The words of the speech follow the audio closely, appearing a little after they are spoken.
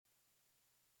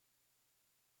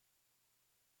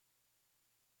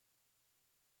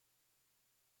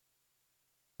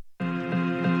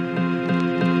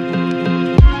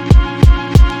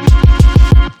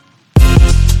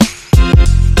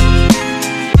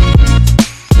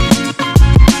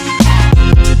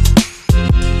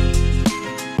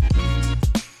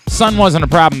sun wasn't a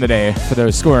problem today for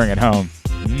those scoring at home.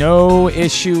 No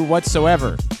issue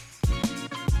whatsoever.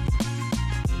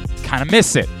 Kind of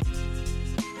miss it.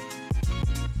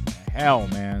 Hell,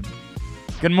 man.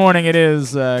 Good morning. It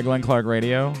is Glenn Clark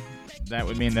Radio. That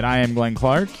would mean that I am Glenn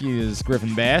Clark. He is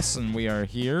Griffin Bass, and we are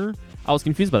here. I was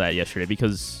confused by that yesterday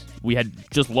because we had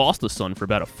just lost the sun for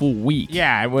about a full week.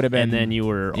 Yeah, it would have been. And then you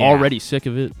were already sick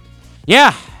of it.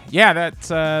 Yeah, that's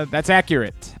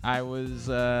accurate. I was.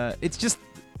 It's just,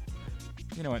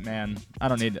 you know what, man? I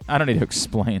don't need to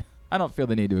explain. I don't feel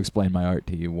the need to explain my art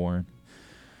to you, Warren.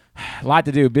 A lot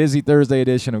to do. Busy Thursday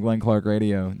edition of Glenn Clark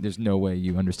Radio. There's no way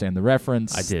you understand the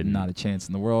reference. I didn't. Not a chance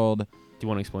in the world. Do you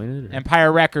want to explain it? Or?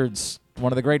 Empire Records,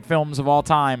 one of the great films of all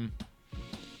time.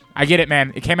 I get it,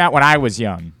 man. It came out when I was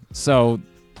young, so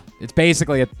it's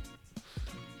basically a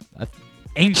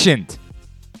ancient.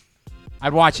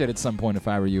 I'd watch it at some point if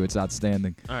I were you. It's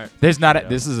outstanding. All right. There's not.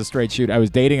 This is a straight shoot. I was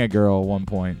dating a girl at one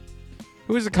point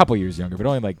who was a couple years younger, but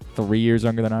only like 3 years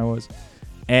younger than I was,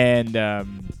 and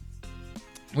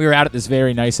we were out at this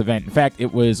very nice event. In fact,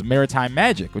 it was Maritime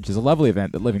Magic, which is a lovely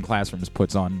event that Living Classrooms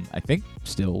puts on, I think,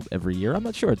 still every year. I'm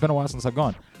not sure. It's been a while since I've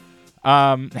gone.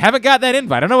 Haven't got that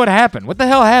invite. I don't know what happened. What the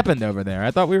hell happened over there?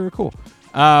 I thought we were cool.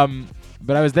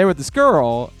 But I was there with this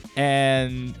girl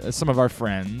and some of our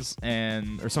friends,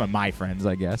 or some of my friends,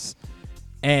 I guess.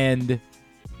 And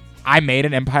I made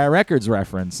an Empire Records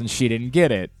reference, and she didn't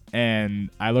get it. And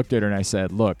I looked at her and I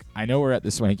said, look, I know we're at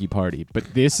the swanky party,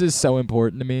 but this is so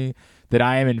important to me that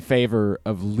I am in favor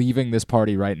of leaving this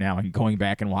party right now and going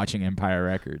back and watching Empire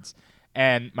Records.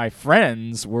 And my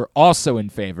friends were also in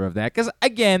favor of that because,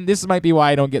 again, this might be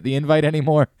why I don't get the invite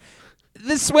anymore.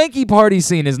 The swanky party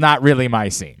scene is not really my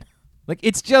scene. Like,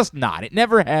 it's just not. It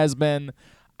never has been.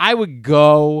 I would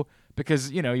go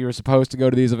because, you know, you were supposed to go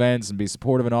to these events and be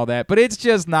supportive and all that, but it's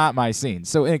just not my scene.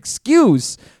 So an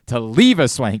excuse to leave a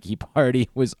swanky party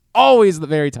was always the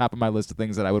very top of my list of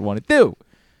things that I would want to do.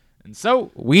 And so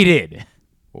we did.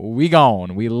 We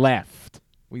gone. We left.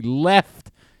 We left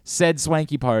said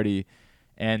swanky party,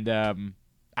 and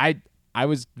I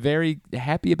was very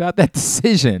happy about that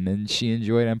decision, and she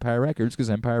enjoyed Empire Records because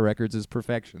Empire Records is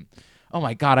perfection. Oh,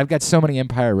 my God. I've got so many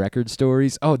Empire Records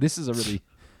stories. Oh, this is a really...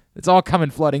 It's all coming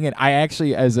flooding in. I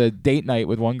actually, as a date night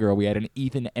with one girl, we had an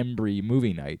Ethan Embry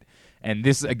movie night. And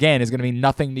this, again, is going to mean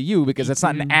nothing to you because that's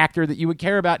not an actor that you would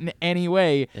care about in any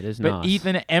way. It is but not.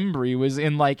 Ethan Embry was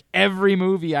in, like, every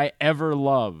movie I ever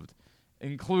loved,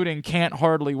 including Can't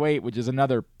Hardly Wait, which is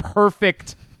another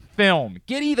perfect film.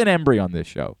 Get Ethan Embry on this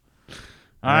show.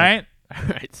 All right? All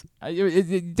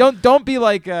right. Don't be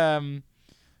like...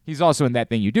 he's also in That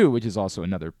Thing You Do, which is also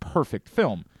another perfect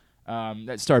film.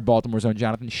 That starred Baltimore's own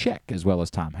Jonathan Schaech as well as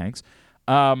Tom Hanks.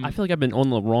 I feel like I've been on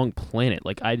the wrong planet.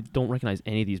 Like, I don't recognize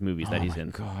any of these movies that he's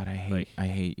in. Oh, my God, I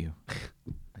hate you.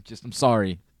 I'm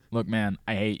sorry. Look, man,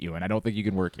 I hate you, and I don't think you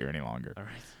can work here any longer. All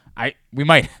right.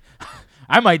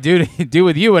 I might do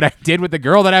with you what I did with the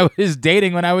girl that I was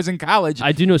dating when I was in college.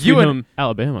 I do know Sweet Home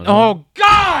Alabama. Oh,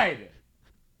 God!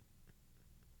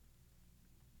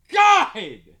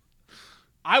 God!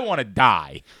 I want to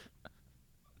die.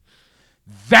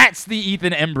 That's the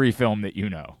Ethan Embry film that you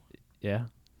know. Yeah.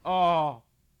 Oh,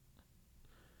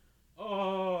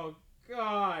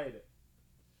 God.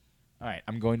 All right,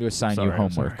 I'm going to assign you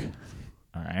homework.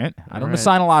 All right? I don't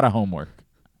assign a lot of homework.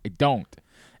 I don't.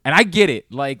 And I get it.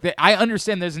 Like, I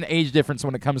understand there's an age difference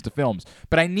when it comes to films,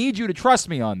 but I need you to trust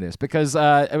me on this because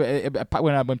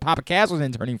when Papa Cass was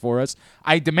interning for us,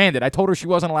 I demanded. I told her she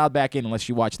wasn't allowed back in unless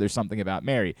she watched There's Something About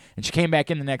Mary. And she came back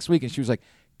in the next week, and she was like,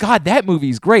 God, that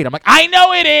movie's great. I'm like, I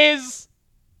know it is.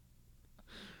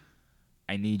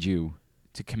 I need you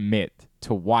to commit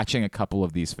to watching a couple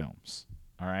of these films.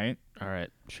 All right? All right.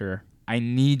 Sure. I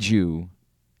need you.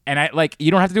 And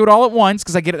you don't have to do it all at once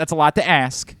because I get it. That's a lot to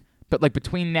ask. But like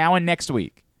between now and next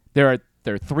week, there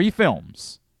are 3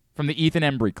 films from the Ethan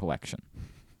Embry collection.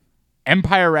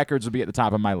 Empire Records would be at the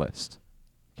top of my list.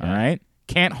 Okay. All right?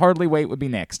 Can't Hardly Wait would be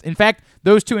next. In fact,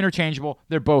 those two interchangeable.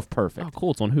 They're both perfect. Oh,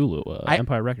 cool. It's on Hulu.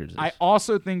 Empire Records. I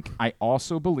also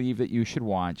believe that you should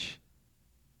watch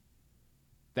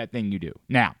That Thing You Do.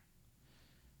 Now,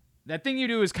 That Thing You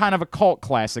Do is kind of a cult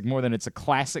classic more than it's a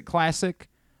classic,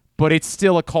 but it's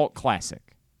still a cult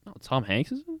classic. Oh, Tom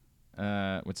Hanks is in?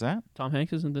 What's that? Tom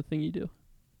Hanks is in The Thing You Do.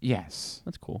 Yes.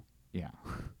 That's cool. Yeah.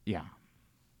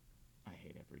 I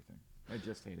hate everything. I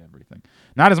just hate everything.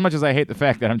 Not as much as I hate the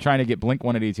fact that I'm trying to get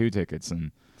Blink-182 tickets,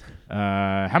 and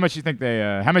how much you think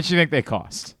they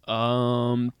cost?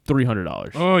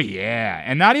 $300. Oh yeah,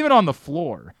 and not even on the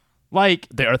floor. Like,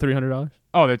 They are $300.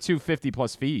 oh, they're $250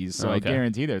 plus fees, so Oh, I okay.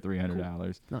 guarantee they're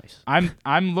 $300. Nice.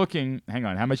 I'm looking. Hang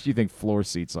on, how much do you think floor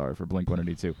seats are for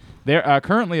Blink-182? They're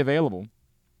currently available.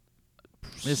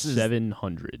 This is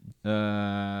 $700.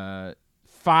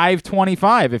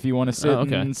 $525 if you want to sit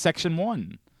okay. in section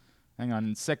 1. Hang on,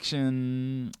 in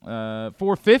section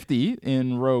 $450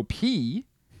 in row P.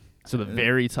 So the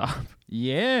very top.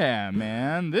 Yeah,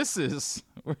 man, this is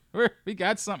we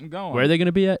got something going. Where are they going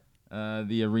to be at?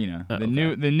 The arena, Oh, the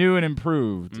okay. new and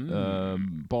improved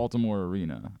Baltimore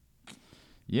arena.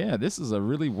 Yeah, this is a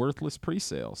really worthless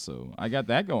pre-sale, so I got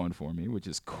that going for me, which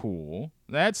is cool.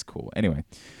 That's cool. Anyway,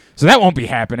 so that won't be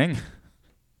happening.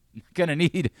 Gonna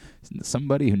need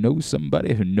somebody who knows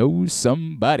somebody who knows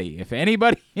somebody. If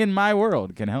anybody in my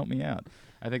world can help me out.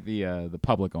 I think the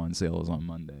public on sale is on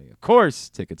Monday. Of course,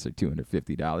 tickets are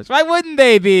 $250. Why wouldn't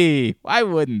they be? Why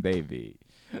wouldn't they be?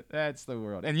 That's the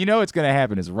world. And you know what's going to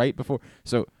happen is right before.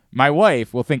 So my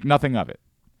wife will think nothing of it.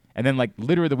 And then, like,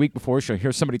 literally the week before, she'll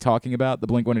hear somebody talking about the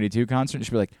Blink-182 concert, and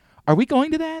she'll be like, are we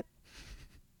going to that?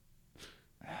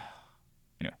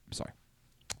 Anyway, I'm sorry.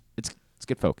 Let's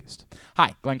get focused.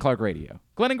 Hi, Glenn Clark Radio.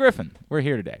 Glenn and Griffin, we're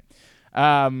here today.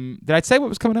 Did I say what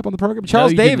was coming up on the program?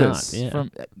 Charles you did Davis. not, yeah.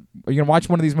 Are you going to watch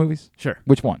one of these movies? Sure.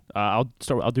 Which one? I'll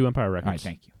do Empire Records. All right,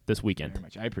 thank you This weekend. very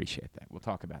much. I appreciate that. We'll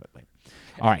talk about it later.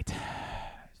 All right.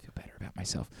 I feel better about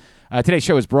myself. Today's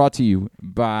show is brought to you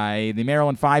by the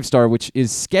Maryland 5-Star, which is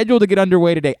scheduled to get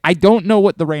underway today. I don't know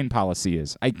what the rain policy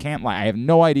is. I can't lie. I have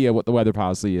no idea what the weather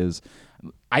policy is.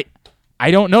 I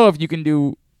don't know if you can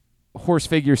do horse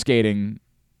figure skating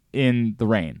in the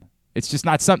rain. It's just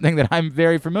not something that I'm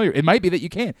very familiar. It might be that you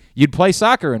can. You'd play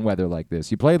soccer in weather like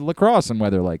this. You play lacrosse in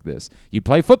weather like this. You'd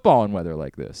play football in weather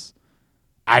like this.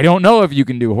 I don't know if you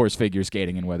can do horse figure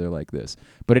skating in weather like this,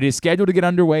 but it is scheduled to get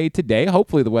underway today.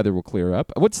 Hopefully the weather will clear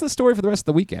up. What's the story for the rest of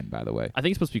the weekend, by the way? I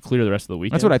think it's supposed to be clear the rest of the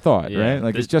weekend. That's what I thought, Yeah. right?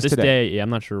 Like this, it's just this today. day. Yeah, I'm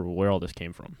not sure where all this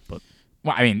came from, but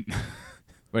Well, I mean,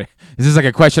 wait, is this like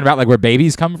a question about like where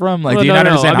babies come from? Like, well, do you no, not no,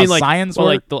 understand I mean, how like, science well,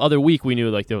 works? like the other week we knew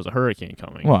like there was a hurricane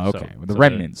coming. Well, so- okay, the so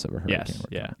remnants of a hurricane. Yes, were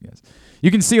yeah. coming, yes. You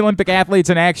can see Olympic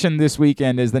athletes in action this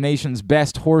weekend as the nation's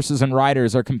best horses and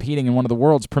riders are competing in one of the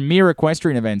world's premier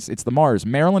equestrian events. It's the Mars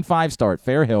Maryland 5-Star at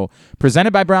Fair Hill,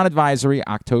 presented by Brown Advisory,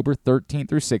 October 13th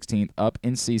through 16th, up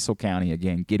in Cecil County.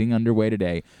 Again, getting underway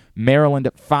today. Maryland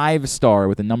 5-Star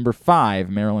with the number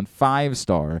 5, Maryland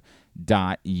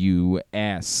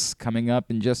 5star.us. Coming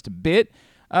up in just a bit.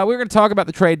 We're going to talk about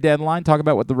the trade deadline, talk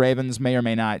about what the Ravens may or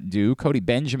may not do. Cody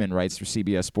Benjamin writes for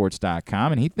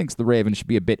CBSSports.com, and he thinks the Ravens should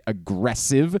be a bit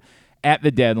aggressive at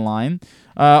the deadline.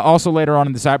 Also later on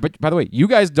in this hour, but by the way, you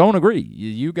guys don't agree.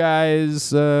 You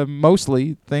guys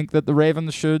mostly think that the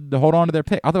Ravens should hold on to their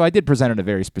pick, although I did present it in a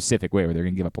very specific way where they're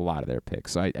going to give up a lot of their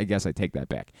picks, so I guess I take that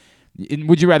back. In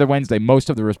Would You Rather Wednesday, most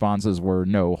of the responses were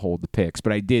no, hold the picks,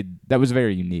 but that was a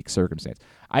very unique circumstance.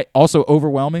 I also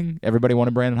overwhelming. Everybody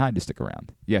wanted Brandon Hyde to stick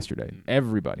around yesterday.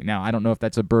 Everybody. Now I don't know if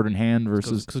that's a bird in hand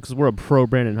versus. because we're a pro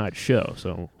Brandon Hyde show,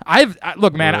 so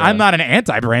Look, man. We're, I'm not an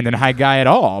anti Brandon Hyde guy at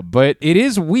all, but it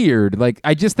is weird. Like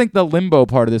I just think the limbo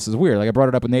part of this is weird. Like I brought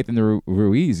it up with Nathan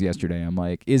Ruiz yesterday. I'm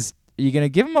like, are you gonna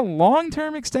give him a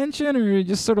long-term extension, or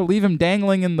just sort of leave him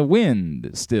dangling in the wind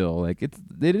still? Like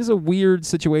it is a weird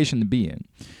situation to be in.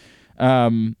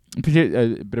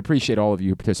 But appreciate all of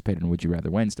you who participated in Would You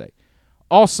Rather Wednesday.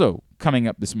 Also coming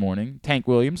up this morning, Tank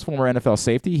Williams, former NFL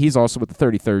safety. He's also with the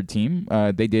 33rd team.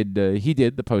 He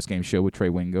did the post-game show with Trey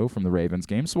Wingo from the Ravens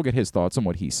game, so we'll get his thoughts on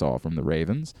what he saw from the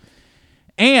Ravens.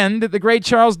 And the great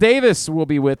Charles Davis will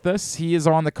be with us. He is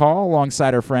on the call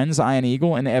alongside our friends Ian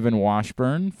Eagle and Evan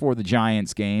Washburn for the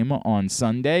Giants game on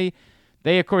Sunday.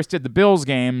 They, of course, did the Bills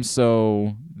game,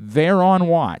 so they're on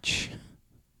watch.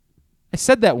 I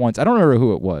said that once. I don't remember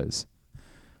who it was.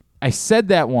 I said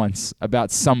that once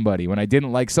about somebody when I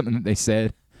didn't like something that they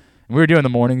said. And we were doing the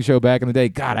morning show back in the day.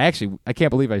 God, I can't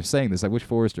believe I'm saying this. I wish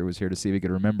Forrester was here to see if he could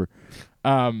remember.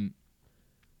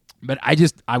 But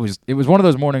it was one of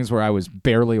those mornings where I was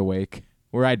barely awake,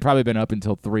 where I'd probably been up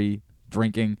until 3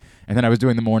 drinking, and then I was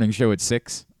doing the morning show at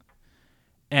 6.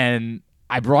 And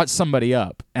I brought somebody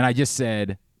up, and I just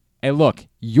said, hey, look,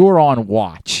 you're on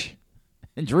watch.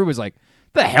 And Drew was like,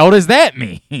 the hell does that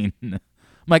mean?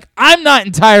 I'm like, I'm not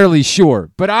entirely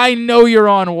sure, but I know you're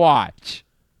on watch.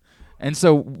 And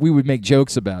so we would make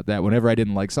jokes about that. Whenever I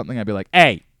didn't like something, I'd be like,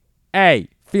 hey,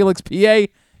 Felix PA,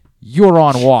 you're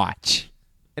on watch.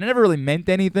 And it never really meant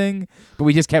anything, but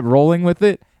we just kept rolling with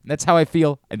it. And that's how I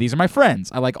feel. And these are my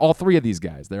friends. I like all 3 of these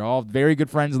guys. They're all very good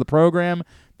friends of the program.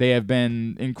 They have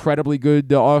been incredibly good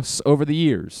to us over the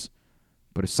years.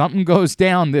 But if something goes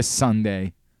down this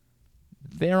Sunday,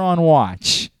 they're on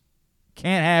watch.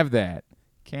 Can't have that.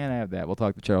 Can't have that. We'll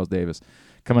talk to Charles Davis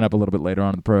coming up a little bit later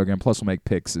on in the program. Plus, we'll make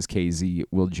picks as KZ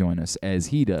will join us, as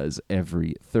he does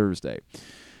every Thursday.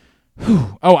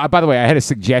 Whew. Oh, by the way, I had a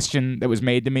suggestion that was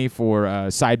made to me for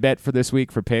side bet for this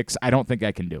week for picks. I don't think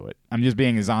I can do it. I'm just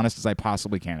being as honest as I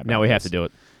possibly can about Now we have this. to do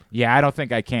it. Yeah, I don't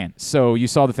think I can. So you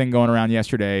saw the thing going around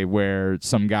yesterday where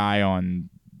some guy on,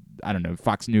 I don't know,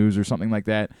 Fox News or something like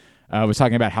that was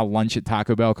talking about how lunch at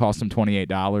Taco Bell cost him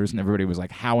 $28, and everybody was like,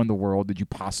 how in the world did you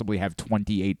possibly have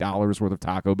 $28 worth of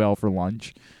Taco Bell for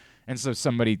lunch? And so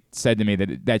somebody said to me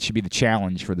that that should be the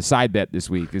challenge for the side bet this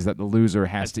week, is that the loser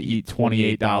has to eat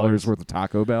 $28 worth of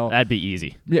Taco Bell. That'd be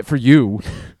easy. Yeah, for you.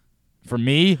 For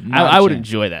me, I would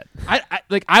enjoy that.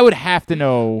 I would have to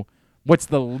know what's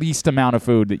the least amount of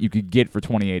food that you could get for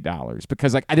 $28,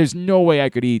 because there's no way I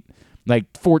could eat like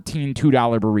 14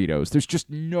 $2 burritos. There's just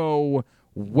no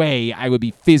way I would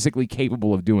be physically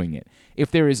capable of doing it.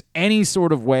 If there is any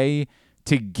sort of way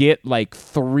to get like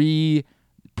 3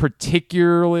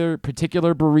 particular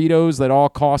burritos that all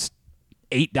cost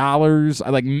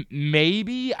 $8,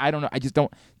 maybe, I don't know. I just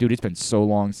don't. Dude, it's been so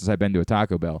long since I've been to a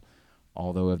Taco Bell.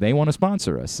 Although if they want to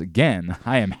sponsor us, again,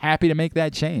 I am happy to make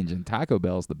that change, and Taco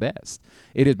Bell's the best.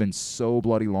 It has been so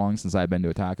bloody long since I've been to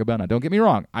a Taco Bell. Now, don't get me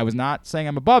wrong. I was not saying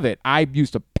I'm above it. I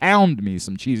used to pound me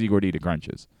some cheesy gordita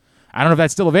crunches. I don't know if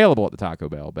that's still available at the Taco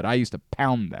Bell, but I used to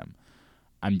pound them.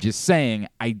 I'm just saying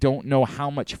I don't know how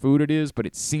much food it is, but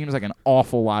it seems like an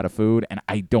awful lot of food, and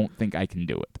I don't think I can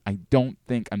do it. I don't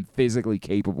think I'm physically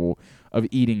capable of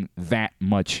eating that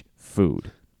much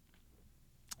food.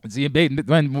 See,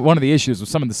 one of the issues with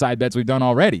some of the side bets we've done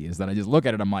already is that I just look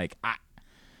at it, I'm like,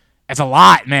 that's a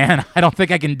lot, man. I don't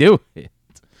think I can do it.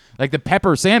 Like the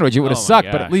pepper sandwich, it would have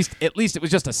sucked, but at least it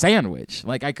was just a sandwich.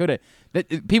 Like I could have.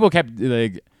 People kept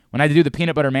like when I had to do the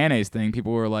peanut butter mayonnaise thing,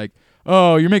 people were like,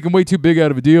 "Oh, you're making way too big out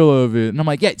of a deal of it," and I'm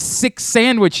like, "Yeah, 6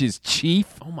 sandwiches,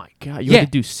 chief." Oh my god, you had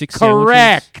to do 6 sandwiches.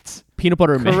 Correct. Peanut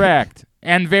butter mayonnaise. Correct.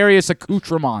 And various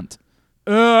accoutrement.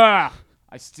 Ugh.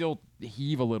 I still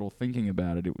heave a little thinking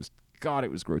about it. It was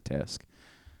grotesque.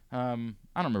 I don't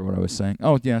remember what I was saying.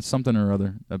 Oh, yeah, something or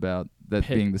other about that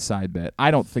being the side bet. I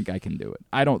don't think I can do it.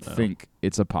 I don't think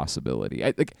it's a possibility.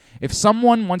 If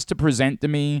someone wants to present to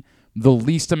me the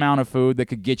least amount of food that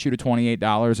could get you to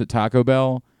 $28 at Taco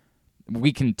Bell,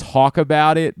 we can talk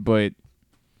about it, but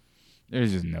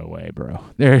there's just no way, bro.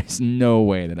 There is no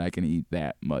way that I can eat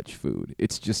that much food.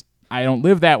 It's just, I don't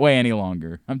live that way any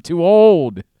longer. I'm too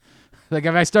old. Like,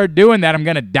 if I start doing that, I'm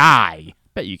going to die.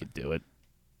 Bet you could do it.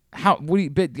 How? What do you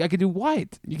bet? I could do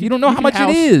what? You don't know how much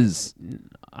it is.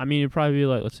 I mean, it'd probably be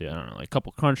like, let's see, I don't know, like a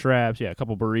couple crunch wraps, a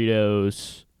couple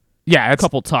burritos, a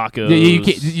couple tacos.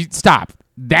 You stop.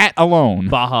 That alone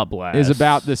Baja Blast is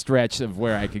about the stretch of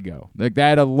where I could go. Like,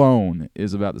 that alone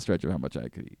is about the stretch of how much I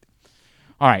could eat.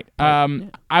 All right.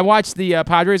 I watched the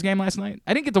Padres game last night.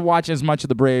 I didn't get to watch as much of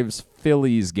the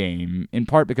Braves-Phillies game, in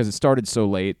part because it started so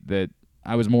late that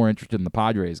I was more interested in the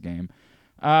Padres game.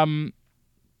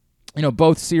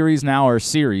 Both series now are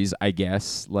series, I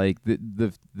guess. Like,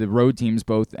 the road teams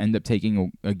both end up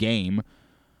taking a game,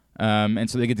 and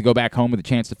so they get to go back home with a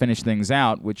chance to finish things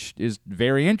out, which is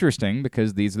very interesting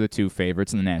because these are the 2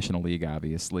 favorites in the National League,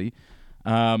 obviously.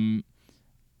 I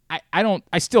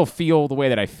still feel the way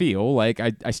that I feel. Like,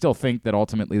 I still think that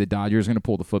ultimately the Dodgers are going to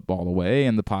pull the football away,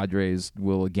 and the Padres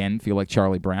will again feel like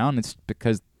Charlie Brown. It's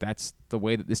because that's the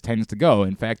way that this tends to go.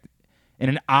 In fact, in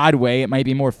an odd way, it might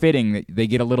be more fitting that they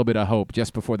get a little bit of hope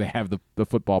just before they have the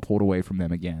football pulled away from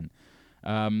them again.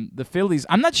 The Phillies,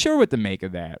 I'm not sure what to make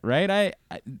of that, right?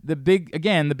 The big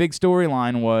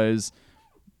storyline was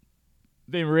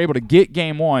they were able to get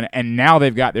game 1, and now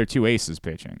they've got their 2 aces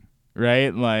pitching,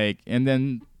 right? Like, and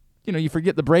then, you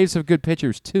forget the Braves have good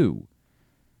pitchers too.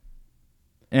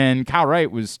 And Kyle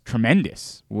Wright was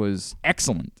tremendous, was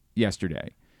excellent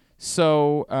yesterday.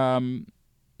 So,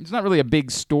 it's not really a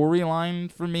big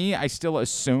storyline for me. I still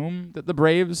assume that the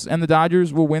Braves and the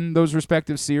Dodgers will win those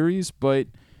respective series, but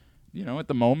at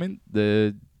the moment,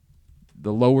 the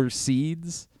lower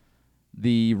seeds,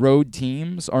 the road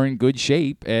teams are in good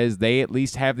shape as they at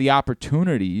least have the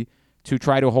opportunity to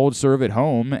try to hold serve at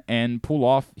home and pull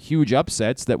off huge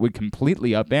upsets that would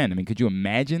completely upend. I mean, could you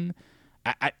imagine?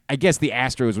 I guess the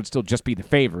Astros would still just be the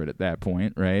favorite at that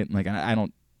point, right? Like, I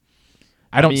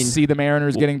don't see the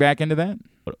Mariners getting back into that.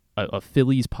 A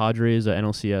Phillies Padres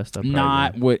NLCS.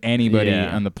 Not what anybody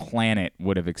on the planet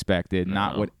would have expected. No.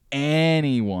 Not what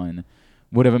anyone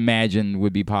would have imagined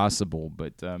would be possible.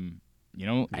 But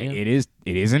it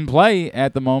is in play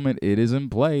at the moment. It is in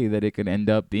play that it could end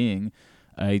up being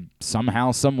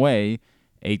somehow, some way,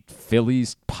 a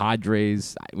Phillies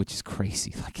Padres, which is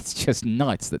crazy. Like, it's just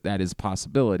nuts that is a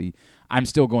possibility. I'm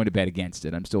still going to bet against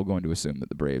it. I'm still going to assume that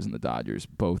the Braves and the Dodgers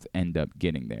both end up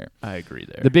getting there. I agree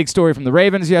there. The big story from the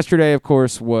Ravens yesterday, of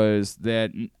course, was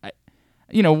that,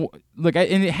 look,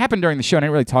 and it happened during the show, and I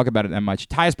didn't really talk about it that much.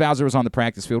 Tyus Bowser was on the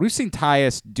practice field. We've seen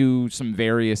Tyus do some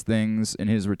various things in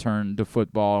his return to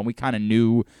football, and we kind of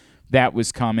knew that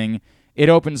was coming. It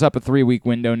opens up a 3-week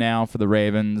window now for the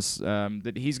Ravens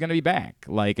that he's going to be back.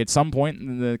 Like, at some point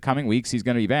in the coming weeks, he's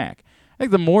going to be back. I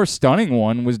think the more stunning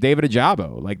one was David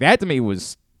Ojabo. Like, that to me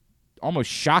was almost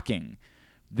shocking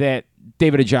that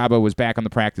David Ojabo was back on the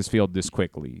practice field this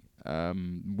quickly.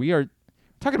 We are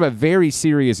talking about a very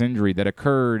serious injury that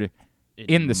occurred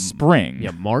in the spring.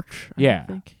 Yeah, March, I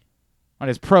think. On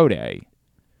his pro day.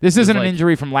 This isn't an like-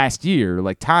 injury from last year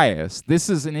like Tyus. This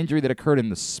is an injury that occurred in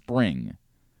the spring.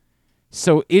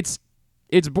 So it's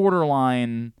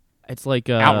borderline It's like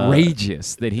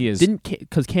outrageous that he is.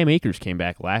 Because Cam Akers came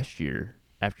back last year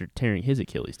after tearing his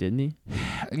Achilles, didn't he?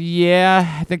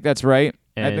 Yeah, I think that's right.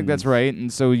 And-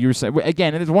 And so you're saying,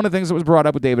 again, and it's one of the things that was brought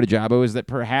up with David Ojabo is that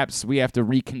perhaps we have to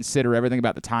reconsider everything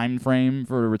about the time frame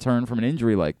for a return from an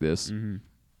injury like this. Mm-hmm.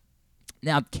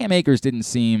 Now, Cam Akers didn't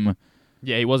seem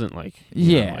Yeah, he wasn't like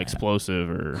explosive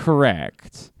or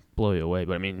correct. blow you away,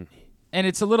 but I mean, And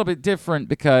it's a little bit different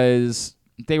because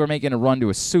they were making a run to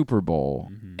a Super Bowl.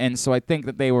 Mm-hmm. And so I think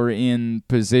that they were in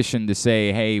position to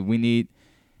say, hey, we need –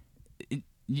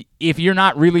 if you're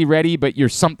not really ready but you're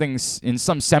something in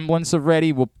some semblance of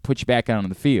ready, we'll put you back out on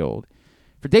the field.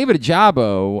 For David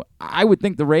Ojabo, I would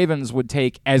think the Ravens would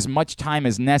take as much time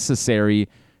as necessary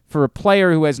for a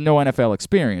player who has no NFL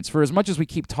experience. For as much as we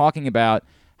keep talking about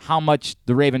how much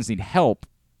the Ravens need help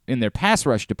in their pass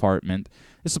rush department,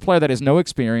 this is a player that has no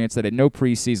experience, that had no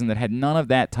preseason, that had none of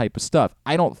that type of stuff.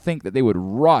 I don't think that they would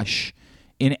rush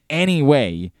in any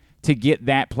way to get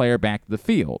that player back to the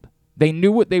field. They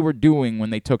knew what they were doing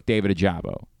when they took David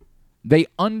Ojabo. They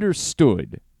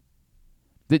understood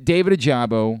that David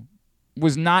Ojabo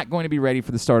was not going to be ready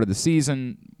for the start of the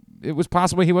season. It was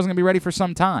possible he wasn't going to be ready for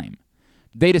some time.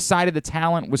 They decided the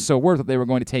talent was so worth it they were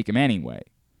going to take him anyway.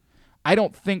 I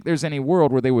don't think there's any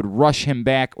world where they would rush him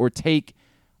back or take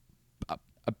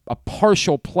a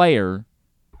partial player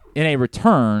in a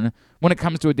return when it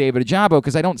comes to a David Ojabo,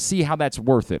 because I don't see how that's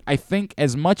worth it. I think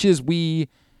as much as we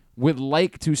would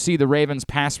like to see the Ravens'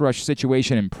 pass rush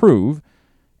situation improve,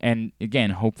 and again,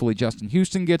 hopefully Justin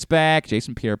Houston gets back,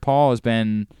 Jason Pierre-Paul has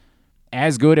been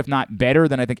as good, if not better,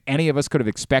 than I think any of us could have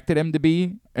expected him to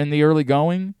be in the early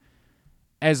going.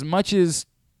 As much as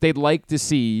they'd like to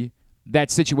see that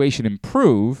situation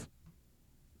improve,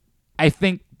 I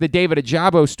think the David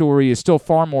Ojabo story is still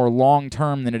far more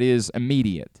long-term than it is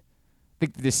immediate. I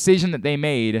think the decision that they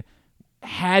made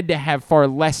had to have far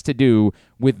less to do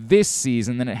with this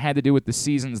season than it had to do with the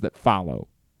seasons that follow.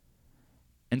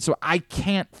 And so I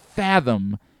can't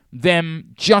fathom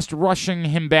them just rushing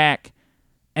him back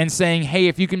and saying, hey,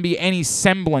 if you can be any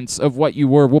semblance of what you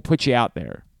were, we'll put you out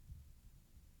there.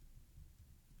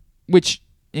 Which,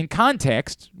 in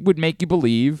context, would make you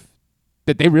believe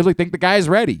that they really think the guy's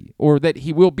ready or that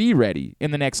he will be ready in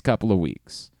the next couple of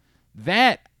weeks.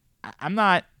 That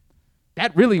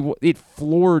really, it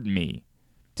floored me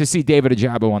to see David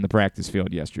Ojabo on the practice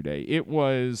field yesterday. It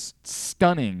was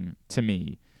stunning to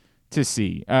me to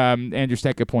see. Andrew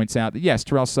Stecca points out that, yes,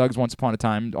 Terrell Suggs once upon a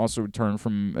time also returned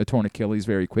from a torn Achilles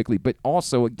very quickly, but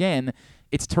also, again,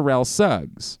 it's Terrell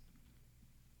Suggs.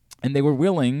 And they were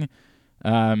willing,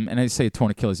 and I say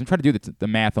torn Achilles. I'm trying to do the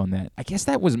math on that. I guess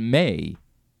that was May.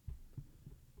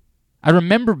 I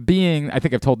remember I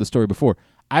think I've told this story before.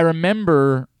 I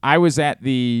remember I was at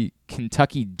the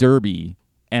Kentucky Derby,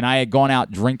 and I had gone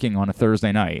out drinking on a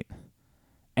Thursday night,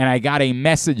 and I got a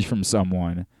message from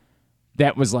someone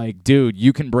that was like, dude,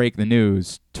 you can break the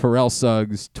news. Terrell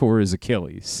Suggs tore his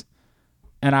Achilles.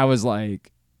 And I was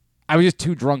like, I was just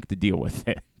too drunk to deal with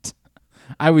it.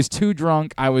 I was too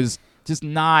drunk. I was just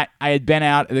not. I had been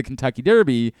out at the Kentucky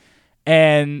Derby,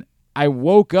 and I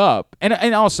woke up.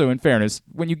 And also, in fairness,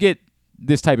 when you get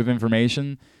this type of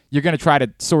information, you're going to try to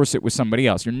source it with somebody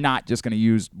else. You're not just going to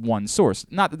use one source.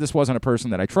 Not that this wasn't a person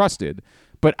that I trusted,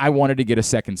 but I wanted to get a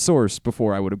second source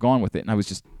before I would have gone with it. And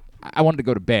I wanted to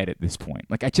go to bed at this point.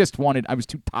 Like, I was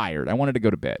too tired. I wanted to go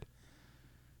to bed.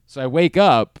 So I wake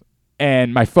up,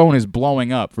 and my phone is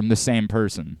blowing up from the same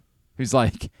person who's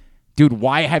like, dude,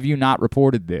 why have you not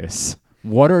reported this?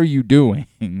 What are you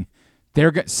doing?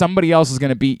 Somebody else is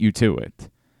going to beat you to it.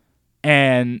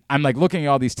 And I'm like looking at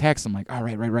all these texts. I'm like, all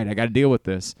right. I got to deal with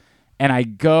this. And I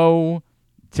go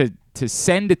to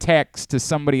send a text to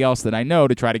somebody else that I know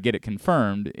to try to get it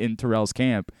confirmed in Terrell's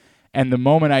camp. And the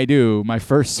moment I do, my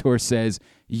first source says,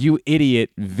 "You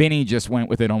idiot, Vinny just went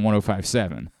with it on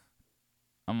 105.7."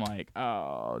 I'm like,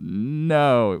 oh,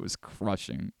 no. It was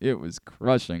crushing. It was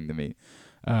crushing to me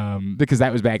because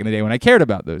that was back in the day when I cared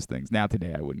about those things. Now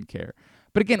today I wouldn't care.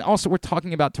 But again, also we're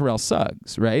talking about Terrell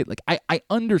Suggs, right? Like I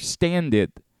understand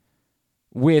it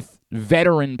with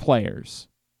veteran players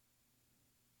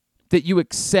that you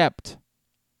accept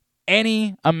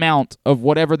any amount of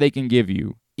whatever they can give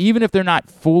you. Even if they're not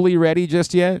fully ready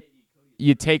just yet,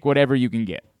 you take whatever you can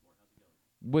get.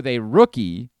 With a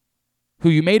rookie who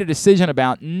you made a decision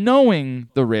about knowing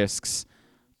the risks,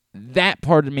 that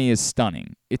part of me is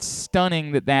stunning. It's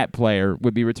stunning that that player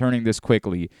would be returning this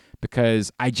quickly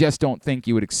because I just don't think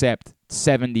you would accept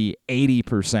 70,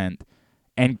 80%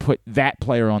 and put that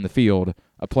player on the field,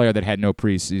 a player that had no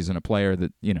preseason, a player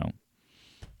that,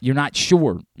 you're not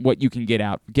sure what you can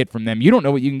get from them. You don't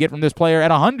know what you can get from this player at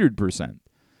 100%.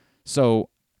 So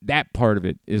that part of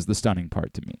it is the stunning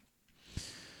part to me.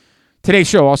 Today's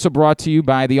show also brought to you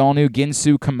by the all-new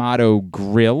Ginsu Kamado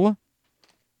Grill.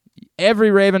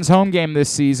 Every Ravens home game this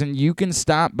season, you can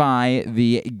stop by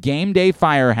the Game Day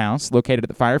Firehouse, located at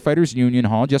the Firefighters Union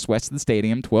Hall, just west of the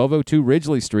stadium, 1202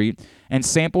 Ridgely Street, and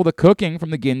sample the cooking from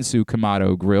the Ginsu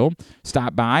Kamado Grill.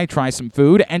 Stop by, try some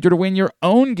food, enter to win your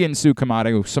own Ginsu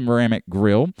Kamado ceramic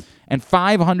grill, and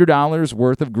 $500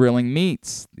 worth of grilling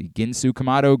meats. The Ginsu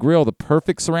Kamado Grill, the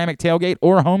perfect ceramic tailgate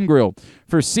or home grill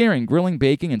for searing, grilling,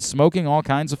 baking, and smoking all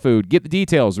kinds of food. Get the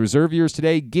details. Reserve yours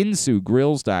today,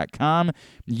 ginsugrills.com.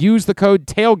 Use the code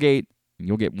TAILGATE, and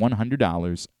you'll get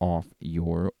 $100 off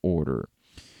your order.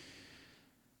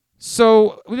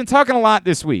 So we've been talking a lot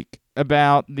this week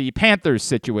about the Panthers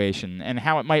situation and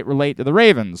how it might relate to the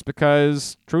Ravens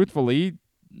because, truthfully,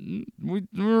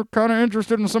 we're kind of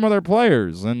interested in some of their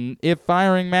players. And if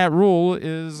firing Matt Rule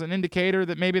is an indicator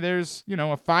that maybe there's,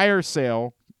 a fire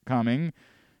sale coming,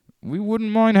 we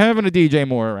wouldn't mind having a DJ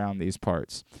Moore around these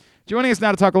parts. Joining us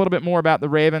now to talk a little bit more about the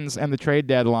Ravens and the trade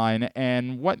deadline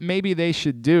and what maybe they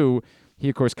should do. He,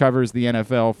 of course, covers the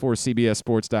NFL for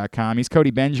CBSSports.com. He's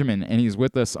Cody Benjamin, and he's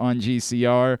with us on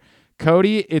GCR.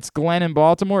 Cody, it's Glenn in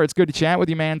Baltimore. It's good to chat with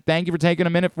you, man. Thank you for taking a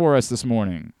minute for us this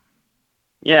morning.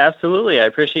 Yeah, absolutely. I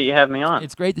appreciate you having me on.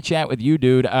 It's great to chat with you,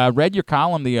 dude. Read your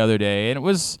column the other day, and it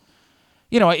was,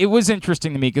 it was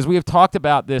interesting to me because we have talked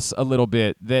about this a little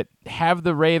bit, that have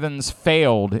the Ravens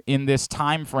failed in this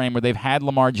time frame where they've had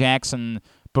Lamar Jackson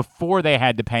before they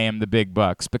had to pay him the big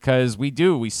bucks? Because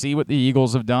we see what the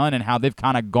Eagles have done and how they've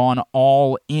kind of gone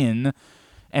all in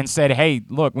and said, hey,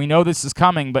 look, we know this is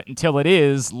coming, but until it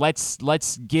is,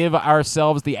 let's give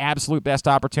ourselves the absolute best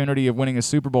opportunity of winning a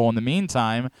Super Bowl in the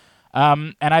meantime.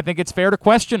 And I think it's fair to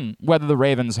question whether the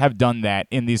Ravens have done that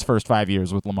in these first 5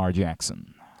 years with Lamar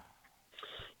Jackson.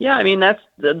 Yeah, I mean, that's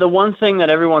the one thing that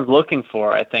everyone's looking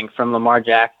for, I think, from Lamar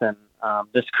Jackson,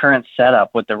 this current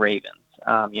setup with the Ravens.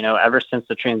 Ever since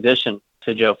the transition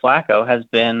to Joe Flacco has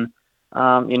been,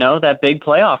 that big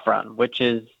playoff run, which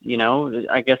is,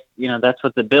 I guess, that's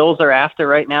what the Bills are after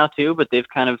right now too, but they've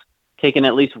kind of taken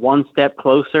at least one step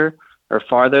closer or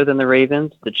farther than the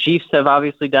Ravens. The Chiefs have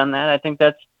obviously done that. I think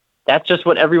that's just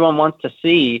what everyone wants to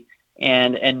see.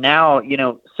 And now,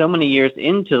 so many years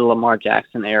into the Lamar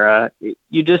Jackson era,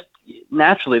 you just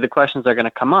naturally the questions are going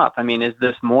to come up. I mean, is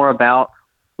this more about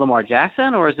Lamar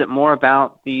Jackson, or is it more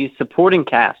about the supporting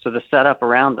cast or the setup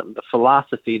around them, the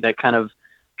philosophy that kind of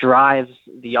drives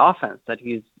the offense that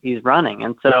he's running?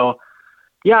 And so,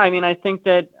 yeah, I mean, I think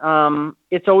that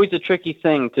it's always a tricky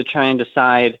thing to try and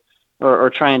decide or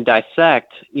try and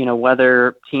dissect,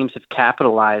 whether teams have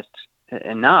capitalized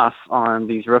enough on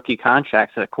these rookie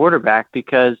contracts at quarterback,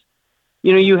 because,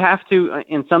 you have to,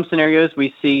 in some scenarios,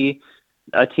 we see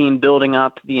a team building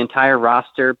up the entire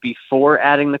roster before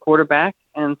adding the quarterback.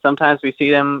 And sometimes we see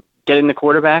them getting the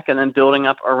quarterback and then building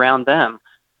up around them.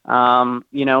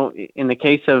 In the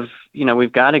case of,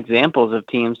 we've got examples of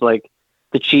teams like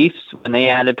the Chiefs. When they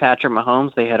added Patrick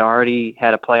Mahomes, they had already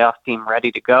had a playoff team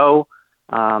ready to go.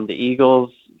 The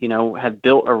Eagles, had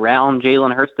built around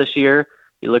Jalen Hurts this year.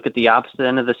 You look at the opposite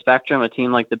end of the spectrum, a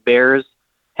team like the Bears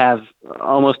have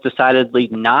almost decidedly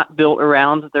not built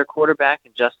around their quarterback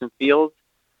in Justin Fields.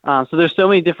 So there's so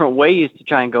many different ways to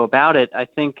try and go about it. I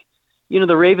think,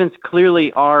 the Ravens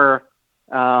clearly are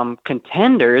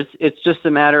contenders. It's just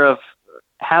a matter of,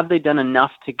 have they done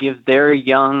enough to give their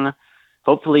young,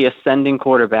 hopefully ascending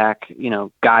quarterback,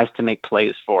 guys to make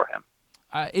plays for him?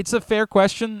 It's a fair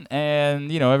question,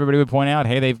 and everybody would point out,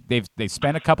 hey, they've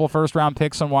spent a couple first round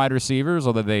picks on wide receivers,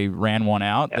 although they ran one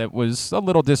out that was a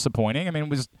little disappointing. I mean, it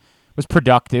was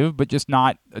productive, but just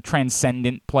not a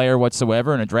transcendent player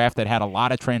whatsoever in a draft that had a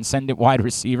lot of transcendent wide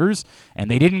receivers,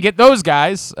 and they didn't get those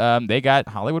guys. They got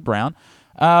Hollywood Brown.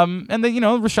 And then,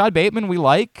 Rashad Bateman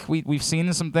we've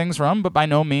seen some things from, but by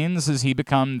no means has he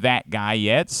become that guy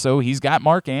yet. So he's got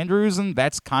Mark Andrews, and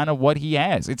that's kind of what he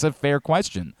has. It's a fair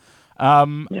question.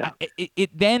 It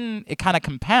kind of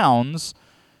compounds.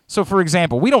 So, for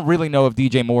example, we don't really know if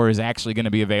DJ Moore is actually going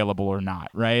to be available or not,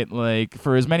 right? Like,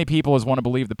 for as many people as want to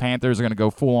believe the Panthers are going to go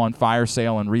full-on fire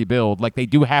sale and rebuild, like, they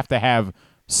do have to have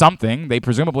something. They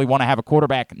presumably want to have a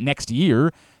quarterback next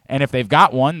year, and if they've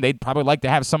got one, they'd probably like to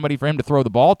have somebody for him to throw the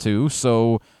ball to.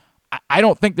 So I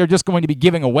don't think they're just going to be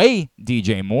giving away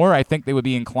DJ Moore. I think they would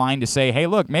be inclined to say, hey,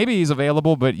 look, maybe he's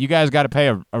available, but you guys got to pay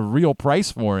a real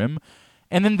price for him.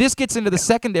 And then this gets into the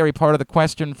secondary part of the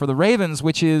question for the Ravens,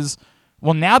 which is,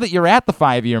 well, now that you're at the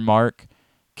 5-year mark,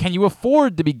 can you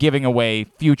afford to be giving away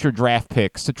future draft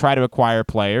picks to try to acquire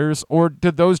players, or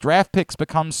do those draft picks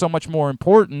become so much more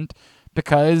important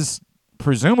because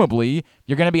presumably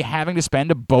you're going to be having to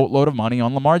spend a boatload of money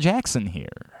on Lamar Jackson here?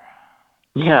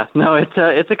 Yeah, no,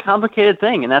 it's a complicated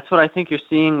thing, and that's what I think you're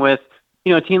seeing with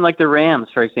a team like the Rams,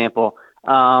 for example.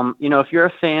 If you're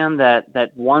a fan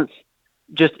that wants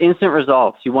just instant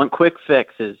results, you want quick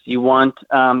fixes, you want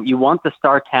the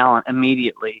star talent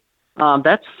immediately.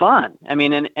 That's fun. I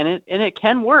mean, and it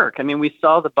can work. I mean, we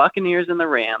saw the Buccaneers and the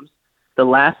Rams, the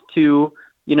last two,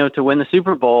 to win the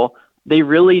Super Bowl. They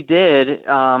really did.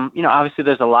 Obviously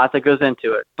there's a lot that goes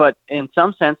into it, but in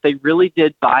some sense, they really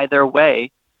did buy their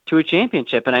way to a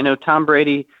championship. And I know Tom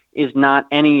Brady is not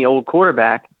any old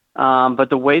quarterback, but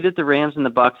the way that the Rams and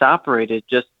the Bucs operated,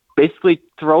 just basically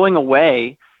throwing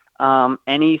away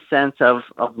any sense of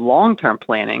long-term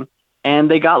planning, and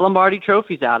they got Lombardi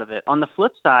trophies out of it. On the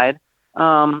flip side,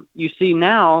 you see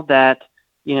now that,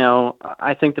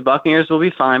 I think the Buccaneers will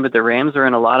be fine, but the Rams are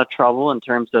in a lot of trouble in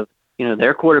terms of,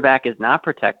 their quarterback is not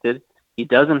protected. He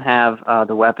doesn't have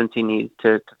the weapons he needs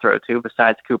to throw to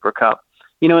besides Cooper Kupp.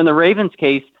 In the Ravens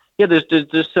case,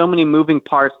 there's so many moving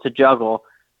parts to juggle.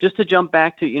 Just to jump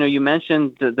back to, you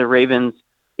mentioned the Ravens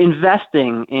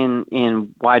investing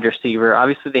in wide receiver.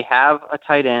 Obviously, they have a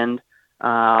tight end,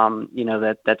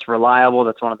 that's reliable.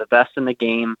 That's one of the best in the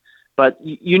game. But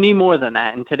you need more than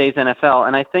that in today's NFL.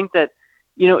 And I think that,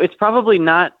 it's probably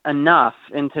not enough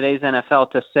in today's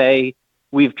NFL to say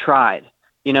we've tried.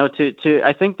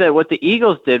 I think that what the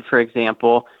Eagles did, for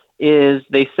example, is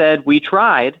they said we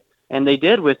tried, and they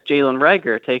did with Jalen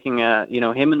Reagor, taking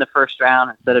him in the first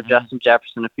round instead of Justin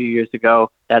Jefferson a few years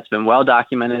ago. That's been well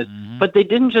documented. Mm-hmm. But they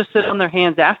didn't just sit on their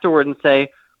hands afterward and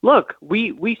say, look,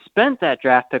 we spent that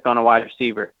draft pick on a wide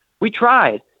receiver. We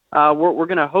tried. We're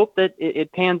going to hope that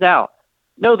it pans out.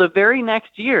 No, the very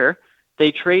next year,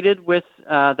 they traded with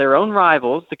their own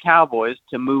rivals, the Cowboys,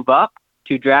 to move up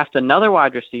to draft another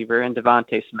wide receiver in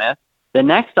Devontae Smith. The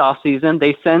next offseason,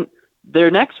 they sent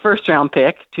their next first-round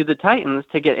pick to the Titans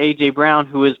to get A.J. Brown,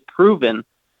 who has proven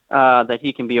that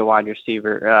he can be a wide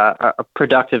receiver, a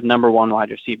productive number one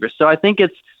wide receiver. So I think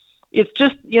it's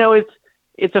just,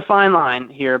 it's a fine line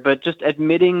here, but just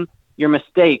admitting your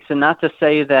mistakes, and not to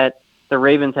say that the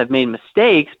Ravens have made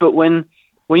mistakes, but when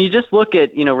you just look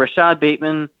at, Rashad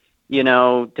Bateman,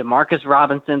 Demarcus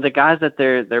Robinson, the guys that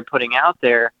they're putting out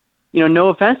there, no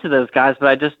offense to those guys, but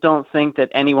I just don't think that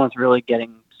anyone's really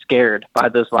getting scared by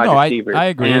those wide receivers. I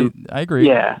agree. I agree.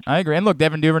 Yeah. I agree. And look,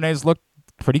 Devin Duvernay's looked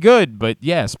pretty good, but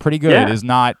yes, pretty good. Yeah. Is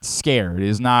not scared.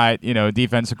 Is not,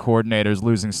 defensive coordinators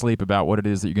losing sleep about what it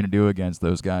is that you're going to do against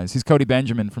those guys. He's Cody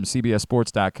Benjamin from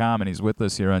CBSSports.com, and he's with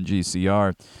us here on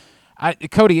GCR.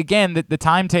 Cody, again, the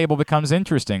timetable becomes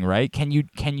interesting, right? Can you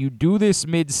do this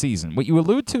mid-season? What you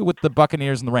allude to with the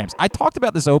Buccaneers and the Rams. I talked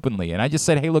about this openly, and I just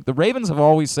said, hey, look, the Ravens have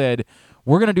always said,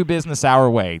 we're going to do business our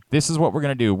way. This is what we're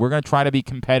going to do. We're going to try to be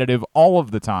competitive all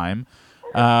of the time.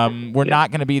 We're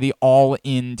not going to be the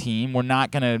all-in team. We're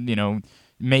not going to,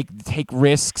 take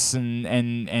risks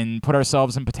and put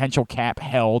ourselves in potential cap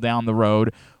hell down the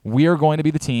road. We are going to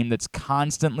be the team that's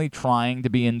constantly trying to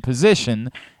be in position,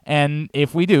 and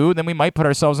if we do, then we might put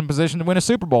ourselves in position to win a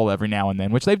Super Bowl every now and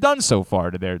then, which they've done so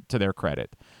far to their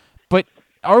credit. But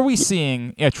are we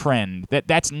seeing a trend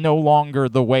that's no longer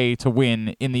the way to win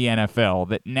in the NFL,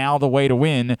 that now the way to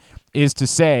win is to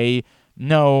say,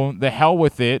 no, the hell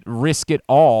with it, risk it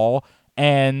all,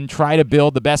 and try to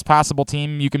build the best possible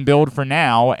team you can build for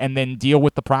now, and then deal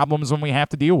with the problems when we have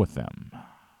to deal with them?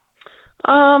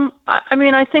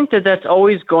 I think that's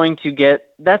always going to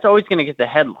get the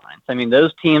headlines. I mean,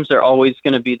 those teams are always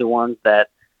going to be the ones that,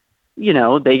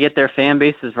 they get their fan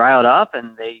bases riled up,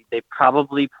 and they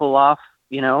probably pull off,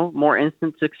 more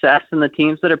instant success than the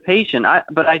teams that are patient.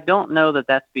 But I don't know that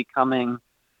that's becoming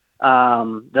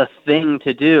the thing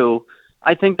to do.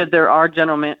 I think that there are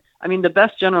the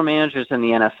best general managers in the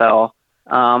NFL.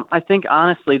 I think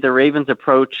honestly, the Ravens'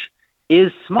 approach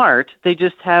is smart. They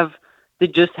just have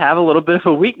a little bit of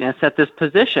a weakness at this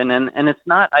position, and it's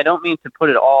not. I don't mean to put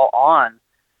it all on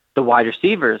the wide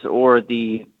receivers or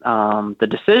the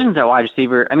decisions at wide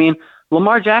receiver. I mean,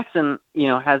 Lamar Jackson,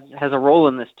 has a role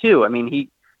in this too. I mean,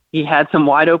 he had some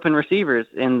wide open receivers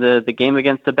in the game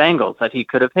against the Bengals that he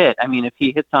could have hit. I mean, if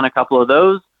he hits on a couple of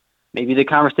those, maybe the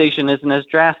conversation isn't as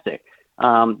drastic.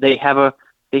 They have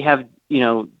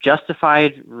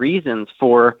justified reasons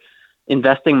for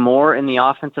investing more in the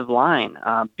offensive line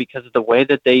because of the way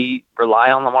that they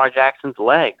rely on Lamar Jackson's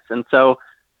legs. And so,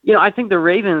 I think the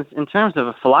Ravens, in terms of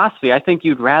a philosophy, I think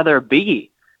you'd rather be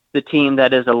the team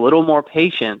that is a little more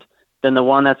patient than the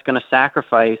one that's going to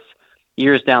sacrifice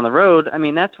years down the road. I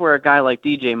mean, that's where a guy like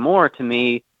DJ Moore, to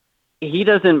me, he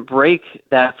doesn't break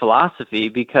that philosophy,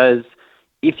 because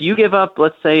if you give up,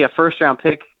 let's say, a first-round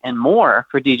pick and more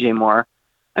for DJ Moore,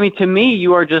 I mean, to me,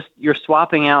 you're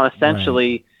swapping out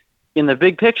essentially, right. In the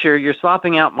big picture, you're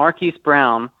swapping out Marquise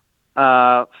Brown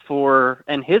and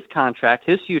his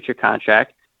future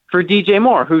contract, for DJ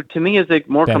Moore, who to me is a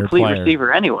more better complete player.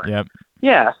 Receiver anyway. Yep.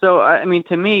 Yeah. So I mean,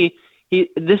 to me,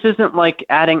 this isn't like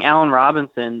adding Allen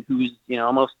Robinson, who's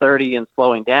almost 30 and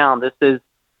slowing down. This is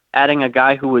adding a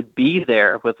guy who would be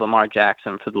there with Lamar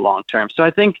Jackson for the long term. So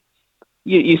I think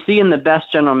you see in the best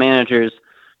general managers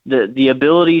the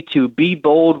ability to be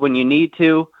bold when you need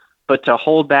to, but to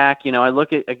hold back. I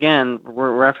look at, again,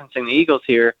 we're referencing the Eagles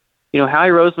here. Howie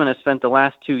Roseman has spent the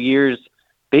last 2 years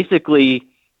basically,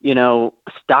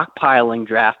 stockpiling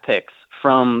draft picks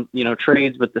from,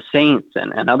 trades with the Saints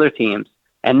and other teams.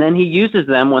 And then he uses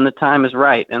them when the time is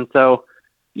right. And so,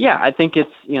 yeah, I think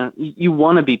it's, you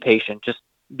want to be patient, just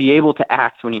be able to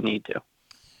act when you need to.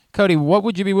 Cody, what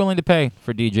would you be willing to pay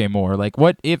for DJ Moore? Like,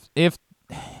 what if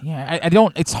I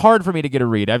don't, it's hard for me to get a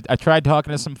read. I tried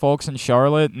talking to some folks in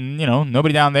Charlotte, and,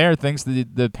 nobody down there thinks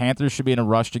the Panthers should be in a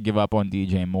rush to give up on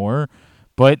DJ Moore.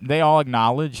 But they all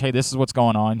acknowledge, hey, this is what's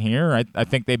going on here. I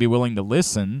think they'd be willing to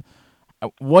listen.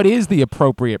 What is the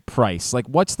appropriate price? Like,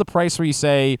 what's the price where you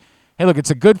say, hey, look, it's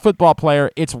a good football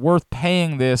player, it's worth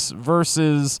paying this,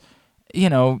 versus,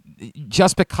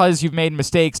 just because you've made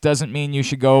mistakes doesn't mean you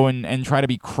should go and try to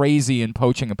be crazy in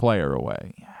poaching a player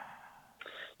away?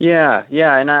 Yeah.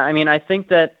 And I think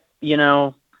that,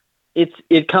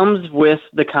 it comes with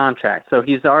the contract. So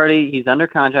he's under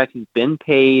contract. He's been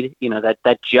paid,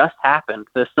 that just happened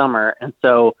this summer. And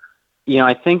so,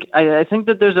 I think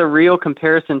that there's a real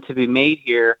comparison to be made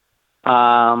here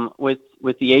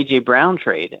with the A.J. Brown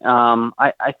trade.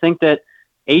 I think that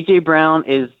A.J. Brown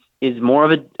is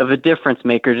more of a difference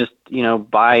maker, just,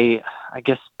 by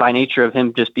nature of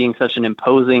him just being such an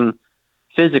imposing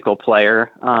physical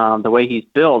player, the way he's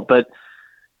built. But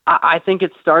I think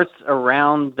it starts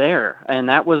around there, and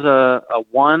that was a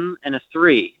 1 and a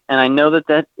 3. And I know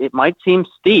that it might seem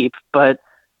steep, but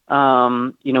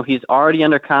he's already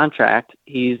under contract.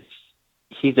 He's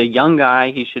a young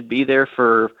guy. He should be there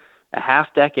for a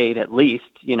half decade at least.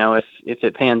 If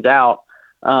it pans out,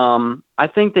 I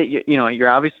think that you're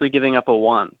obviously giving up a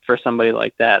 1 for somebody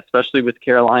like that, especially with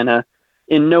Carolina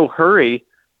in no hurry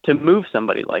to move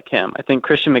somebody like him. I think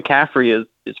Christian McCaffrey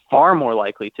is far more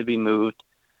likely to be moved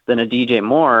than a DJ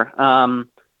Moore. I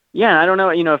don't know,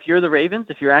 if you're the Ravens,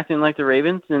 if you're acting like the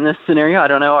Ravens in this scenario, I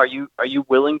don't know, are you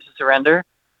willing to surrender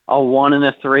a 1 and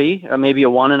a 3, or maybe a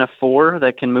 1 and a 4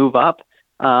 that can move up?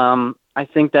 I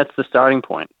think that's the starting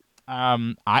point.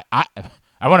 I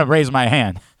want to raise my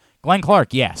hand. Glenn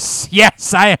Clark, yes,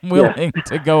 I am willing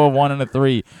to go a 1 and a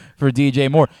 3 for DJ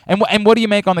Moore. And what do you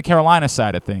make on the Carolina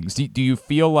side of things? Do you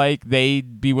feel like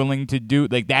they'd be willing to do,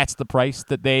 like, that's the price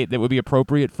that would be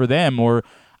appropriate for them? Or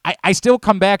I still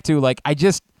come back to, like, I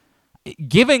just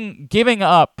giving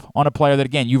up on a player that,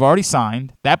 again, you've already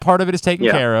signed, that part of it is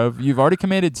taken care of, you've already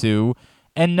committed to,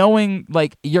 and knowing,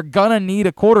 like, you're gonna need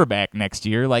a quarterback next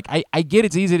year. Like, I get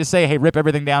it's easy to say, hey, rip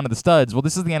everything down to the studs. Well,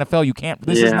 this is the NFL. You can't.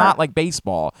 This is not like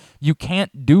baseball. You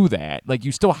can't do that. Like,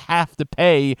 you still have to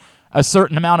pay a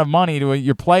certain amount of money to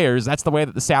your players. That's the way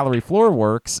that the salary floor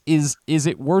works. Is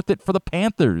it worth it for the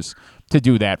Panthers to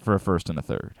do that for a first and a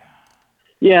third?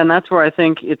 Yeah, and that's where I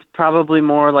think it's probably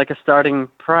more like a starting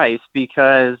price,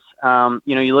 because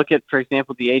you look at, for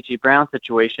example, the A.J. Brown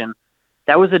situation.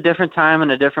 That was a different time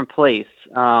and a different place.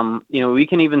 We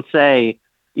can even say,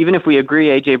 even if we agree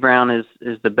A.J. Brown is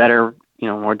the better,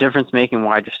 more difference-making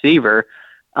wide receiver,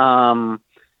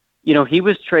 he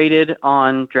was traded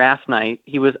on draft night.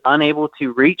 He was unable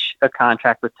to reach a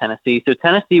contract with Tennessee, so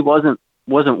Tennessee wasn't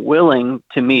willing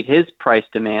to meet his price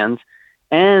demands,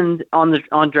 And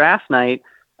on draft night,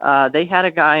 they had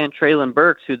a guy in Treylon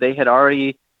Burks who they had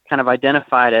already kind of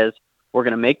identified as, we're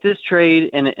going to make this trade,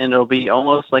 and it'll be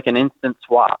almost like an instant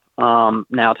swap.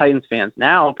 Now, Titans fans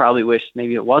now probably wish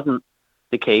maybe it wasn't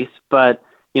the case, but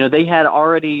they had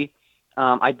already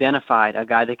identified a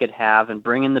guy they could have and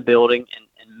bring in the building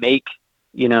and make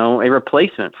a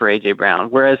replacement for A.J. Brown.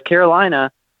 Whereas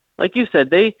Carolina, like you said,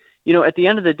 they at the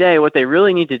end of the day, what they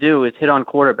really need to do is hit on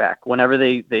quarterback. Whenever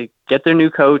they get their new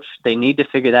coach, they need to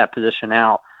figure that position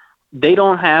out. They're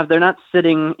not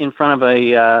sitting in front of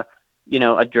a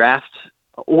draft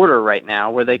order right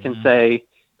now where they can say,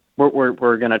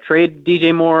 we're going to trade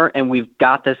DJ Moore and we've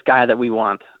got this guy that we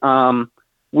want.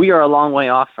 We are a long way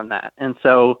off from that. And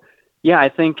so, yeah, I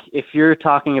think if you're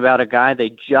talking about a guy they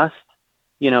just,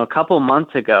 a couple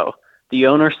months ago, the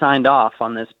owner signed off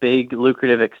on this big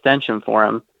lucrative extension for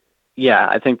him. Yeah,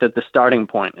 I think that the starting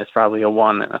point is probably a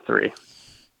 1 and a 3.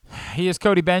 He is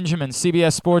Cody Benjamin,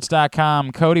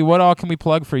 CBSSports.com. Cody, what all can we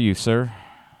plug for you, sir?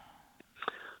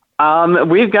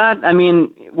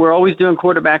 We're always doing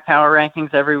quarterback power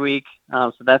rankings every week.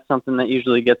 So that's something that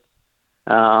usually gets,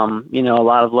 a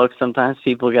lot of looks. Sometimes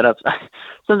people get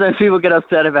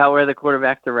upset about where the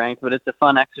quarterbacks are ranked, but it's a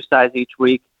fun exercise each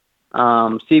week.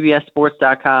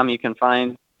 CBSSports.com, you can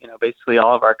find, basically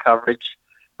all of our coverage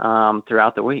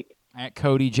throughout the week. At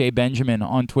Cody J. Benjamin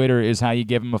on Twitter is how you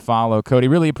give him a follow. Cody,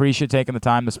 really appreciate taking the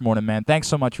time this morning, man. Thanks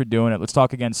so much for doing it. Let's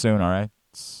talk again soon, all right?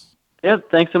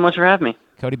 Yep, thanks so much for having me.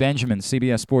 Cody Benjamin,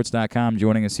 CBSSports.com,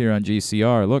 joining us here on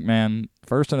GCR. Look, man,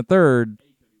 first and a third.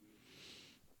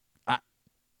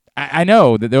 I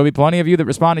know that there will be plenty of you that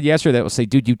responded yesterday that will say,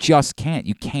 dude, you just can't.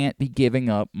 You can't be giving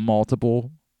up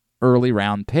multiple early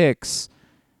round picks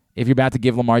if you're about to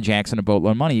give Lamar Jackson a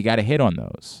boatload of money. You got to hit on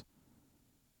those.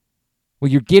 Well,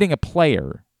 you're getting a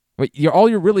player. All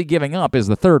you're really giving up is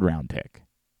the third round pick,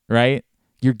 right?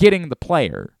 You're getting the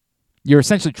player. You're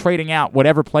essentially trading out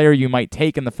whatever player you might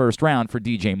take in the first round for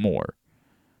DJ Moore.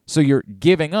 So you're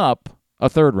giving up a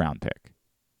third round pick.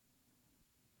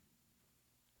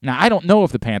 Now, I don't know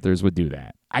if the Panthers would do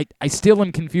that. I still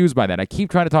am confused by that. I keep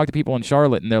trying to talk to people in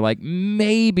Charlotte, and they're like,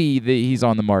 maybe he's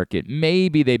on the market.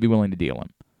 Maybe they'd be willing to deal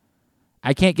him.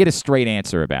 I can't get a straight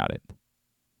answer about it.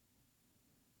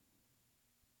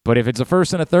 But if it's a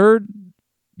first and a third,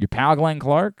 your pal Glenn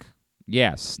Clark,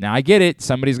 yes. Now, I get it.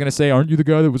 Somebody's going to say, aren't you the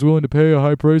guy that was willing to pay a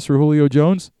high price for Julio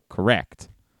Jones? Correct.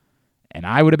 And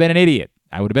I would have been an idiot.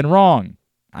 I would have been wrong.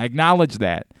 I acknowledge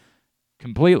that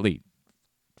completely.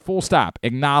 Full stop.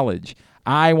 Acknowledge.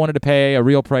 I wanted to pay a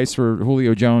real price for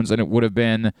Julio Jones, and it would have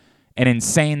been an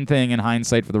insane thing in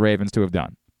hindsight for the Ravens to have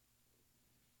done.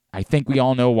 I think we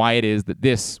all know why it is that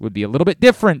this would be a little bit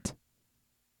different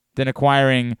than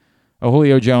acquiring a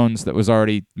Julio Jones that was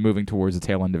already moving towards the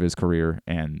tail end of his career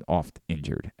and oft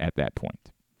injured at that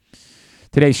point.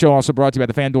 Today's show also brought to you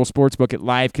by the FanDuel Sportsbook at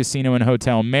Live Casino and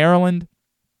Hotel Maryland.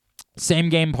 Same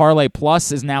Game Parlay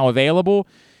Plus is now available.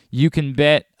 You can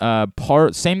bet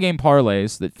same-game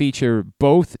parlays that feature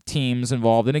both teams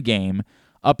involved in a game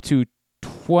up to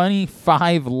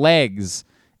 25 legs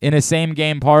in a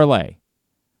same-game parlay.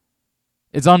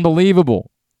 It's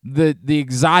unbelievable, the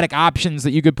exotic options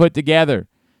that you could put together.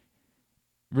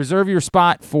 Reserve your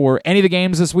spot for any of the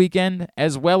games this weekend,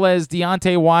 as well as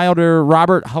Deontay Wilder,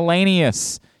 Robert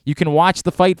Helenius. You can watch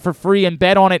the fight for free and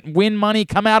bet on it, win money,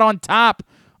 come out on top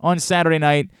on Saturday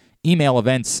night. Email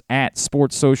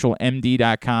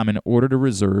events@sportssocialmd.com in order to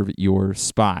reserve your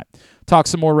spot. Talk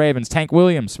some more Ravens. Tank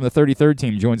Williams from the 33rd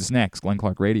team joins us next. Glenn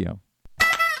Clark Radio.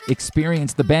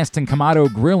 Experience the best in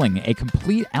Kamado Grilling, a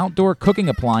complete outdoor cooking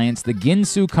appliance. The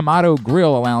Ginsu Kamado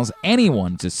Grill allows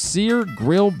anyone to sear,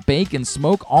 grill, bake, and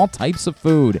smoke all types of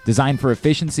food. Designed for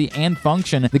efficiency and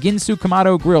function, the Ginsu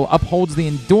Kamado Grill upholds the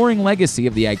enduring legacy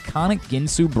of the iconic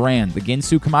Ginsu brand. The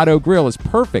Ginsu Kamado Grill is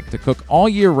perfect to cook all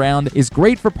year round, is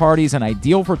great for parties, and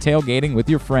ideal for tailgating with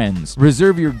your friends.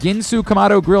 Reserve your Ginsu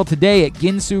Kamado Grill today at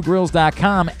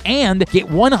ginsugrills.com and get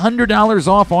 $100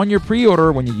 off on your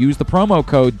pre-order when you use the promo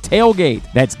code TAILGATE.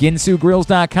 That's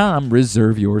ginsugrills.com.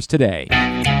 Reserve yours today.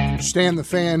 Stan the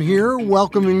Fan here,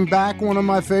 welcoming back one of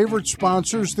my favorite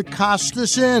sponsors, the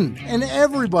Costas Inn. And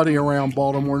everybody around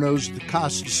Baltimore knows the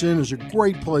Costas Inn is a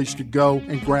great place to go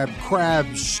and grab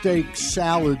crabs, steaks,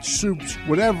 salads, soups,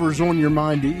 whatever's on your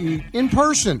mind to eat in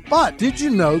person. But did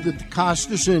you know that the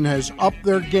Costas Inn has upped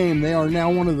their game? They are now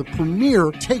one of the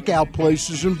premier takeout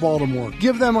places in Baltimore.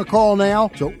 Give them a call now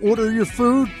to order your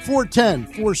food,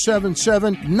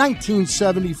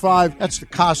 410-477-1975. That's the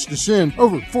Costas Inn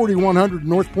over 4100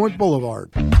 North Point Boulevard.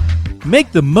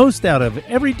 Make the most out of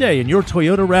every day in your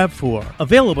Toyota RAV4.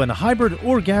 Available in hybrid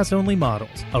or gas-only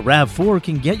models. A RAV4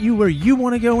 can get you where you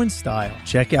want to go in style.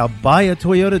 Check out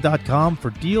buyatoyota.com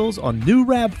for deals on new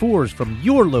RAV4s from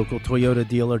your local Toyota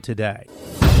dealer today.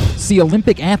 See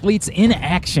Olympic athletes in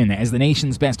action as the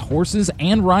nation's best horses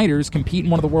and riders compete in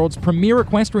one of the world's premier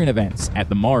equestrian events at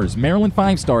the Mars Maryland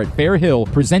 5-Star at Fair Hill,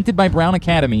 presented by Brown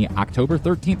Academy, October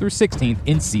 13th through 16th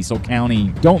in Cecil County.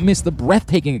 Don't miss the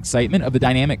breathtaking excitement of the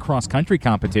dynamic cross-country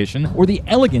competition or the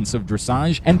elegance of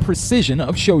dressage and precision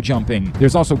of show jumping.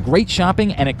 There's also great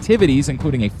shopping and activities,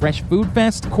 including a fresh food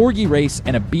fest, corgi race,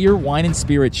 and a beer, wine, and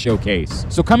spirits showcase.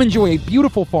 So come enjoy a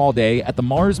beautiful fall day at the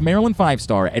Mars Maryland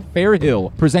 5-Star at Fair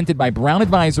Hill, presented by Brown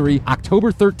Advisory,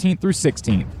 October 13th through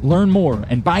 16th. Learn more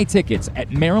and buy tickets at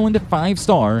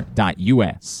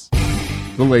maryland5star.us.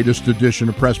 The latest edition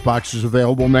of Press Box is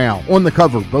available now. On the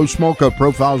cover, Bo Smolka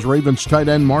profiles Ravens tight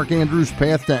end Mark Andrews'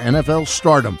 path to NFL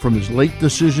stardom, from his late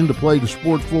decision to play the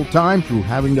sport full-time through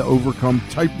having to overcome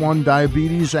type 1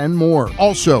 diabetes and more.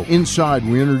 Also, inside,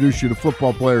 we introduce you to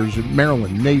football players at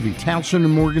Maryland, Navy, Towson,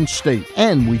 and Morgan State.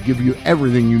 And we give you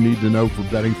everything you need to know for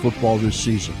betting football this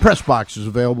season. Press Box is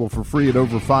available for free at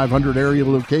over 500 area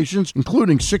locations,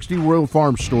 including 60 Royal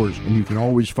Farm stores. And you can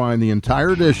always find the entire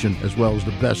edition, as well as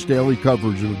the best daily coverage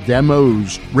of the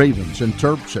Demos, Ravens, and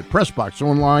Terps at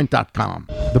PressBoxOnline.com.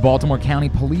 The Baltimore County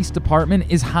Police Department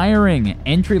is hiring.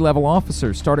 Entry-level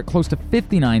officers start at close to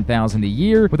 $59,000 a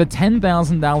year with a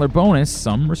 $10,000 bonus.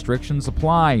 Some restrictions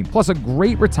apply. Plus a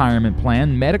great retirement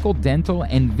plan, medical, dental,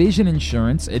 and vision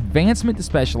insurance, advancement to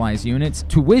specialized units,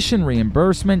 tuition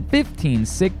reimbursement, 15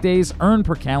 sick days earned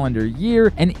per calendar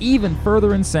year, and even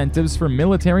further incentives for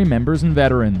military members and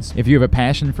veterans. If you have a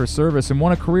passion for service and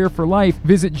want a career for life,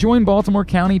 visit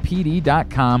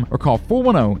joinbaltimorecountypd.com or call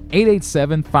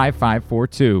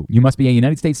 410-887-5542. You must be a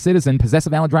United States citizen, possess a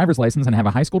valid driver's license, and have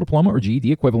a high school diploma or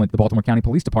GED equivalent. The Baltimore County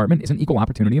Police Department is an equal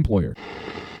opportunity employer.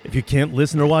 If you can't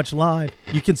listen or watch live,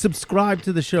 you can subscribe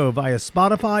to the show via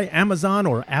Spotify, Amazon,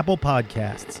 or Apple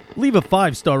Podcasts. Leave a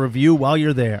 5-star review while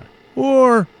you're there.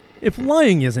 Or, if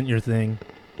lying isn't your thing,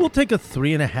 we'll take a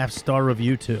 3.5-star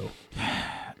review too.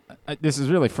 This is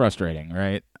really frustrating,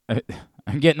 right?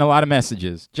 I'm getting a lot of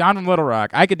messages. John from Little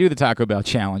Rock, I could do the Taco Bell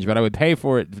challenge, but I would pay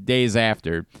for it days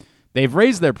after. They've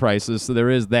raised their prices, so there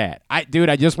is that. I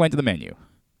just went to the menu.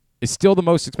 It's still the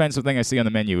most expensive thing I see on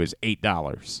the menu is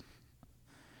 $8.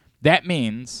 That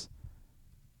means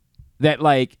that,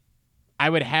 like,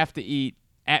 I would have to eat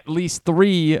at least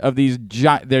 3 of these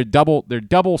they're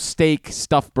double steak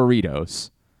stuffed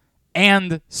burritos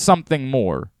and something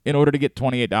more in order to get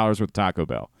 $28 with Taco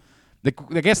Bell.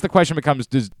 I guess the question becomes,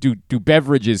 do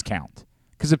beverages count?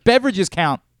 Because if beverages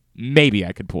count, maybe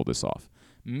I could pull this off.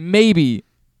 Maybe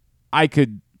I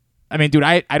could. I mean, dude,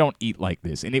 I don't eat like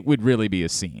this, and it would really be a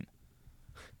scene.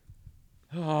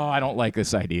 Oh, I don't like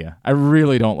this idea. I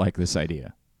really don't like this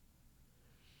idea.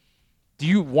 Do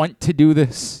you want to do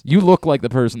this? You look like the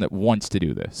person that wants to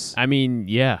do this. I mean,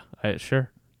 yeah, sure.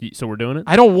 So we're doing it?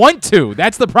 I don't want to.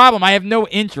 That's the problem. I have no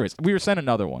interest. We were sent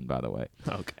another one, by the way.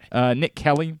 Okay. Nick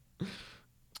Kelly.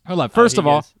 Hold on. First of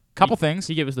all, couple things.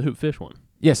 He gave us the Hoop Fish one.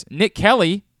 Yes, Nick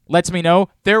Kelly lets me know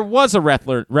there was a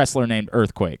wrestler named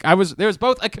Earthquake. There was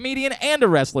both a comedian and a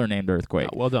wrestler named Earthquake.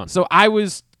 Oh, well done. So I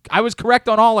was correct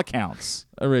on all accounts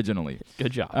originally.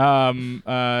 Good job.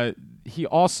 He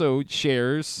also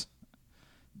shares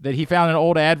that he found an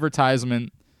old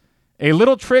advertisement, a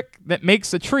little trick that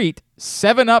makes a treat,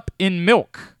 7-Up in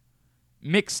milk.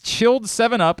 Mix chilled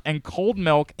 7-Up and cold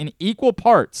milk in equal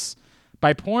parts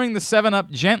by pouring the 7-Up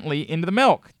gently into the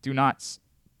milk. Do not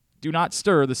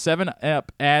stir. The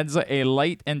 7-Up adds a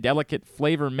light and delicate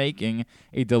flavor, making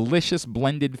a delicious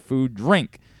blended food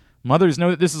drink. Mothers know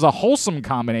that this is a wholesome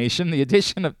combination. The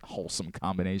addition of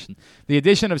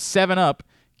 7-Up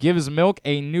gives milk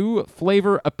a new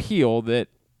flavor appeal that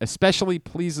especially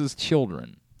pleases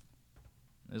children.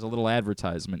 There's a little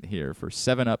advertisement here for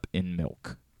 7-Up in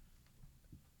milk.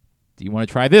 Do you want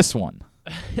to try this one?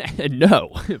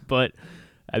 No, but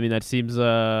I mean that seems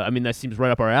right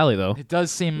up our alley though. It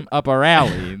does seem up our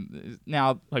alley.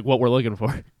 Now, like what we're looking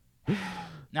for.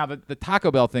 Now the Taco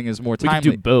Bell thing is more We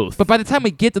timely. could do both. But by the time we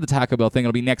get to the Taco Bell thing,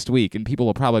 it'll be next week, and people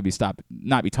will probably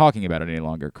not be talking about it any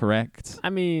longer. Correct?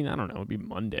 I mean, I don't know. It'd be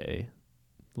Monday,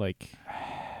 like.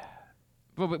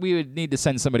 But we would need to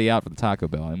send somebody out for the Taco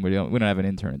Bell, and we don't have an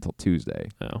intern until Tuesday.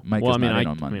 Oh. Mike well, is not in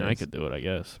on I Mondays. mean, I could do it, I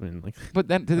guess. I mean, like. But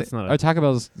then That's not our Taco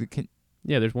Bell's.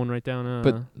 Yeah, there's one right down.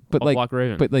 But like, Block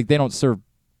Raven. but like they don't serve.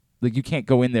 Like you can't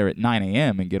go in there at 9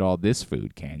 a.m. and get all this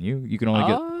food, can you? You can only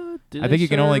get. Do I they think you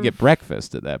can only serve- get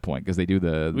breakfast at that point because they do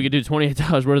the. We could do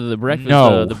 $28 worth of the breakfast.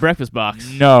 No. The breakfast box.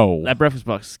 No. That breakfast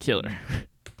box is killer.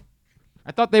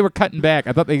 I thought they were cutting back.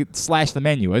 I thought they slashed the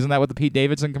menu. Isn't that what the Pete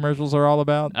Davidson commercials are all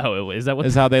about? Oh, is that what?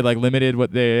 Is how they like limited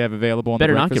what they have available on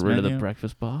Better the not breakfast get rid of menu? the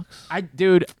breakfast box.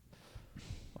 Dude,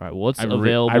 All right, what's I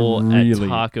available really- at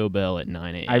Taco Bell at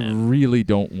 9 a.m.? I really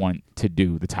don't want to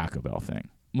do the Taco Bell thing.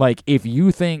 Like, if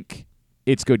you think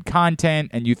it's good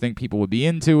content and you think people would be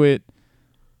into it,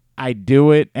 I do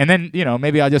it. And then,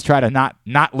 maybe I'll just try to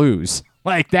not lose.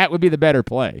 Like, that would be the better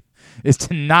play, is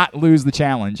to not lose the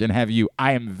challenge and have you.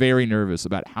 I am very nervous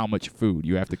about how much food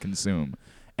you have to consume.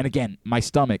 And again, my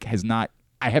stomach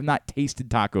I have not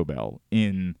tasted Taco Bell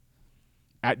in,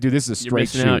 dude, this is a straight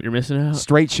shoot. You're missing out.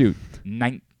 Straight shoot.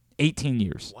 18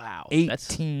 years. Wow.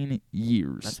 18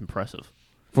 years. That's impressive.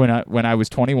 When I was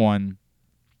 21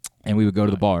 and we would go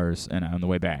to the bars, and on the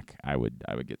way back I would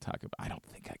get Taco Bell. I don't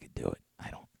think I could do it. I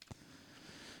don't.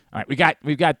 All right,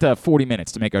 we've got 40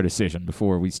 minutes to make our decision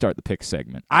before we start the pick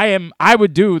segment. I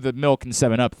would do the milk and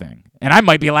 7-Up thing, and I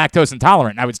might be lactose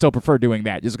intolerant. And I would still prefer doing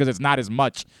that just because it's not as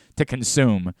much to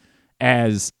consume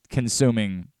as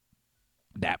consuming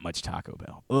that much Taco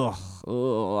Bell.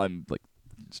 Ugh, I'm like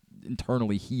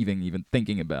internally heaving even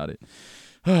thinking about it.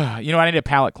 I need a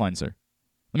palate cleanser.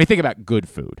 Let me think about good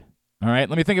food. All right,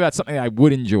 let me think about something I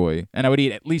would enjoy and I would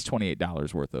eat at least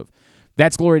 $28 worth of.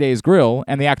 That's Glory Days Grill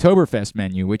and the Oktoberfest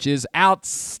menu, which is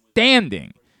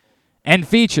outstanding and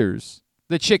features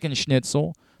the chicken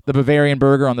schnitzel, the Bavarian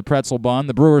burger on the pretzel bun,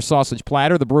 the brewer's sausage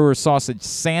platter, the brewer's sausage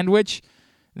sandwich,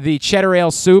 the cheddar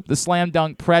ale soup, the slam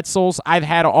dunk pretzels. I've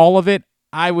had all of it.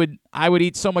 I would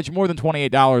eat so much more than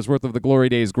 $28 worth of the Glory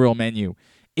Days Grill menu.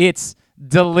 It's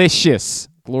delicious.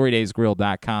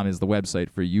 GloryDaysGrill.com is the website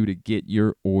for you to get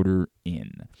your order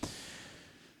in.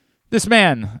 This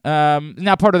man,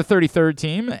 now part of the 33rd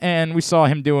team, and we saw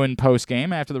him doing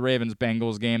post-game after the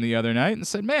Ravens-Bengals game the other night and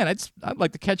said, man, I'd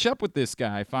like to catch up with this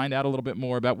guy, find out a little bit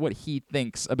more about what he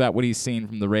thinks about what he's seen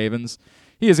from the Ravens.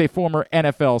 He is a former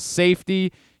NFL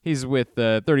safety. He's with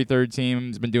the 33rd team.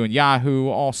 He's been doing Yahoo,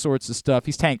 all sorts of stuff.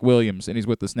 He's Tank Williams, and he's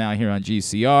with us now here on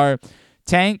GCR.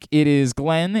 Tank, it is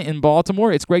Glenn in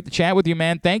Baltimore. It's great to chat with you,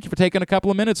 man. Thank you for taking a couple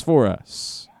of minutes for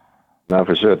us. No,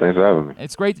 for sure. Thanks for having me.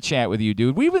 It's great to chat with you,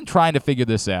 dude. We've been trying to figure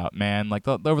this out, man, like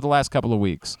over the last couple of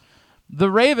weeks. The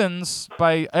Ravens,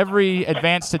 by every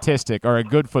advanced statistic, are a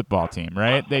good football team,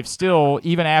 right? They've still,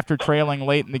 even after trailing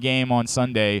late in the game on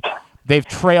Sunday, they've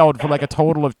trailed for like a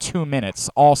total of 2 minutes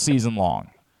all season long.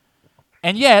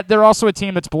 And yet, they're also a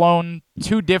team that's blown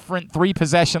 2 different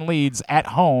 3-possession leads at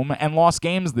home and lost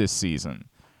games this season.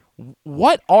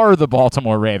 What are the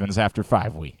Baltimore Ravens after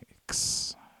 5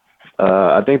 weeks?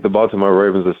 I think the Baltimore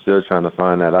Ravens are still trying to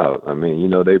find that out. I mean,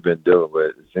 they've been dealing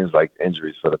with, it seems like,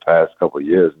 injuries for the past couple of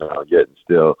years now, yet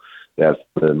still that's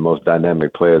the most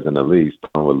dynamic players in the league,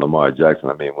 starting with Lamar Jackson.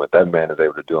 I mean, what that man is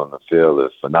able to do on the field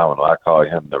is phenomenal. I call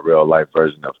him the real-life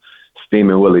version of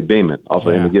Steamin' Willie Beeman off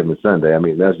of Any Given Sunday. I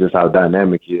mean, that's just how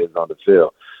dynamic he is on the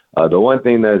field. The one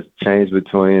thing that's changed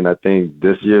between, I think,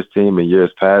 this year's team and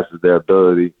years past is their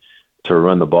ability to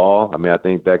run the ball. I mean, I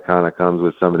think that kind of comes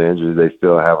with some of the injuries they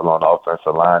still have on the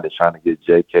offensive line. They're trying to get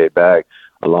J.K. back,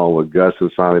 along with Gus,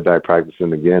 who's finally back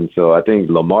practicing again. So I think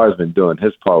Lamar's been doing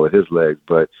his part with his legs,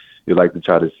 but you'd like to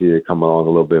try to see it come along a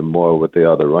little bit more with the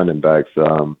other running backs.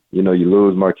 You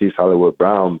lose Marquise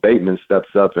Hollywood-Brown. Bateman steps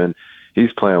up, and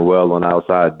he's playing well on the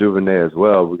outside. Duvernay as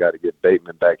well. We got to get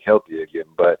Bateman back healthy again.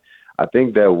 But I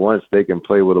think that once they can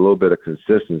play with a little bit of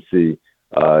consistency,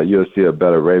 you'll see a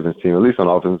better Ravens team, at least on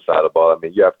the offensive side of the ball. I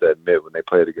mean, you have to admit, when they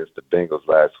played against the Bengals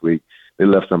last week, they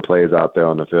left some plays out there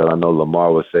on the field. I know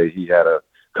Lamar would say he had a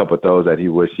couple of throws that he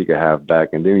wished he could have back.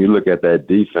 And then you look at that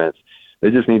defense, they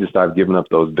just need to stop giving up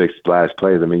those big splash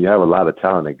plays. I mean, you have a lot of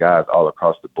talented guys all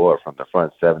across the board from the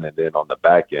front seven and then on the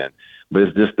back end. But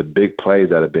it's just the big plays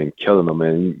that have been killing them.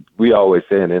 And we always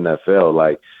say in the NFL,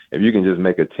 like, if you can just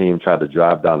make a team try to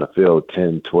drive down the field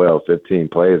 10, 12, 15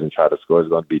 plays and try to score, it's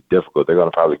going to be difficult. They're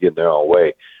going to probably get in their own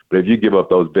way. But if you give up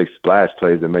those big splash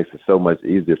plays, it makes it so much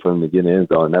easier for them to get in the end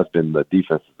zone. And that's been the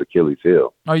defense's Achilles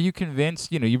heel. Are you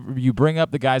convinced, you bring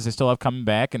up the guys they still have coming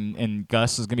back, and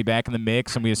Gus is going to be back in the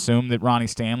mix, and we assume that Ronnie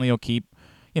Stanley will keep,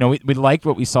 we liked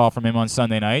what we saw from him on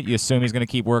Sunday night. You assume he's going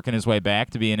to keep working his way back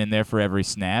to being in there for every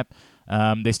snap.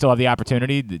 They still have the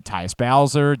opportunity. Tyus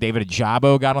Bowser, David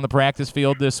Ajabo got on the practice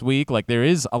field this week. Like, there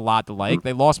is a lot to like.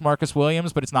 They lost Marcus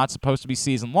Williams, but it's not supposed to be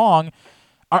season long.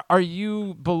 Are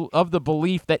you of the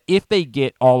belief that if they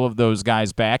get all of those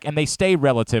guys back and they stay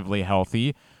relatively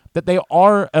healthy, that they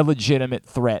are a legitimate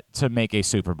threat to make a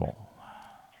Super Bowl?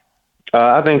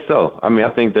 I think so. I mean, I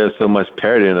think there's so much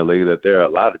parity in the league that there are a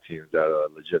lot of teams that are a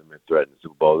legitimate threat in the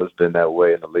Super Bowl. It's been that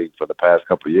way in the league for the past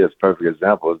couple of years. Perfect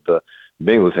example is the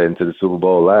Bengals heading to the Super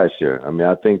Bowl last year. I mean,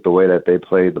 I think the way that they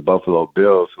played the Buffalo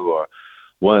Bills, who are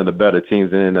one of the better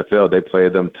teams in the NFL, they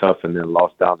played them tough and then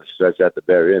lost down the stretch at the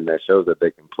very end. That shows that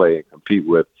they can play and compete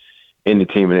with any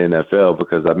team in the NFL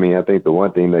because, I mean, I think the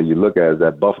one thing that you look at is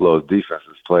that Buffalo's defense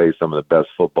has played some of the best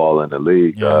football in the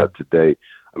league to date.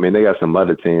 I mean, they got some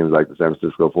other teams like the San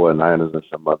Francisco 49ers and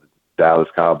some other Dallas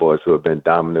Cowboys who have been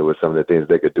dominant with some of the things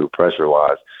they could do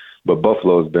pressure-wise. But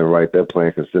Buffalo's been right there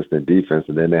playing consistent defense,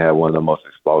 and then they have one of the most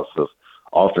explosive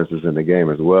offenses in the game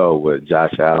as well with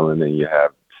Josh Allen, and you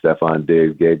have Stephon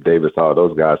Diggs, Gabe Davis, all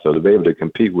those guys. So to be able to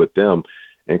compete with them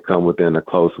and come within a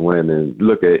close win and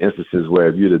look at instances where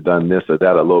if you'd have done this or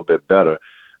that a little bit better,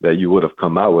 that you would have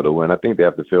come out with a win. I think they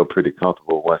have to feel pretty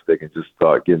comfortable once they can just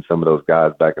start getting some of those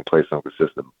guys back and play some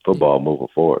consistent football moving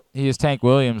forward. He is Tank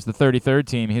Williams, the 33rd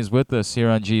team. He's with us here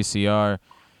on GCR.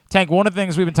 Tank, one of the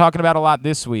things we've been talking about a lot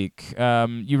this week,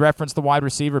 you referenced the wide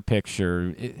receiver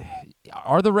picture.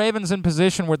 Are the Ravens in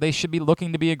position where they should be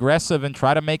looking to be aggressive and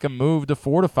try to make a move to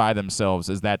fortify themselves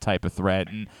as that type of threat?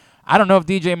 And I don't know if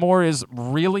DJ Moore is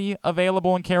really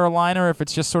available in Carolina or if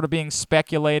it's just sort of being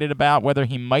speculated about whether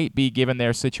he might be given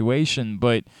their situation.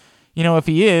 But, you know, if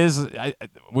he is,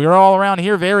 we're all around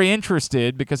here very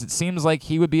interested because it seems like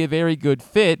he would be a very good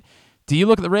fit. Do you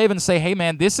look at the Ravens and say, hey,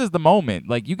 man, this is the moment.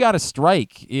 Like, you got to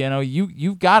strike. You know,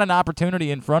 you've got an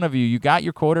opportunity in front of you. You got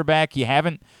your quarterback. You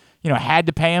haven't, had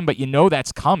to pay him, but you know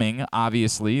that's coming,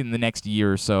 obviously, in the next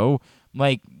year or so.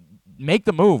 Like, make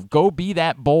the move. Go be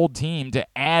that bold team to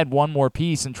add one more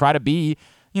piece and try to be,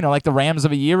 like the Rams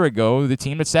of a year ago, the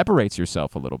team that separates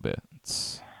yourself a little bit.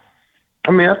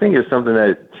 I think it's something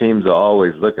that teams are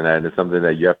always looking at, and it's something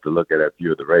that you have to look at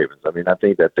view of the Ravens. I mean, I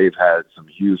think that they've had some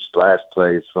huge splash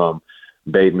plays from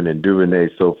Bateman and Duvernay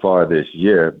so far this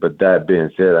year. But that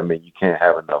being said, I mean, you can't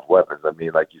have enough weapons. I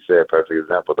mean, like you said, perfect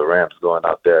example, the Rams going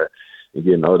out there and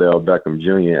getting Odell Beckham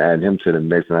Jr. and adding him to the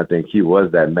mix. And I think he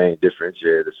was that main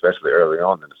differentiator, especially early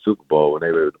on in the Super Bowl when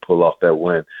they were able to pull off that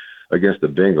win against the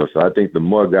Bengals. So I think the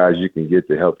more guys you can get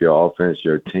to help your offense,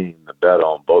 your team, the better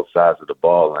on both sides of the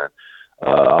ball. And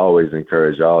I always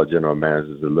encourage all general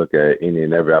managers to look at any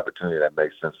and every opportunity that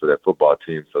makes sense for their football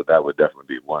team. So that would definitely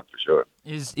be one for sure.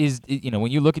 Is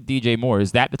when you look at DJ Moore,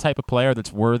 is that the type of player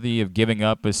that's worthy of giving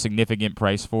up a significant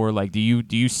price for? Like, do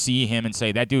you see him and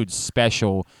say that dude's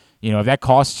special? If that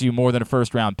costs you more than a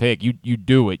first-round pick, you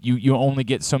do it. You only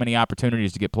get so many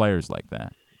opportunities to get players like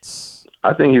that.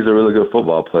 I think he's a really good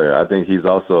football player. I think he's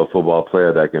also a football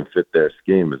player that can fit their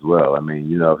scheme as well. I mean,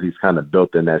 he's kind of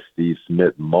built in that Steve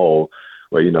Smith mold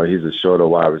where, he's a shorter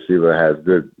wide receiver, has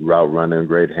good route running,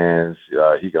 great hands.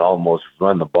 He can almost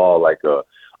run the ball like a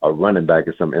running back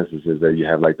in some instances that you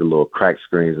have like the little crack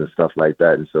screens and stuff like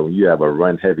that. And so when you have a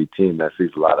run-heavy team that sees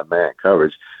a lot of man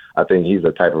coverage, I think he's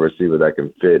the type of receiver that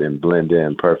can fit and blend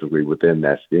in perfectly within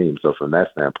that scheme. So from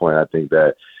that standpoint, I think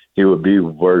that he would be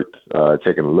worth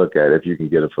taking a look at if you can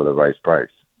get it for the right price.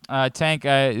 Tank,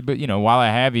 but while I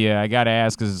have you, I got to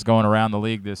ask because it's going around the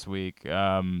league this week.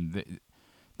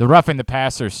 The roughing the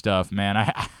passer stuff,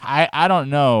 man. I don't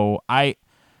know. The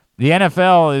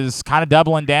NFL is kind of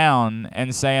doubling down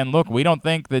and saying, look, we don't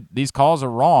think that these calls are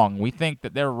wrong. We think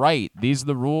that they're right. These are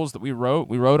the rules that we wrote.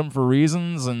 We wrote them for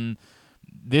reasons, and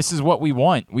this is what we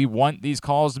want. We want these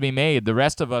calls to be made. The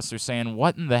rest of us are saying,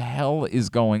 what in the hell is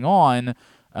going on?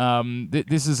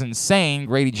 This is insane.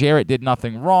 Grady Jarrett did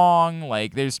nothing wrong.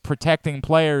 Like, there's protecting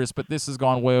players, but this has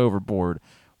gone way overboard.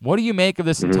 What do you make of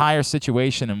this entire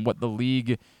situation and what the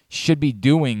league should be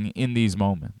doing in these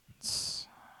moments?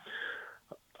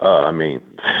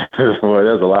 There's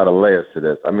a lot of layers to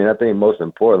this. I think most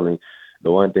importantly, the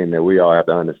one thing that we all have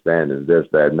to understand is this,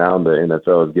 that now the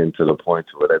NFL is getting to the point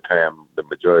where they're paying the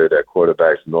majority of their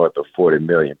quarterbacks north of $40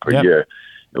 million per year.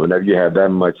 And whenever you have that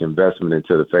much investment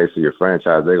into the face of your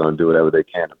franchise, they're going to do whatever they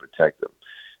can to protect them.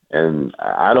 And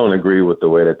I don't agree with the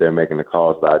way that they're making the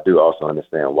calls, but I do also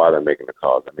understand why they're making the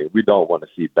calls. We don't want to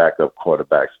see backup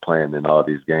quarterbacks playing in all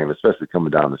these games, especially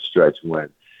coming down the stretch when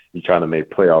you're trying to make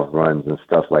playoff runs and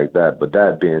stuff like that. But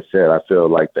that being said, I feel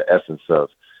like the essence of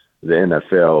the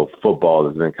NFL football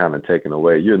has been kind of taken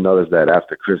away. You'll notice that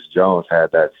after Chris Jones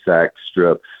had that sack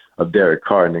strip of Derek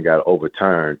Carr and got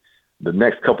overturned, the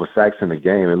next couple sacks in the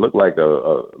game, it looked like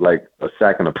a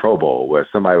sack in a Pro Bowl where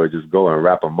somebody would just go and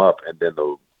wrap them up and then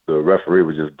the referee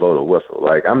would just blow the whistle.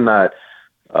 Like, I'm not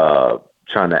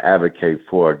trying to advocate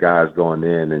for guys going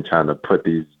in and trying to put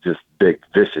these just big,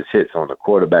 vicious hits on the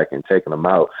quarterback and taking them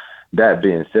out. that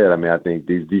being said, I mean, I think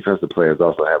these defensive players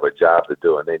also have a job to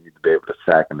do, and they need to be able to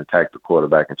sack and attack the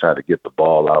quarterback and try to get the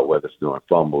ball out, whether it's doing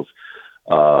fumbles,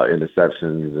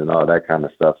 interceptions, and all that kind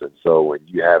of stuff. And so when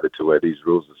you have it to where these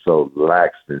rules are so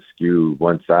lax and skewed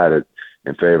one-sided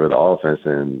in favor of the offense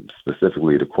and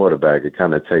specifically the quarterback, it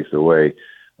kind of takes away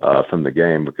from the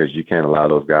game, because you can't allow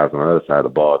those guys on the other side of the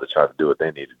ball to try to do what they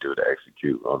need to do to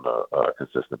execute on a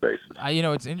consistent basis.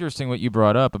 It's interesting what you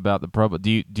brought up about the Pro Bowl.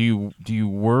 Do you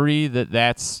worry that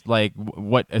that's like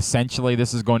what essentially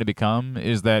this is going to become?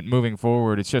 Is that moving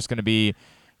forward, it's just going to be,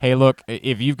 hey, look,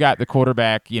 if you've got the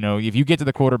quarterback, if you get to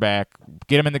the quarterback,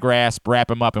 get him in the grasp,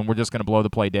 wrap him up, and we're just going to blow the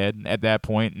play dead at that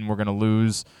point, and we're going to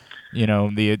lose,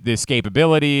 the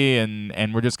escapability,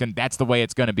 and we're just going. That's the way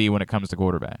it's going to be when it comes to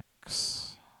quarterbacks.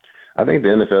 I think the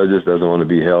NFL just doesn't want to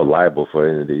be held liable for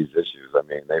any of these issues. I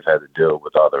mean, they've had to deal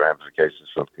with all the ramifications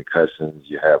from concussions.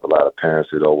 You have a lot of parents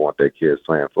who don't want their kids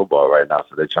playing football right now,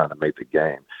 so they're trying to make the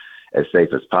game as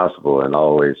safe as possible and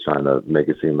always trying to make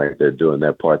it seem like they're doing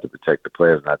their part to protect the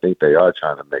players. And I think they are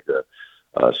trying to make a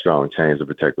strong change to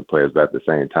protect the players. But at the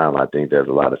same time, I think there's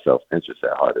a lot of self-interest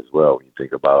at heart as well when you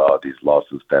think about all these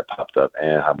lawsuits that popped up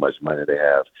and how much money they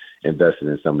have invested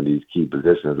in some of these key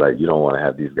positions. Like, you don't want to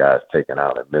have these guys taken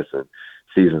out and missing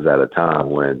seasons at a time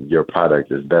when your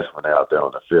product is best when they're out there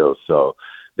on the field. So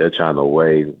they're trying to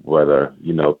weigh whether,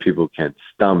 people can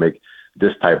stomach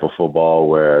this type of football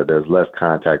where there's less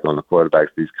contact on the quarterbacks,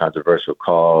 these controversial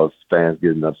calls, fans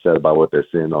getting upset about what they're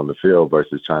seeing on the field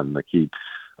versus trying to keep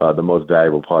the most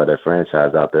valuable part of their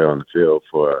franchise out there on the field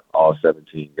for all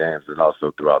 17 games and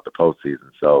also throughout the postseason.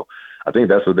 So I think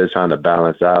that's what they're trying to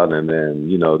balance out. And then,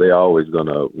 they're always going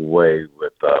to weigh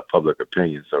with public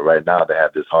opinion. So right now they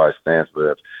have this hard stance, but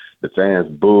if the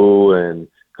fans boo and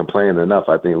complain enough,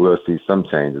 I think we'll see some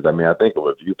changes. I mean, I think a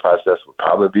review process would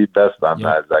probably be best, but I'm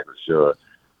not exactly sure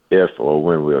if or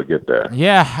when we'll get there.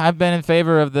 Yeah, I've been in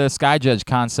favor of the Sky Judge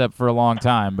concept for a long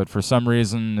time, but for some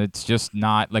reason it's just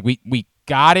not, like, we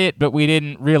got it, but we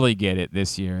didn't really get it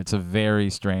this year. It's a very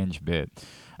strange bit.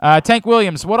 Tank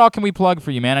Williams, what all can we plug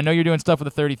for you, man? I know you're doing stuff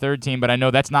with the 33rd team, but I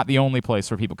know that's not the only place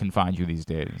where people can find you these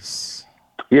days.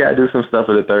 Yeah, I do some stuff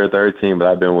with the 33rd team, but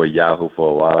I've been with Yahoo for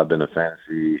a while. I've been a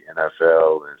fantasy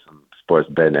NFL and some sports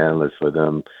betting analyst for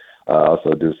them. I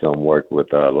also do some work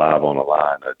with Live on the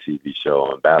Line, a TV show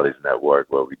on Bally's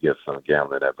Network, where we give some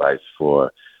gambling advice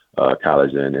for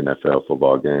college and NFL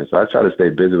football games. So I try to stay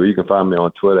busy. You can find me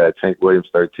on Twitter at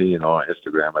TankWilliams13 or on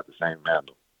Instagram at the same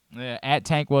handle. Yeah, at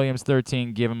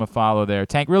TankWilliams13, give him a follow there.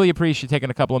 Tank, really appreciate you taking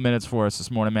a couple of minutes for us this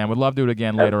morning, man. Would love to do it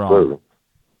again later on.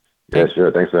 Yeah,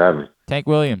 sure. Thanks for having me. Tank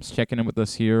Williams checking in with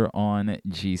us here on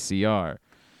GCR.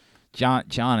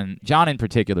 John in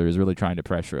particular is really trying to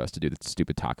pressure us to do the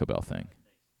stupid Taco Bell thing.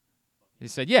 He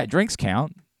said, yeah, drinks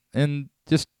count, and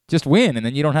just win, and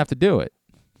then you don't have to do it.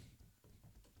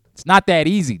 It's not that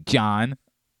easy, John.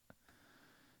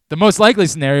 The most likely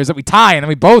scenario is that we tie, and then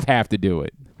we both have to do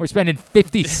it. We're spending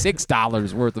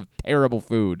 $56 worth of terrible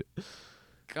food.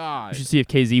 God. You should see if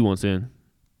KZ wants in.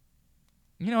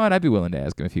 You know what? I'd be willing to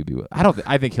ask him if he'd be willing.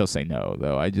 I think he'll say no,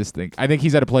 though. I think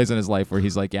he's at a place in his life where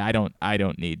he's like, yeah, I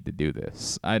don't need to do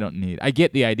this. I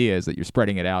get the idea is that you're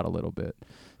spreading it out a little bit.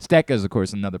 Stecca is, of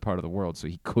course, another part of the world, so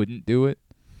he couldn't do it.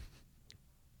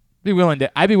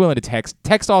 I'd be willing to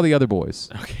text all the other boys.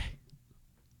 Okay.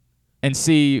 And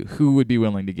see who would be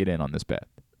willing to get in on this bet.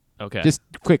 Okay. Just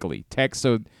quickly text.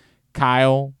 So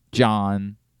Kyle,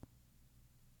 John,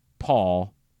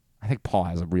 Paul. I think Paul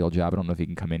has a real job. I don't know if he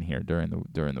can come in here during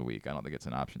the week. I don't think it's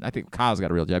an option. I think Kyle's got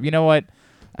a real job. You know what?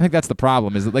 I think that's the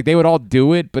problem. Is that, like, they would all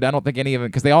do it, but I don't think any of them,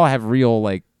 because they all have real,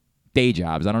 like, day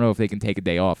jobs. I don't know if they can take a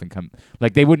day off and come.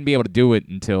 Like, they wouldn't be able to do it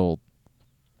until,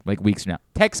 like, weeks from now.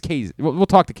 Text KZ. We'll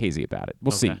talk to KZ about it.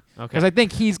 We'll see. Okay. Because I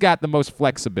think he's got the most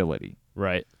flexibility.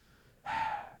 Right.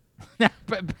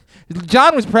 But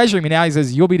John was pressuring me. Now he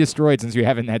says, you'll be destroyed since you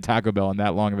haven't had Taco Bell in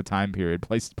that long of a time period.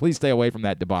 Please stay away from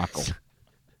that debacle.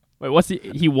 Wait,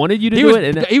 he wanted you to do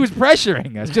it? He was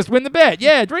pressuring us. Just win the bet.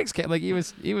 Yeah, drinks. Like he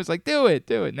was like, do it.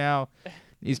 Now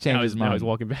he's changed his mind. Now he's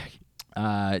walking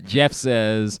back. Jeff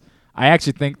says, I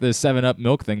actually think the 7-Up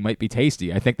milk thing might be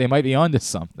tasty. I think they might be onto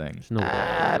something.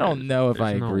 I don't know if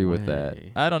I agree with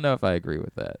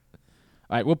that.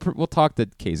 All right, we'll talk to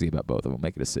KZ about both of them.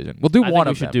 Make a decision. We'll do one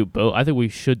of them. I think we should do both. I think we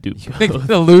should do both. You think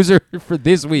the loser for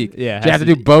this week? Yeah, you have to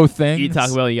do both things. Eat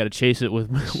Taco Bell, you got to chase it with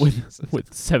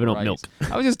 7-Up milk.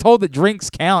 I was just told that drinks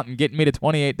count and getting me to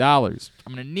 $28.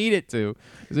 I'm gonna need it to,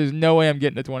 because there's no way I'm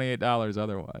getting to $28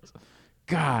 otherwise.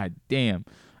 God damn.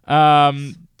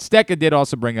 Stecca did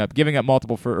also bring up giving up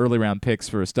multiple for early round picks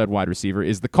for a stud wide receiver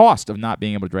is the cost of not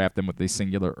being able to draft them with a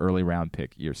singular early round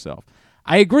pick yourself.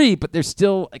 I agree, but there's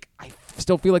still I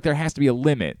still feel like there has to be a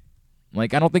limit.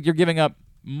 Like, I don't think you're giving up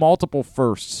multiple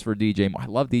firsts for DJ Moore. I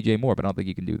love DJ Moore, but I don't think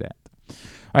you can do that.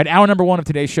 All right, hour number 1 of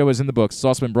today's show is in the books. It's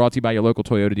also been brought to you by your local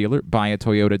Toyota dealer,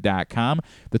 buyatoyota.com.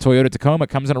 The Toyota Tacoma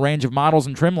comes in a range of models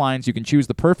and trim lines. You can choose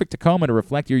the perfect Tacoma to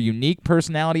reflect your unique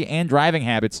personality and driving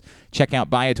habits. Check out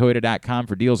buyatoyota.com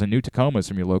for deals on new Tacomas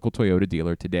from your local Toyota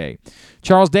dealer today.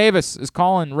 Charles Davis is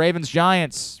calling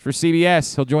Ravens-Giants for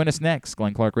CBS. He'll join us next.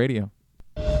 Glenn Clark Radio.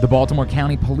 The Baltimore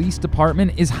County Police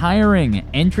Department is hiring.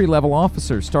 Entry-level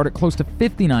officers start at close to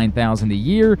 $59,000 a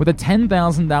year with a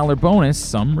 $10,000 bonus.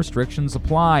 Some restrictions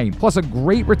apply. Plus a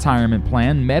great retirement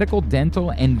plan, medical, dental,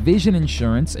 and vision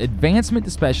insurance, advancement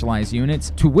to specialized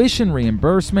units, tuition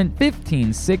reimbursement,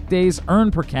 15 sick days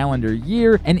earned per calendar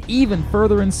year, and even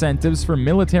further incentives for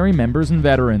military members and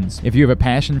veterans. If you have a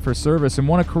passion for service and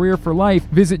want a career for life,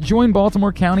 visit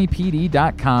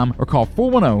joinbaltimorecountypd.com or call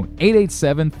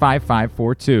 410-887-5542.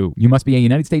 You must be a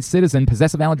United States citizen,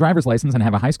 possess a valid driver's license, and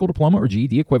have a high school diploma or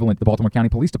GED equivalent. The Baltimore County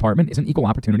Police Department is an equal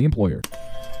opportunity employer.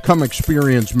 Come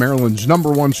experience Maryland's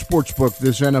 #1 sportsbook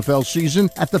this NFL season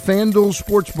at the FanDuel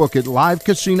Sportsbook at Live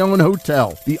Casino and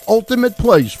Hotel, the ultimate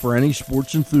place for any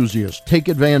sports enthusiast. Take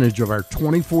advantage of our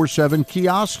 24/7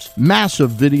 kiosks,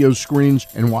 massive video screens,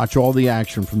 and watch all the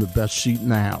action from the best seat in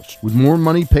the house. With more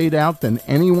money paid out than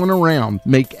anyone around,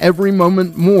 make every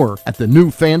moment more at the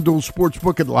new FanDuel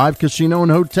Sportsbook at Live Casino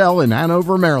and Hotel in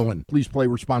Hanover, Maryland. Please play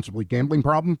responsibly. Gambling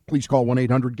problem? Please call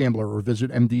 1-800-GAMBLER or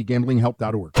visit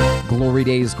mdgamblinghelp.org. Glory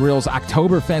Days Grill's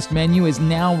Oktoberfest menu is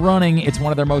now running. It's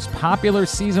one of their most popular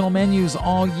seasonal menus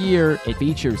all year. It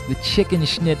features the chicken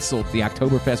schnitzel, the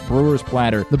Oktoberfest brewer's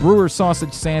platter, the brewer's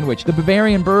sausage sandwich, the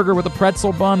Bavarian burger with a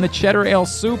pretzel bun, the cheddar ale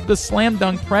soup, the slam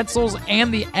dunk pretzels,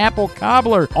 and the apple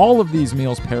cobbler. All of these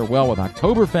meals pair well with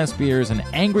Oktoberfest beers and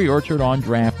Angry Orchard on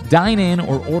draft. Dine in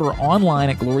or order online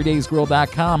at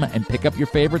glorydaysgrill.com and pick up your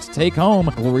favorites to take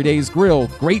home. Glory Days Grill,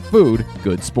 great food,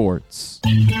 good sports.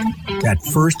 That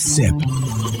first sip.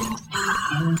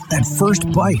 That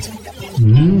first bite.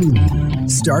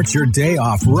 Start your day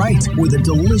off right with a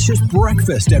delicious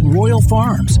breakfast at Royal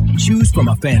Farms. Choose from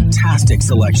a fantastic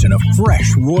selection of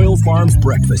fresh Royal Farms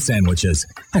breakfast sandwiches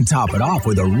and top it off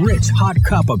with a rich hot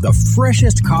cup of the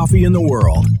freshest coffee in the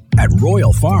world. At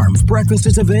Royal Farms, breakfast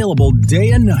is available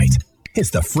day and night.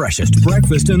 It's the freshest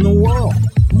breakfast in the world.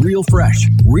 Real fresh,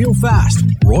 real fast.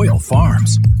 Royal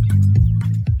Farms.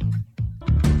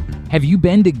 Have you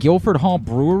been to Guilford Hall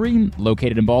Brewery?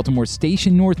 Located in Baltimore's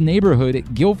Station North neighborhood,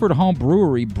 Guilford Hall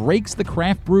Brewery breaks the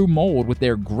craft brew mold with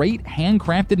their great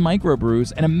handcrafted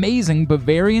microbrews and amazing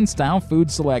Bavarian-style food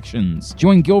selections.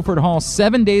 Join Guilford Hall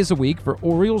 7 days a week for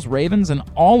Orioles, Ravens, and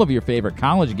all of your favorite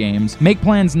college games. Make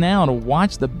plans now to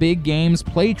watch the big games,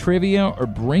 play trivia, or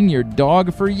bring your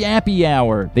dog for Yappy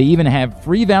Hour. They even have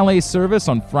free valet service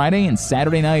on Friday and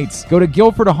Saturday nights. Go to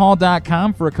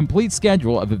guilfordhall.com for a complete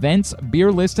schedule of events,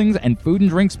 beer listings, and food and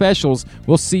drink specials.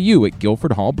 We'll see you at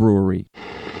Guilford Hall Brewery.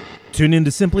 Tune in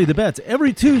to Simply the Bets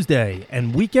every Tuesday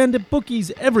and Weekend at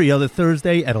Bookies every other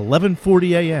Thursday at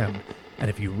 11:40 a.m. And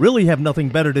if you really have nothing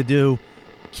better to do,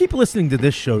 keep listening to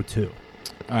this show too.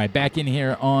 All right, back in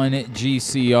here on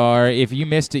GCR. If you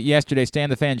missed it yesterday, Stan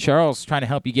the Fan Charles trying to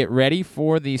help you get ready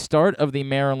for the start of the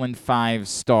Maryland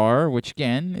 5-Star, which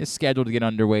again is scheduled to get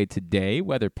underway today,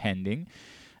 weather pending.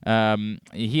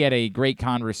 He had a great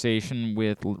conversation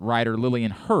with writer Lillian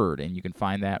Hurd, and you can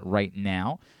find that right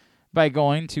now by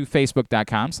going to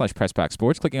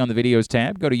facebook.com/PressBoxSports, clicking on the videos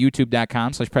tab. Go to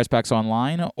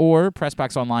youtube.com/PressBoxOnline or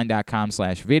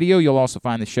PressBoxOnline.com/video. You'll also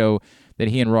find the show that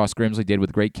he and Ross Grimsley did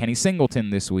with great Kenny Singleton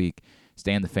this week.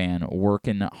 Stan the Fan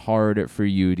working hard for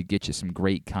you to get you some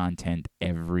great content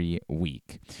every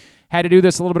week. Had to do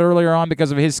this a little bit earlier on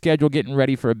because of his schedule getting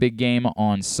ready for a big game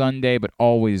on Sunday, but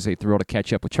always a thrill to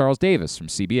catch up with Charles Davis from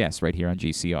CBS right here on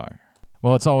GCR.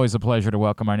 Well, it's always a pleasure to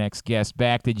welcome our next guest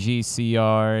back to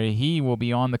GCR. He will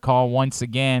be on the call once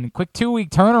again. Quick 2-week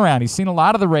turnaround. He's seen a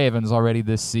lot of the Ravens already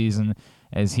this season,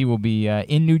 as he will be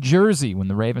in New Jersey when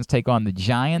the Ravens take on the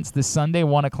Giants this Sunday,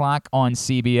 1 o'clock on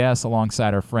CBS,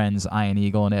 alongside our friends Ian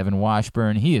Eagle and Evan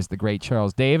Washburn. He is the great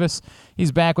Charles Davis.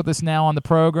 He's back with us now on the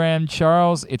program.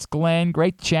 Charles, it's Glenn.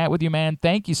 Great to chat with you, man.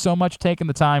 Thank you so much for taking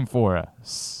the time for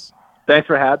us. Thanks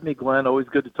for having me, Glenn. Always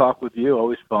good to talk with you.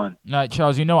 Always fun.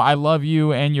 Charles, you know I love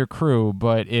you and your crew,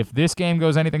 but if this game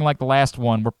goes anything like the last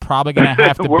one, we're probably going to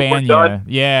have to ban you.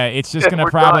 Yeah, it's just going to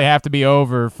probably have to be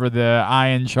over for the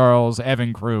Ian, Charles,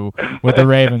 Evan crew with the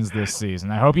Ravens this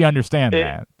season. I hope you understand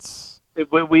that.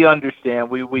 We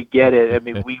understand. We get it. I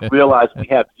mean, we realize we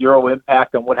have zero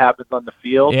impact on what happens on the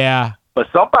field. Yeah. But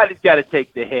somebody's got to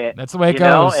take the hit. That's the way it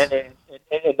goes.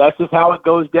 And that's just how it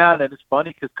goes down. And it's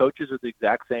funny because coaches are the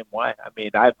exact same way. I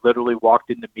mean, I've literally walked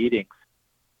into meetings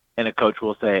and a coach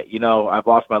will say, I've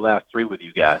lost my last 3 with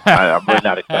you guys. I'm really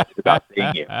not excited about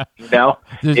seeing you. I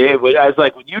was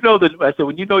like, when you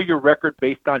know your record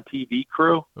based on TV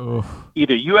crew, Oof.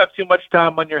 Either you have too much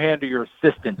time on your hand or your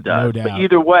assistant does. No doubt. But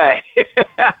either way.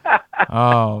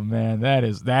 Oh man, that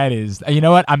is. You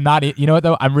know what? You know what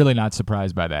though? I'm really not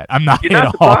surprised by that. I'm not You're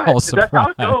at not all surprised. That's how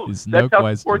it goes. No That's how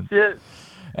question. sports is.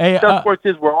 Hey, sports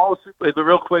is we're all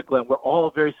real quick, Glenn. We're all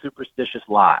a very superstitious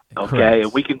lot, okay? Correct.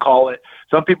 And we can call it.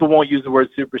 Some people won't use the word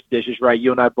superstitious, right?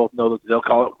 You and I both know that they'll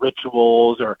call it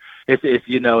rituals or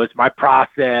it's my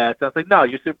process. I was like, no,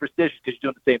 you're superstitious because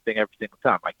you're doing the same thing every single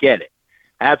time. I get it,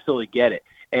 absolutely get it,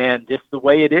 and just the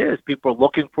way it is. People are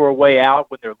looking for a way out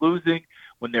when they're losing.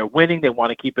 When they're winning, they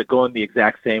want to keep it going the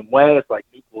exact same way. It's like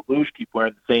Nuke LaLoosh, keep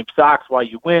wearing the same socks while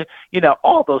you win.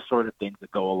 All those sort of things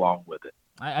that go along with it.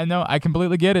 I know. I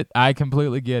completely get it.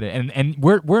 And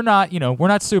we're not, we're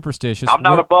not superstitious. I'm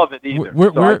not above it either.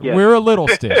 We're a little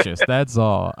stitious. That's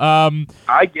all.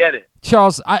 I get it.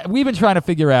 Charles, we've been trying to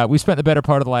figure out. We spent the better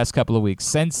part of the last couple of weeks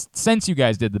since you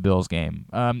guys did the Bills game,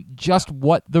 just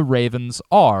what the Ravens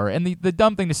are. And the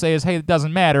dumb thing to say is, hey, it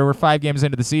doesn't matter. We're 5 games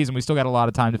into the season. We still got a lot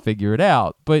of time to figure it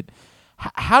out. But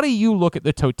how do you look at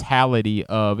the totality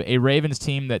of a Ravens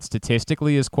team that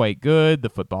statistically is quite good,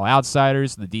 the Football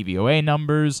Outsiders, the DVOA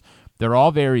numbers, they're all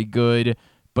very good,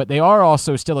 but they are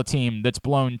also still a team that's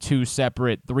blown 2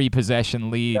 separate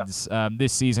 3-possession leads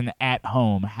this season at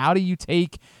home. How do you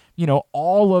take,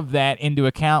 all of that into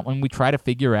account when we try to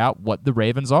figure out what the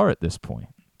Ravens are at this point?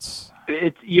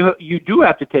 You do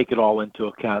have to take it all into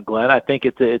account, Glenn. I think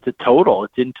it's a total.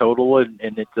 It's in total, and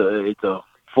it's a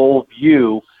full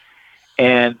view.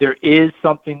 And there is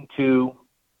something to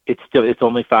it's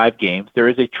only 5 games. There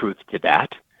is a truth to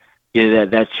that.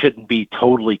 That shouldn't be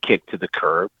totally kicked to the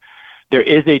curb. There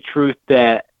is a truth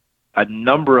that a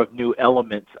number of new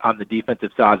elements on the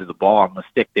defensive side of the ball, I'm going to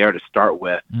stick there to start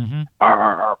with,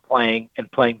 are playing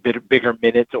bigger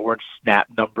minutes or snap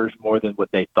numbers more than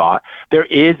what they thought. There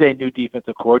is a new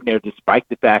defensive coordinator, despite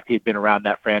the fact he'd been around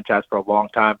that franchise for a long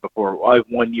time before a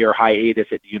 1-year hiatus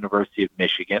at the University of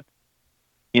Michigan.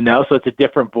 So it's a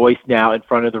different voice now in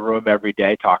front of the room every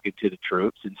day talking to the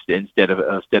troops instead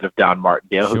of Don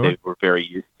Martindale, who they were very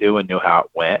used to and knew how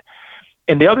it went.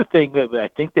 And the other thing that I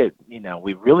think that,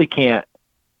 we really can't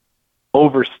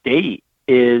overstate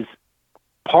is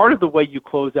part of the way you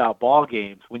close out ball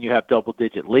games when you have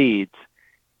double-digit leads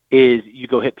is you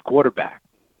go hit the quarterback.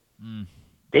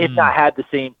 They've not had the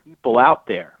same people out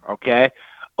there, okay?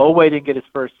 Oweh didn't get his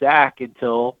first sack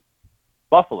until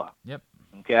Buffalo. Yep.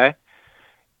 Okay?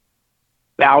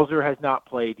 Bowser has not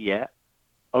played yet.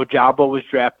 Ojabo was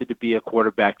drafted to be a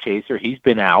quarterback chaser. He's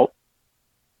been out.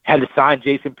 Had to sign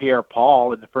Jason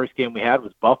Pierre-Paul, and the first game we had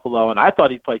was Buffalo, and I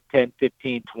thought he'd play 10,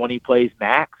 15, 20 plays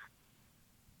max.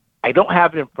 I don't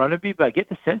have it in front of me, but I get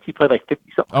the sense he played like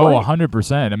 50-something plays.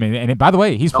 100%. I mean, and by the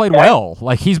way, he's played well.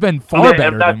 Like, he's been far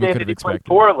better than we could have expected.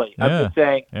 Poorly. Yeah. I'm just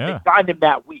saying they signed him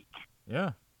that week.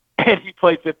 Yeah. And he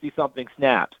played 50-something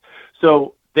snaps.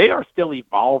 So they are still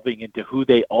evolving into who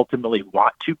they ultimately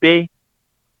want to be.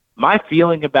 My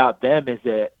feeling about them is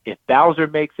that if Bowser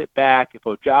makes it back, if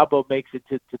Ojabo makes it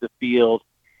to the field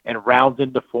and rounds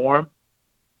into form,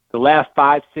 the last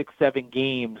 5, 6, 7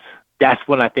 games, that's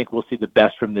when I think we'll see the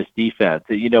best from this defense.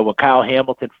 When Kyle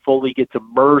Hamilton fully gets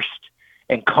immersed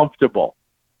and comfortable.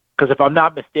 Because if I'm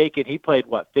not mistaken, he played,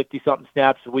 50-something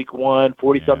snaps week 1,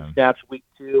 40-something snaps week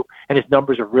 2, and his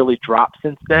numbers have really dropped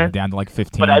since then. Down to like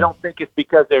 15. But I don't think it's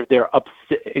because they're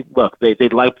upset. Look,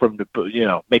 they'd like for him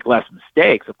to, make less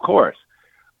mistakes, of course.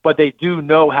 But they do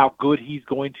know how good he's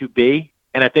going to be.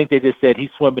 And I think they just said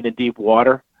he's swimming in deep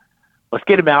water. Let's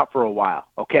get him out for a while,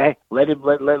 okay? Let him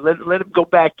go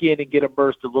back in and get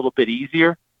immersed a little bit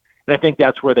easier. And I think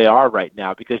that's where they are right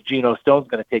now because Geno Stone's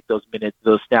going to take those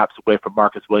snaps away from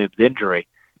Marcus Williams' injury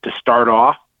to start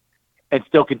off and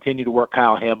still continue to work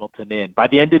Kyle Hamilton in. By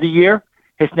the end of the year,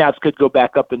 his snaps could go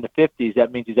back up in the 50s.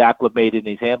 That means he's acclimated and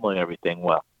he's handling everything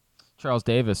well. Charles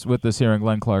Davis with us here on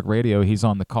Glenn Clark Radio. He's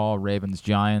on the call,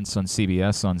 Ravens-Giants on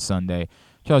CBS on Sunday.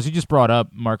 Charles, you just brought up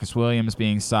Marcus Williams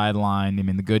being sidelined. I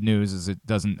mean, the good news is it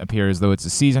doesn't appear as though it's a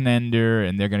season ender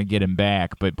and they're going to get him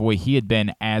back. But, boy, he had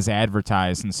been as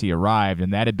advertised since he arrived,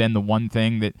 and that had been the one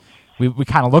thing that we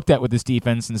kind of looked at with this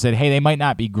defense and said, hey, they might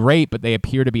not be great, but they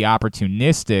appear to be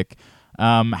opportunistic.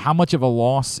 How much of a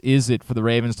loss is it for the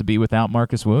Ravens to be without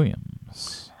Marcus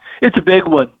Williams? It's a big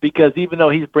one because even though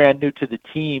he's brand new to the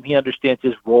team, he understands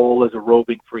his role as a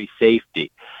roving free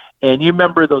safety. And you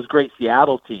remember those great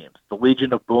Seattle teams, the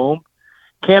Legion of Boom?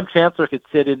 Cam Chancellor could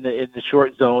sit in the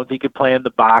short zones. He could play in the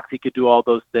box. He could do all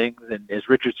those things. And as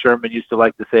Richard Sherman used to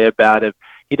like to say about him,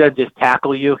 he doesn't just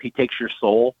tackle you; he takes your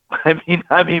soul. I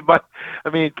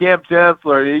mean, Cam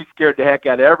Chancellor, he scared the heck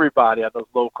out of everybody on those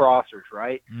low crossers,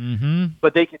 right? Mm-hmm.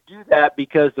 But they could do that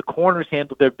because the corners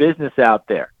handled their business out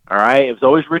there. All right, it was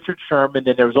always Richard Sherman.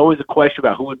 Then there was always a question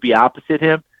about who would be opposite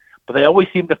him. But they always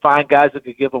seemed to find guys that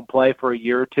could give them play for a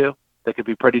year or two that could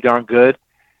be pretty darn good.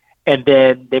 And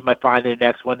then they might find their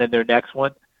next one, then their next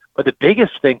one. But the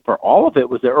biggest thing for all of it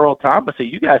was that Earl Thomas, who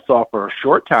you guys saw for a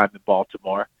short time in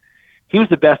Baltimore, he was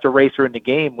the best eraser in the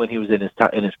game when he was in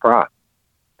his prime.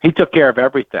 He took care of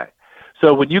everything.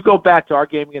 So when you go back to our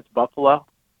game against Buffalo,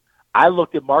 I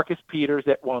looked at Marcus Peters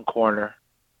at one corner.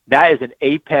 That is an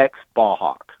apex ball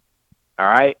hawk. All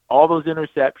right? All those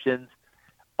interceptions,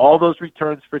 all those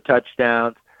returns for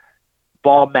touchdowns,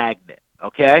 ball magnet,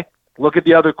 okay? Look at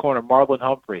the other corner, Marlon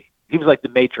Humphrey. He was like the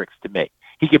Matrix to me.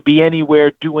 He could be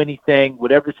anywhere, do anything,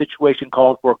 whatever situation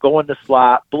called for, go in the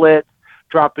slot, blitz,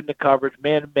 drop into coverage,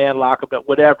 man-to-man, lock up,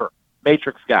 whatever.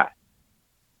 Matrix guy.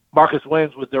 Marcus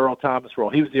Williams was the Earl Thomas role.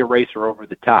 He was the eraser over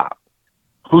the top.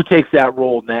 Who takes that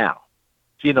role now?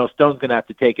 Geno Stone's going to have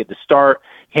to take it to start.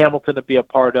 Hamilton to be a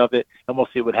part of it, and we'll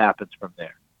see what happens from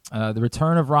there. The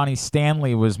return of Ronnie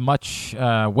Stanley was much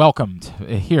welcomed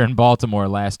here in Baltimore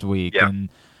last week. Yeah. And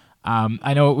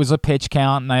I know it was a pitch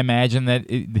count, and I imagine that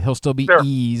he'll still be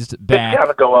eased back. Pitch count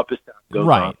will go up as time goes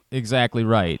right, on. exactly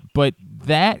right. But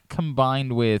that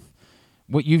combined with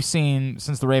what you've seen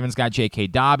since the Ravens got J.K.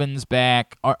 Dobbins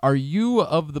back, are you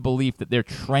of the belief that they're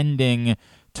trending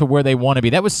to where they want to be?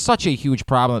 That was such a huge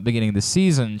problem at the beginning of the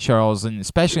season, Charles, and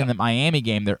especially in the Miami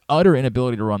game, their utter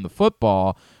inability to run the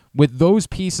football. With those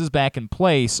pieces back in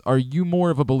place, are you more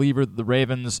of a believer that the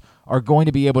Ravens are going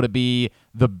to be able to be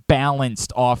the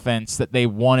balanced offense that they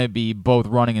want to be, both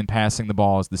running and passing the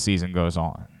ball as the season goes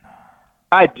on?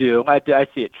 I do. I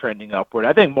see it trending upward.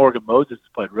 I think Morgan Moses has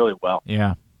played really well.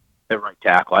 Yeah. At right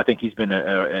tackle. I think he's been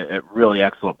a really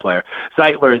excellent player.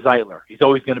 Zeitler is Zeitler. He's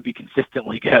always going to be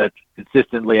consistently good,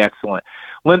 consistently excellent.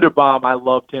 Linderbaum, I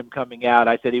loved him coming out.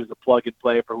 I said he was a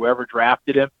plug-and-play for whoever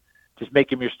drafted him. Just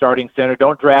make him your starting center.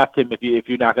 Don't draft him if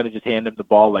you're not going to just hand him the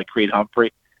ball like Creed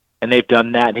Humphrey. And they've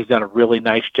done that, and he's done a really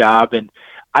nice job. And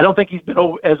I don't think he's been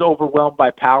as overwhelmed by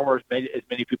power as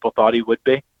many people thought he would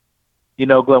be. You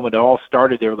know, Glenn, when it all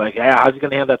started, they were like, how's he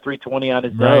going to have that 320 on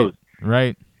his nose?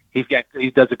 Right. He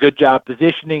does a good job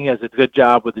positioning, has a good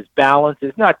job with his balance.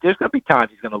 There's going to be times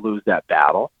he's going to lose that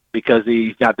battle because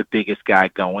he's not the biggest guy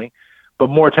going. But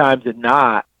more times than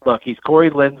not, look, he's Corey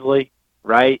Linsley.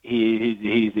 Right?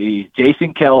 He's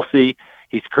Jason Kelsey.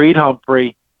 He's Creed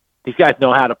Humphrey. These guys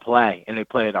know how to play, and they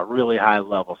play at a really high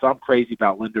level. So I'm crazy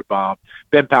about Linderbaum.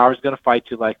 Ben Powers is going to fight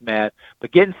you like mad.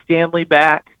 But getting Stanley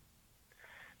back,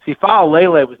 see,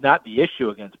 Faalele was not the issue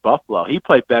against Buffalo. He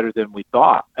played better than we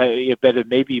thought, better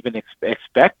maybe even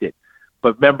expected.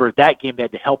 But remember, that game they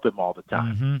had to help him all the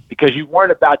time because you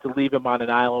weren't about to leave him on an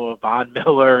island with Von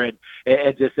Miller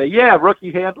and just say, yeah,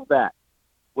 rookie, handle that.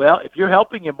 Well, if you're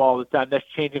helping him all the time, that's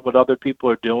changing what other people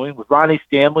are doing. With Ronnie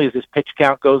Stanley, as his pitch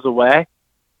count goes away,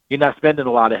 you're not spending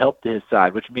a lot of help to his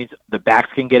side, which means the backs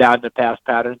can get out in the pass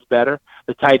patterns better.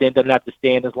 The tight end doesn't have to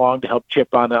stand as long to help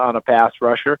chip on a pass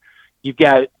rusher. You've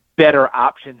got better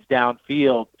options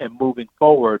downfield and moving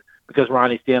forward because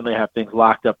Ronnie Stanley have things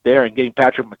locked up there, and getting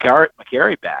Patrick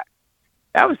McCary back.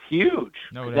 That was huge.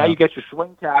 Now you get your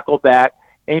swing tackle back.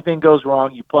 Anything goes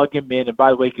wrong, you plug him in, and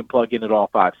by the way, you can plug in at all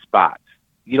 5 spots.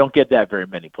 You don't get that very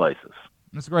many places.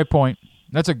 That's a great point.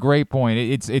 That's a great point.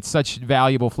 It's such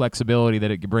valuable flexibility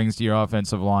that it brings to your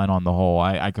offensive line on the whole.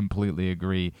 I completely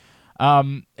agree.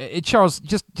 Charles,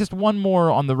 just one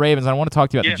more on the Ravens. I want to talk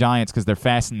to you about the Giants because they're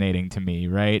fascinating to me,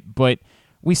 right? But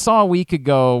we saw a week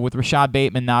ago with Rashad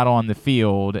Bateman not on the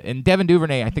field, and Devin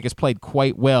Duvernay, I think, has played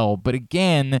quite well. But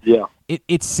again,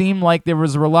 it seemed like there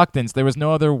was a reluctance. There was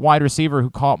no other wide receiver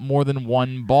who caught more than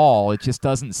one ball. It just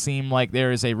doesn't seem like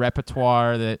there is a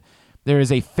repertoire, that there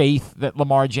is a faith that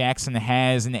Lamar Jackson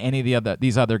has in any of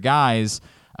these other guys.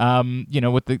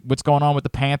 With what's going on with the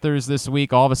Panthers this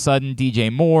week, all of a sudden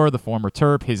DJ Moore, the former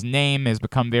Terp, his name has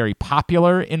become very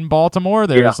popular in Baltimore.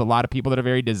 There's a lot of people that are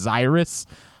very desirous.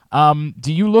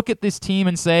 Do you look at this team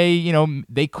and say,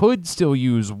 they could still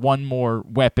use one more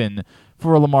weapon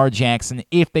for Lamar Jackson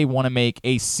if they want to make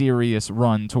a serious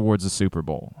run towards the Super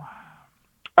Bowl?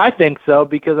 I think so,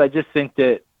 because I just think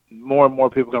that more and more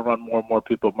people are going to run more and more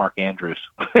people Mark Andrews.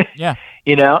 Yeah.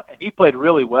 And he played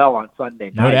really well on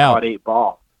Sunday night. No doubt. Caught 8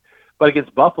 balls. But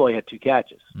against Buffalo, he had 2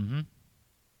 catches.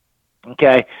 Mm-hmm.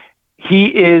 Okay. He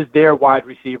is their wide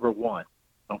receiver 1.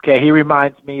 Okay. He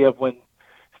reminds me of when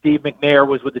Steve McNair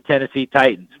was with the Tennessee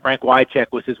Titans. Frank Wycheck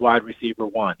was his wide receiver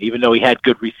 1, even though he had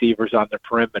good receivers on the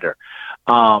perimeter.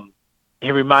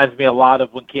 He reminds me a lot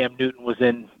of when Cam Newton was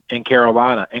in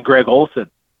Carolina, and Greg Olsen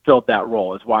filled that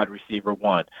role as wide receiver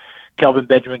 1. Kelvin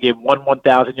Benjamin gave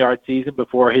 1,000-yard season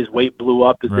before his weight blew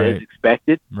up as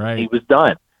expected. Right. He was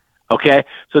done. Okay?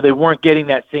 So they weren't getting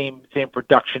that same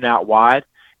production out wide.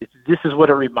 This is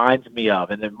what it reminds me of.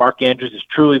 And then Mark Andrews is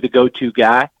truly the go-to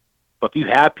guy. But if you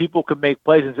have people who can make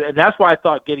plays, and that's why I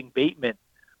thought getting Bateman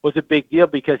was a big deal,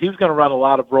 because he was going to run a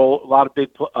lot of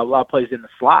plays in the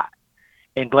slot.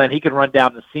 And Glenn, he can run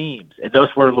down the seams, and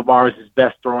those were Lamar is his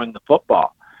best throwing the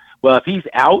football. Well, if he's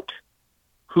out,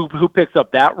 who picks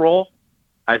up that role?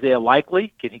 Isaiah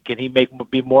Likely, can he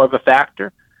be more of a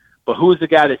factor? But who is the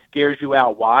guy that scares you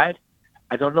out wide?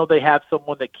 I don't know. They have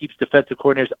someone that keeps defensive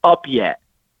coordinators up yet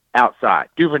outside.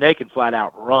 Duvernay can flat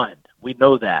out run. We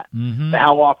know that. Mm-hmm. But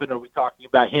how often are we talking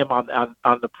about him on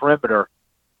the perimeter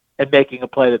and making a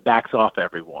play that backs off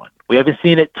everyone? We haven't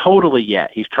seen it totally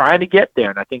yet. He's trying to get there,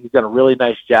 and I think he's done a really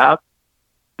nice job.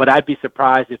 But I'd be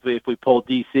surprised if we pulled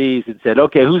DCs and said,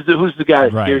 okay, who's the guy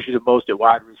that scares you the most at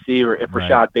wide receiver if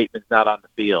Rashad Bateman's not on the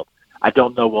field? I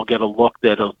don't know. We'll get a look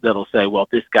that'll say, well,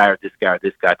 this guy or this guy or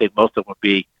this guy. I think most of them would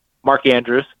be Mark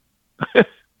Andrews.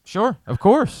 Sure, of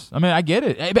course. I mean, I get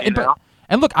it.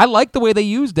 And look, I like the way they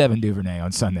used Devin Duvernay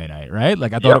on Sunday night, right?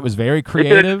 Like, I thought it was very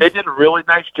creative. They did a really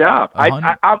nice job.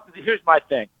 Here's my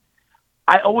thing.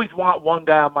 I always want one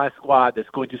guy on my squad that's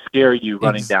going to scare you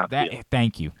running downfield.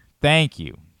 Thank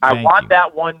you. I want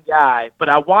that one guy, but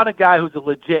I want a guy who's a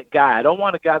legit guy. I don't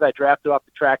want a guy that I drafted off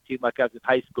the track team like I was in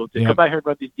high school to come out here and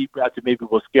run these deep routes and maybe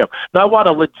we'll scare him. No, I want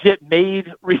a legit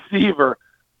made receiver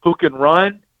who can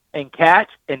run and catch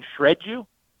and shred you,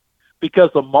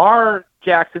 because Lamar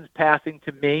Jackson's passing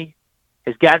to me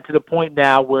has gotten to the point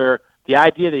now where the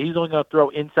idea that he's only going to throw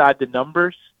inside the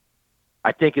numbers,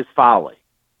 I think, is folly.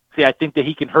 See, I think that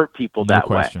he can hurt people that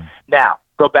way. Now,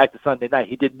 go back to Sunday night.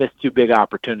 He did miss 2 big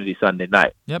opportunities Sunday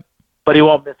night. Yep. But he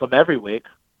won't miss them every week.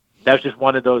 That was just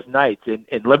one of those nights.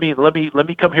 And let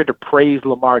me come here to praise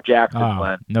Lamar Jackson,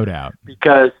 Glenn. No doubt.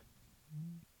 Because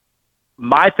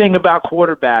my thing about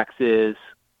quarterbacks is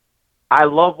I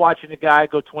love watching a guy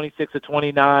go 26 of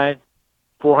 29,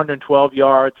 412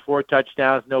 yards, 4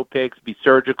 touchdowns, no picks, be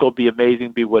surgical, be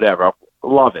amazing, be whatever. I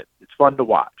love it. It's fun to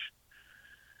watch.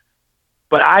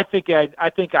 But I think I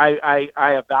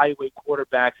evaluate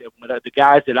quarterbacks, and when the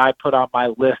guys that I put on my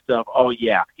list of,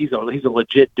 he's a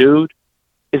legit dude,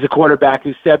 is a quarterback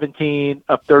who's 17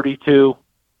 of 32,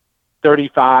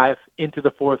 35 into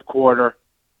the fourth quarter,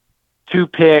 2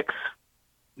 picks,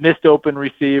 missed open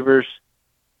receivers,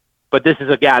 but this is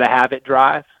a guy to have it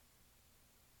drive.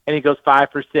 And he goes 5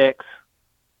 for 6,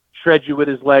 shreds you with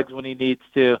his legs when he needs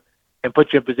to, and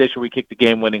puts you in position where he kick the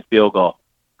game-winning field goal.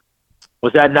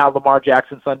 Was that not Lamar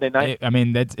Jackson Sunday night? I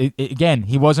mean, that's again.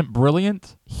 He wasn't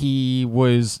brilliant. He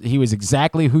was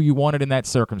exactly who you wanted in that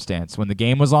circumstance. When the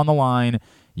game was on the line,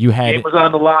 you had. The game was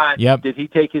on the line. Yep. Did he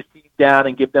take his team down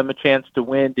and give them a chance to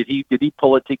win? Did he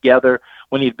pull it together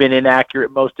when he'd been inaccurate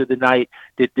most of the night?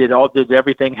 Did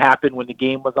everything happen when the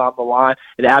game was on the line?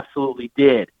 It absolutely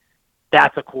did.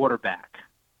 That's a quarterback.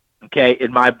 Okay,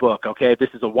 in my book. Okay, if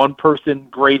this is a one-person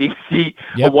grading sheet,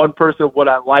 a one-person what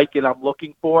I like and I'm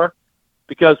looking for.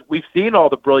 Because we've seen all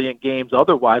the brilliant games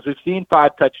otherwise. We've seen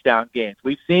 5 touchdown games.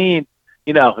 We've seen,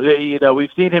 we've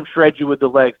seen him shred you with the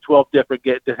legs 12 different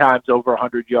times over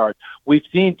 100 yards. We've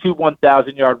seen 2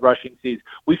 1,000-yard rushing seasons.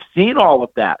 We've seen all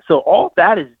of that. So all of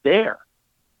that is there.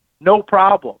 No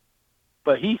problem.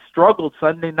 But he struggled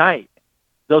Sunday night.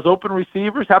 Those open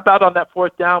receivers, how about on that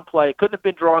 4th down play? It couldn't have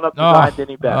been drawn up designed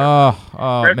any better.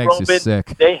 It makes you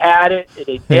sick. They had it.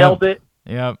 They nailed it.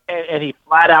 Yep. And he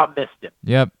flat out missed him.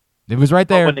 Yep. It was right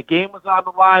there. But when the game was on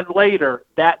the line later,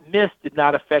 that miss did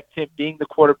not affect him being the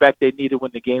quarterback they needed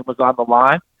when the game was on the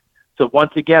line. So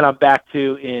once again, I'm back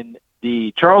to in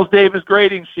the Charles Davis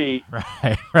grading sheet.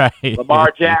 Right.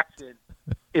 Lamar Jackson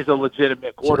is a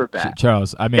legitimate quarterback.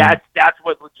 Charles, I mean, that's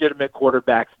what legitimate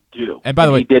quarterbacks do. And by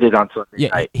the way, he did it on Sunday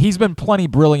night. He's been plenty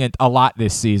brilliant a lot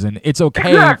this season. It's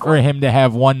okay for him to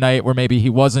have one night where maybe he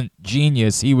wasn't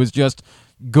genius. He was just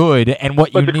good, and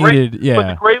what you needed.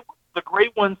 But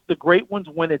the great ones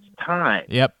when it's time.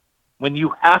 Yep. When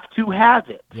you have to have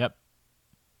it. Yep.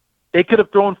 They could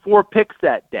have thrown 4 picks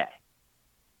that day,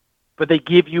 but they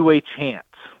give you a chance.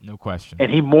 No question. And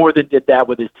he more than did that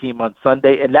with his team on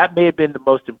Sunday, and that may have been the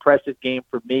most impressive game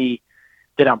for me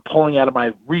that I'm pulling out of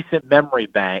my recent memory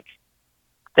bank.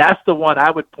 That's the one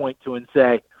I would point to and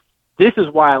say, this is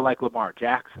why I like Lamar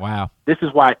Jackson. Wow. This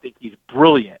is why I think he's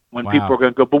brilliant when people are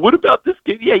going to go, but what about this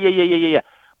game? Yeah.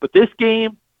 But this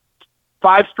game,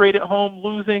 5 straight at home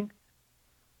losing.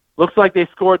 Looks like they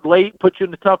scored late, put you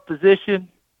in a tough position.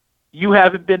 You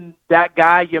haven't been that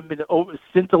guy. You haven't been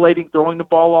scintillating throwing the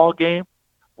ball all game.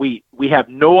 We have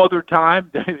no other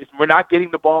time. We're not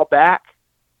getting the ball back,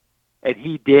 and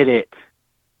he did it.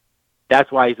 That's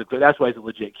why he's a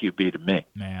legit QB to me.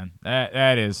 Man,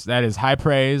 that is high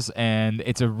praise, and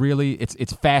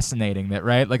it's fascinating that,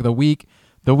 right? Like the week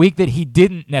that he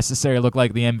didn't necessarily look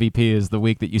like the MVP is the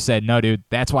week that you said, no, dude,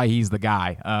 that's why he's the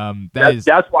guy.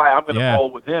 That's why I'm going to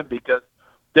roll with him, because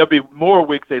there'll be more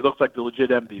weeks they look like the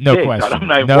legit MVP. No question.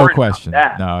 No question.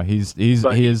 No, he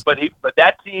is. But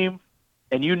that team,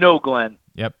 and Glenn.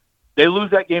 Yep. They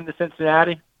lose that game to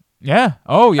Cincinnati. Yeah.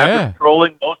 Oh yeah.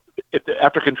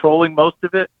 After controlling most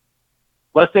of it,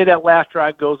 let's say that last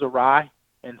drive goes awry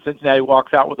and Cincinnati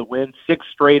walks out with a win, 6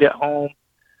 straight at home,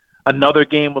 another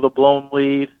game with a blown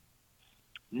lead.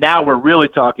 Now we're really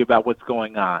talking about what's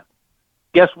going on.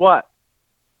 Guess what?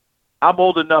 I'm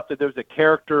old enough that there's a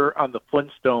character on the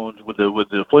Flintstones with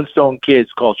the Flintstone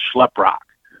kids called Schleprock,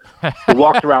 who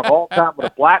walks around all the time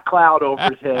with a black cloud over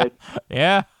his head.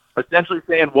 Yeah. Essentially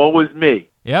saying, woe is me.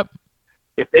 Yep.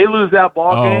 If they lose that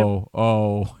ball game,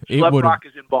 Schleprock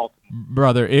is in Baltimore.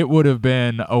 Brother, it would have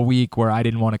been a week where I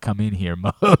didn't want to come in here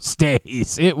most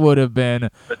days. It would have been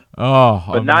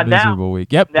a not miserable now.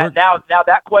 week. Yep. Now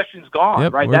that question's gone,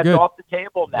 yep, right? That's good. off the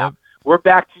table now. Yep. We're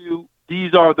back to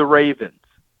these are the Ravens.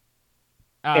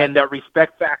 And that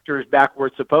respect factor is back where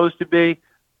it's supposed to be.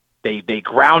 They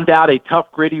ground out a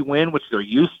tough, gritty win, which they're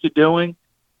used to doing.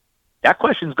 That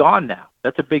question's gone now.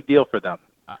 That's a big deal for them.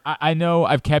 I know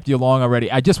I've kept you long already.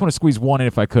 I just want to squeeze one in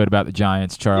if I could about the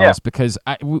Giants, Charles, because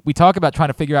we talk about trying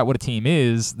to figure out what a team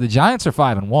is. The Giants are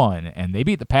 5-1, and they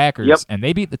beat the Packers, and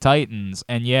they beat the Titans,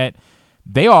 and yet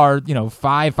they are,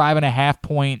 5.5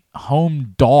 point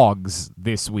home dogs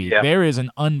this week. Yeah. There is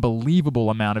an unbelievable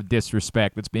amount of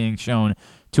disrespect that's being shown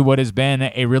to what has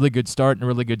been a really good start and a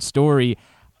really good story.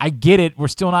 I get it. We're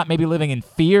still not maybe living in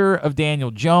fear of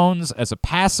Daniel Jones as a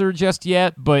passer just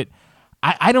yet, but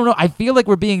I don't know. I feel like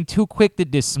we're being too quick to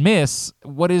dismiss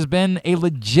what has been a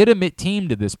legitimate team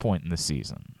to this point in the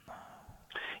season.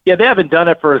 Yeah, they haven't done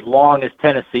it for as long as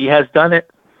Tennessee has done it,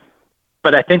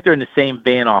 but I think they're in the same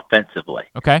vein offensively.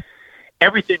 Okay.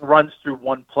 Everything runs through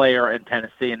one player in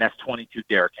Tennessee, and that's 22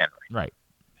 Derrick Henry. Right.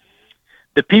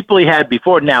 The people he had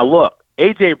before. Now, look,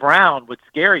 A.J. Brown would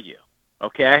scare you,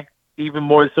 okay? Even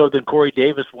more so than Corey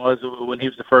Davis was when he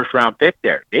was the first-round pick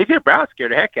there. A.J. Brown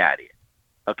scared the heck out of you.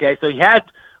 Okay, so he had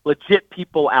legit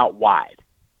people out wide,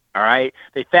 all right?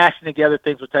 They fashioned together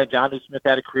things with time. Jonnu Smith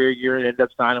had a career year and ended up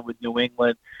signing with New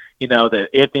England. The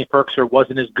Anthony Ferguson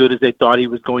wasn't as good as they thought he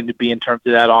was going to be in terms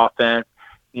of that offense.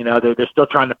 They're still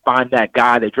trying to find that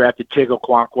guy. They drafted Chigo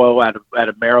Kwankwo out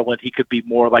of Maryland. He could be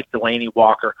more like Delaney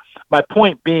Walker. My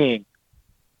point being,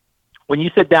 when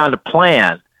you sit down to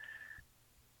plan,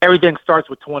 everything starts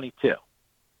with 22,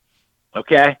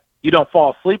 okay? You don't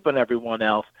fall asleep on everyone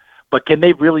else. But can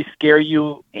they really scare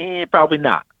you? Probably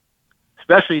not.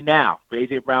 Especially now.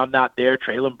 A.J. Brown not there.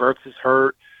 Treylon Burks is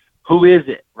hurt. Who is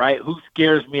it, right? Who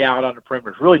scares me out on the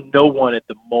perimeter? Really no one at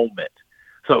the moment.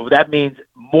 So that means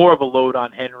more of a load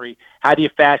on Henry. How do you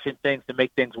fashion things to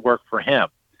make things work for him?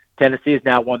 Tennessee has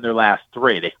now won their last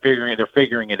 3. They're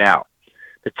figuring it out.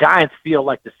 The Giants feel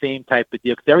like the same type of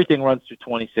deal because everything runs through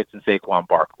 26 and Saquon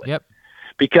Barkley. Yep.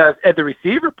 Because at the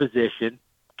receiver position,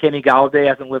 Kenny Golladay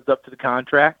hasn't lived up to the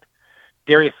contract.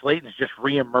 Darius Slayton is just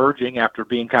reemerging after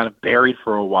being kind of buried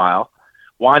for a while.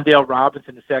 Wan'Dale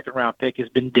Robinson, the second-round pick, has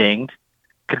been dinged.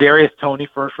 Kadarius Toney,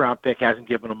 first-round pick, hasn't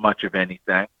given him much of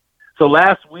anything. So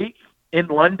last week in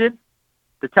London,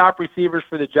 the top receivers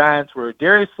for the Giants were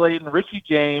Darius Slayton, Richie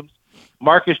James,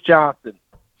 Marcus Johnson,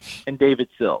 and David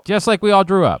Sills. Just like we all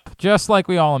drew up. Just like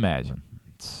we all imagined.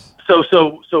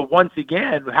 So once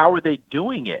again, how are they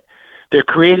doing it? They're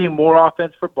creating more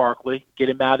offense for Barkley, get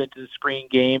him out into the screen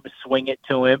game, swing it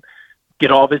to him,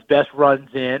 get all of his best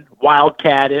runs in,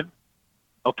 wildcat him.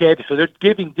 Okay, so they're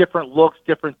giving different looks,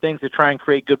 different things to try and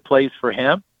create good plays for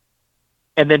him.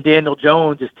 And then Daniel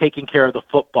Jones is taking care of the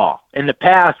football. In the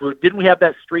past, didn't we have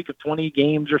that streak of 20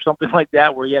 games or something like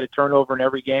that where he had a turnover in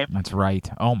every game? That's right.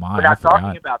 Oh, my. We're not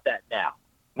talking about that now.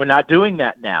 We're not doing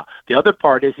that now. The other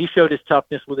part is he showed his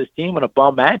toughness with his team on a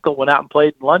bum ankle, went out and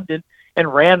played in London,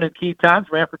 and ran in key times,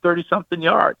 ran for 30-something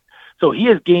yards. So he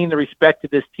has gained the respect of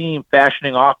this team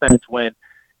fashioning offense when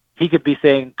he could be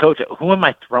saying, Coach, who am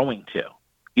I throwing to?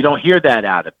 You don't hear that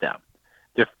out of them.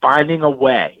 They're finding a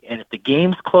way. And if the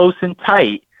game's close and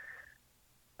tight,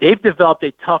 they've developed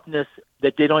a toughness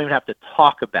that they don't even have to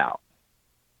talk about.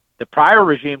 The prior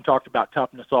regime talked about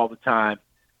toughness all the time,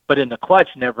 but in the clutch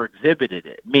never exhibited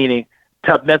it, meaning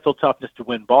mental toughness to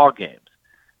win ball games.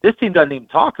 This team doesn't even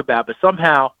talk about it, but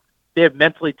somehow they're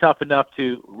mentally tough enough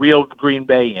to reel Green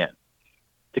Bay in,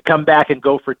 to come back and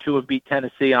go for 2 and beat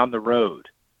Tennessee on the road.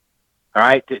 All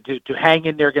right, to hang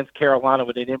in there against Carolina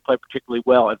when they didn't play particularly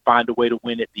well and find a way to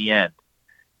win at the end.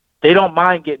 They don't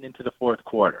mind getting into the fourth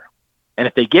quarter. And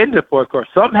if they get into the fourth quarter,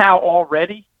 somehow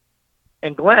already,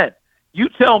 and Glenn, you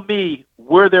tell me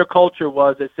where their culture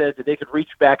was that says that they could reach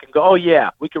back and go, oh,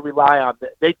 yeah, we can rely on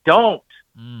that. They don't.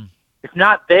 It's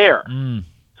not there.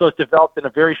 So it's developed in a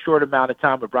very short amount of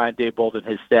time with Brian Daboll and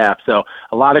his staff. So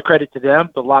a lot of credit to them,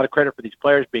 but a lot of credit for these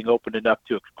players being open enough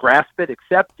to grasp it,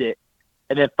 accept it,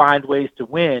 and then find ways to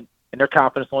win, and their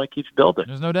confidence only keeps building.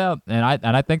 There's no doubt, and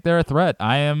I think they're a threat.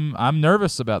 I'm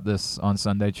nervous about this on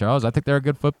Sunday, Charles. I think they're a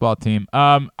good football team.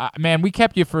 Man, we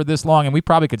kept you for this long, and we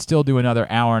probably could still do another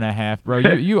hour and a half, bro.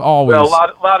 You always. Well,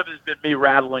 a lot of it has been me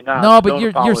rattling on. No, but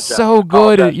you're so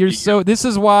good. You're so. This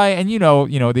is why, and you know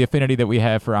the affinity that we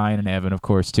have for Ian and Evan, of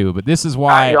course, too. But this is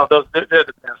why. They're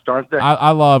the best, aren't they?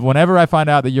 I love whenever I find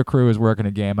out that your crew is working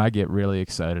a game. I get really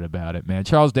excited about it, man.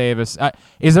 Charles Davis,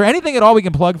 is there anything at all we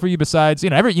can plug for you besides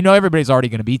everybody's already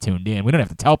going to be tuned in. We don't have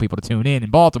to tell people to tune in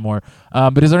Baltimore.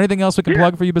 But is there anything else we can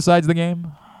plug for you besides the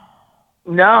game?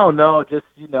 No, just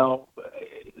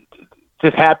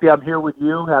just happy I'm here with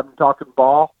you, having talking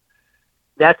ball.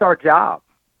 That's our job.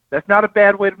 That's not a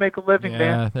bad way to make a living, man.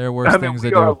 Yeah, there are worse things to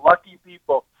do. We are lucky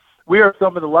people. We are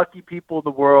some of the lucky people in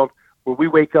the world where we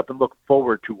wake up and look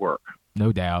forward to work.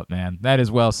 No doubt, man. That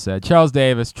is well said. Charles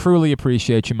Davis, truly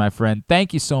appreciate you, my friend.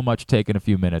 Thank you so much for taking a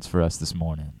few minutes for us this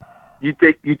morning. You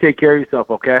take care of yourself,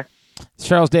 okay?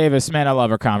 Charles Davis, man, I love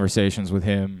our conversations with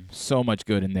him. So much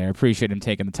good in there. Appreciate him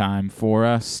taking the time for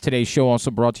us. Today's show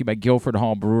also brought to you by Guilford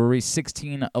Hall Brewery,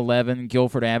 1611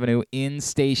 Guilford Avenue in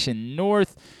Station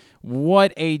North.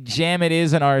 What a gem it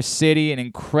is in our city, an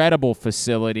incredible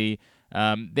facility.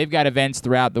 They've got events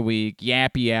throughout the week,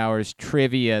 yappy hours,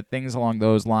 trivia, things along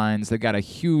those lines. They've got a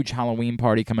huge Halloween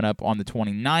party coming up on the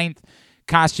 29th.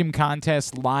 Costume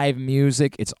contest, live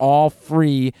music. It's all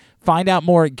free. Find out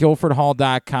more at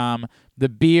guilfordhall.com. The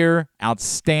beer,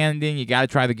 outstanding. You got to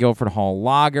try the Guilford Hall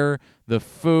Lager. The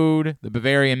food, the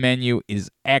Bavarian menu is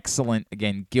excellent.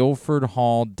 Again,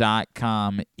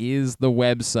 guilfordhall.com is the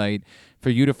website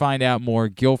for you to find out more.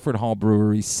 Guilford Hall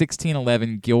Brewery,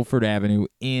 1611 Guilford Avenue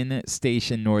in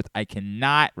Station North. I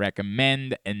cannot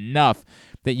recommend enough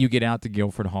that you get out to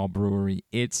Guilford Hall Brewery.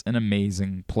 It's an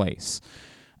amazing place.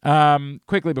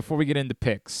 Quickly, before we get into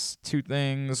picks, two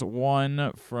things.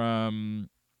 One from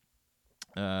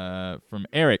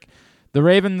Eric. The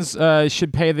Ravens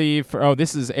should pay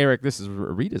this is Eric. This is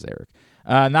Rita's Eric.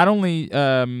 Not only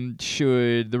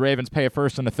should the Ravens pay a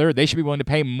first and a third, they should be willing to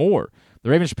pay more.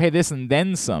 The Ravens should pay this and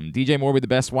then some. DJ Moore will be the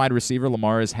best wide receiver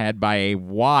Lamar has had by a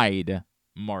wide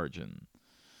margin.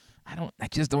 I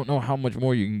just don't know how much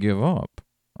more you can give up.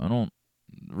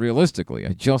 Realistically,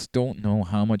 I just don't know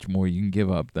how much more you can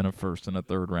give up than a first and a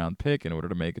third round pick in order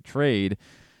to make a trade,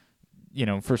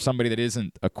 for somebody that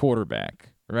isn't a quarterback,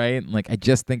 right? Like, I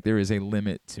just think there is a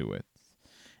limit to it.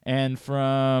 And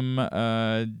from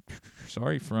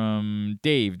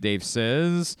Dave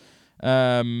says,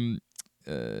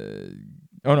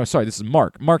 this is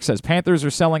Mark. Mark says, Panthers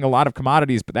are selling a lot of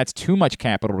commodities, but that's too much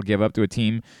capital to give up to a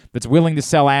team that's willing to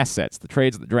sell assets. The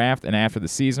trades at the draft and after the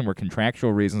season were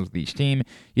contractual reasons with each team.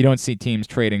 You don't see teams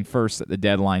trading first at the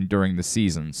deadline during the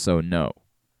season, so no.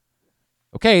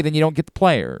 Okay, then you don't get the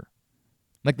player.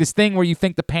 Like this thing where you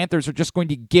think the Panthers are just going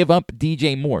to give up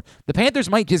DJ Moore. The Panthers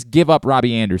might just give up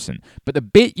Robbie Anderson, but the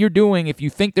bit you're doing if you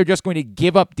think they're just going to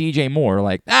give up DJ Moore,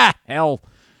 like, hell,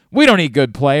 we don't need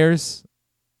good players.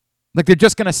 Like they're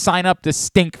just going to sign up to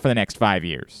stink for the next 5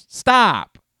 years.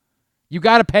 Stop. You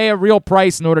got to pay a real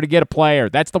price in order to get a player.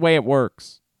 That's the way it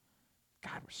works.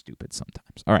 God, we're stupid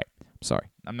sometimes. All right. I'm sorry.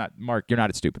 I'm not, Mark, you're not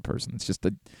a stupid person. It's just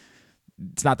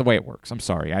it's not the way it works. I'm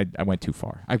sorry. I went too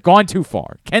far. I've gone too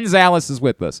far. Ken Zales is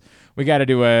with us. We got to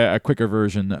do a quicker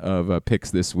version of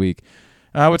picks this week.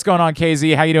 What's going on,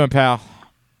 KZ? How you doing, pal?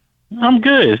 I'm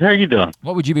good. How are you doing?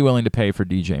 What would you be willing to pay for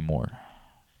DJ Moore?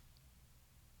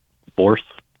 Fourth.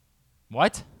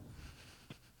 What?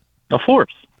 A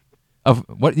force.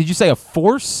 What did you say? A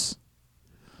force?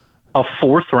 A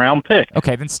fourth round pick.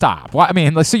 Okay, then stop. Well, I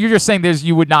mean, so you're just saying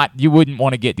you wouldn't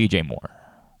want to get DJ Moore.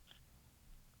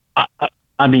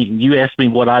 I mean, you asked me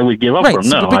what I would give up for him.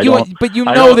 No, but you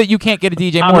know that you can't get a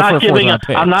DJ Moore for a fourth round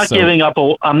pick. I'm not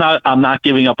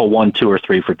giving up a 1, 2, or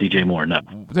 3 for DJ Moore. No.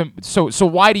 So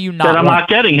why do you not? I'm not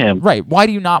getting him. Right. Why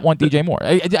do you not want DJ Moore?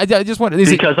 I just want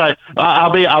because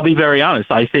I'll be very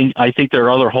honest. I think there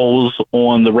are other holes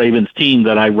on the Ravens team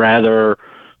that I'd rather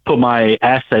put my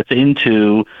assets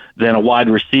into than a wide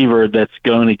receiver that's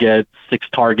going to get 6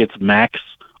 targets max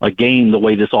a game the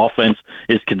way this offense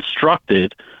is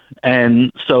constructed.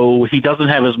 And so he doesn't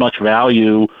have as much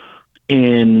value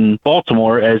in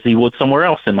Baltimore as he would somewhere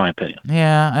else, in my opinion.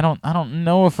 Yeah, I don't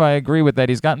know if I agree with that.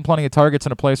 He's gotten plenty of targets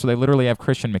in a place where they literally have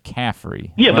Christian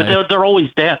McCaffrey. Yeah, like, but they're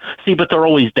always down. See, but they're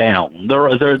always down. They're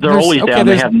always down.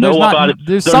 They have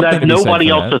nobody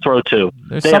else to throw to.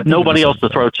 They have nobody else to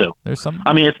throw to.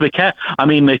 I mean, it's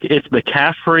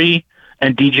McCaffrey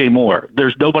and DJ Moore.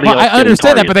 There's nobody else. I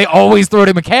understand that, but they always throw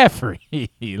to McCaffrey.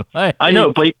 I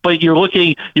know, but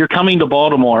you're coming to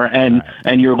Baltimore, and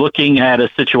you're looking at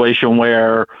a situation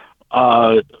where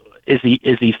is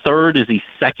he third? Is he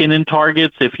second in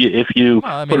targets? If you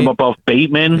put him above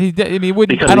Bateman, he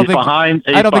wouldn't. I don't think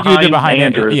he would be behind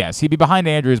Andrews. Yes, he'd be behind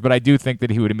Andrews, but I do think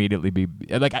that he would immediately be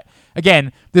like.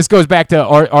 Again, this goes back to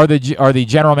are the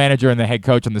general manager and the head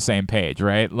coach on the same page,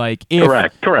 right? Like,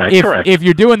 correct. If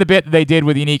you're doing the bit that they did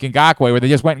with Unique Ngakoue, where they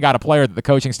just went and got a player that the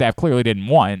coaching staff clearly didn't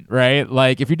want, right?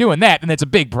 Like, if you're doing that, then it's a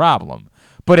big problem.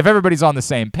 But if everybody's on the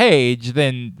same page,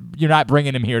 then you're not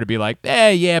bringing him here to be like,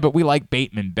 yeah, but we like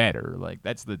Bateman better. Like,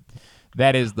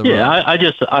 that is the I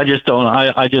just don't.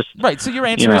 Right. So your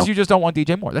answer is you just don't want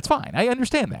DJ Moore. That's fine. I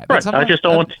understand that. Right. I just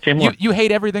don't want DJ Moore. You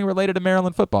hate everything related to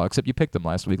Maryland football, except you picked them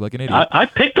last week like an idiot. I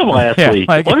picked them last week.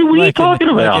 What are you talking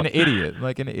about?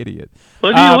 Like an idiot.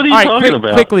 What are you talking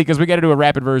about? Quickly, because we got to do a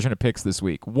rapid version of picks this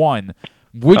week. One.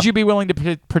 Would you be willing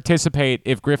to participate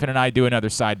if Griffin and I do another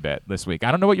side bet this week?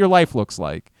 I don't know what your life looks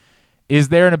like. Is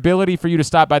there an ability for you to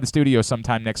stop by the studio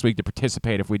sometime next week to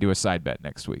participate if we do a side bet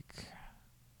next week?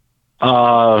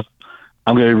 I'm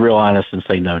going to be real honest and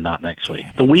say no, not next week.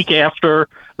 The week after,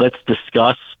 let's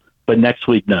discuss, but next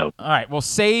week, no. All right, we'll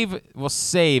save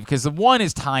because the one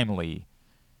is timely.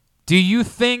 Do you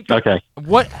think? Okay.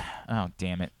 What? Oh,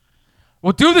 damn it.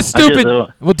 We'll do the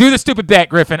stupid bet,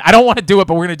 Griffin. I don't want to do it,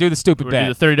 but we're going to do the stupid bet.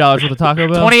 Do the $30 worth of Taco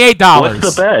Bell? $28.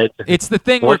 What's the bet? It's the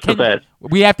thing What's the bet?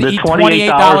 We have to eat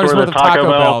 $28 worth of Taco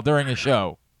Bell during a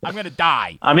show. I'm going to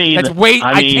die. I mean,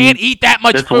 I can't eat that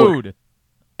much food.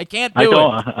 I can't do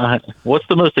it. What's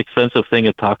the most expensive thing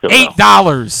at Taco Bell?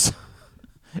 $8.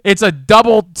 It's a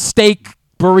double steak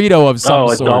burrito of some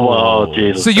sort. Oh,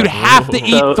 Jesus. So you'd have to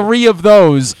eat 3 of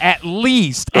those at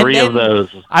least. Three of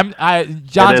those.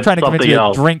 John's trying to convince me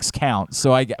that drinks count.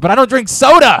 But I don't drink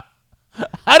soda.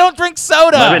 I don't drink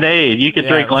soda. Lemonade. You can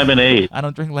drink lemonade. I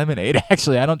don't drink lemonade.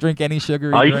 Actually, I don't drink any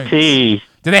sugary iced drinks. Tea.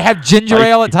 Do they have ginger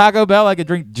ale at Taco Bell? I could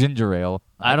drink ginger ale.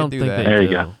 I don't think they do. There you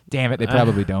go. Damn it, they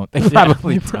probably don't. They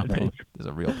probably don't. There's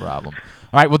a real problem.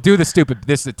 All right, we'll do the stupid.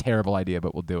 This is a terrible idea,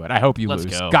 but we'll do it. I hope you lose.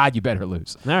 Go. God, you better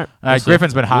lose. All right.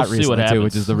 Griffin's been hot recently, too,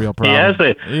 which is the real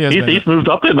problem. He's moved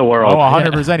up in the world. Oh,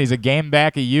 100%. He's a game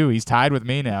back of you. He's tied with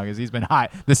me now because he's been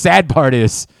hot. The sad part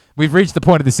is we've reached the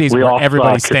point of the season where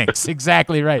everybody stinks.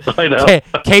 Exactly right. I know.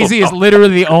 Casey is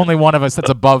literally the only one of us that's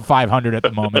above 500 at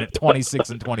the moment at 26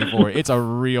 and 24. It's a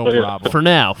real problem. For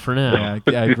now.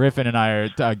 Yeah, Griffin and I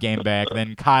are game back.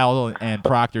 Then Kyle and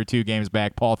Proctor 2 games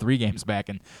back. Paul 3 games back.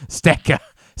 And Stecca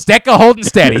holding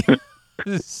steady.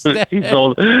 He's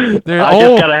old. I just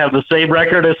gotta have the same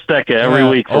record as Stecca every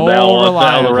week from now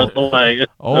on the rest of the way.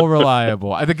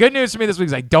 Reliable. The good news for me this week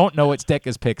is I don't know what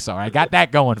Stecca's picks are. I got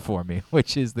that going for me,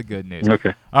 which is the good news.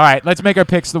 Okay. All right, let's make our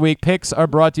picks of the week. Picks are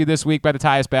brought to you this week by the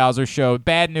Tyus Bowser Show.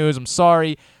 Bad news. I'm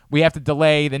sorry. We have to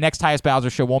delay. The next Tyus Bowser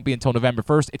show won't be until November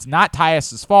 1st. It's not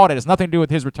Tyus's fault. It has nothing to do with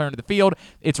his return to the field.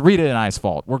 It's Rita and I's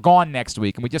fault. We're gone next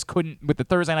week, and we just couldn't, with the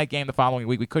Thursday night game the following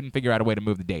week, we couldn't figure out a way to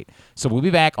move the date. So we'll be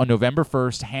back on November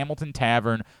 1st, Hamilton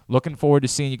Tavern. Looking forward to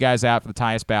seeing you guys out for the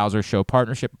Tyus Bowser Show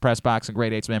partnership with Pressbox and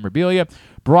Great 8's Memorabilia,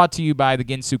 brought to you by the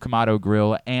Ginsu Kamado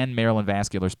Grill and Maryland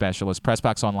Vascular Specialist,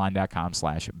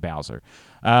 PressBoxOnline.com/Bowser.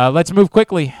 Let's move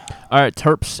quickly. All right,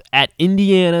 Terps at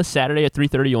Indiana, Saturday at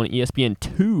 3:30 on ESPN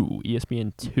 2.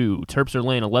 ESPN 2. Terps are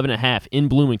laying 11.5 in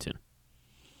Bloomington.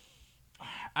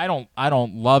 I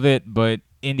don't love it, but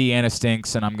Indiana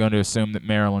stinks, and I'm going to assume that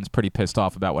Maryland's pretty pissed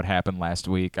off about what happened last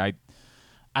week.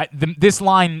 This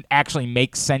line actually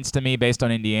makes sense to me based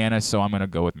on Indiana, so I'm going to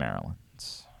go with Maryland.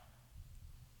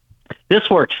 This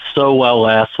worked so well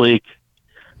last week.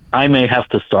 I may have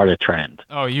to start a trend.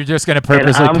 Oh, you're just going to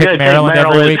purposely pick Maryland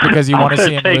every week because you want to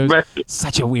see him lose?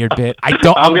 Such a weird bit.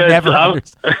 I'll never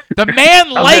understand. The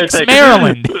man likes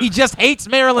Maryland. He just hates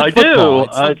Maryland football.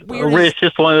 I do. It's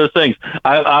just one of those things.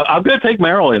 I'm going to take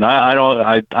Maryland.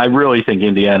 I really think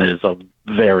Indiana is a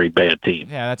very bad team.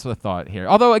 Yeah, that's the thought here.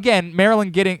 Although, again,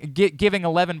 Maryland giving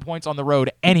 11 points on the road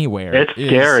anywhere. It's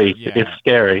scary. Yeah, it's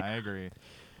scary. I agree.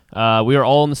 We are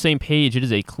all on the same page. It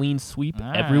is a clean sweep. All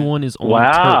right. Everyone is on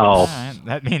Wow. All Terps. right.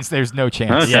 That means there's no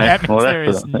chance. Okay. That means Well, there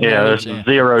is no there's chance.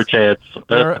 zero chance.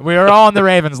 We were all on the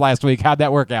Ravens last week. How'd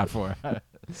that work out for?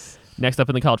 Next up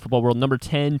in the college football world, number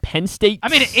 10, Penn State. I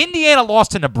mean, Indiana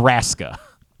lost to Nebraska.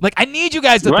 Like, I need you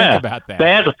guys to think about that.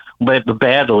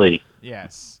 Badly.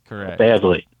 Yes, correct.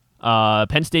 Badly.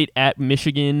 Penn State at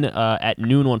Michigan at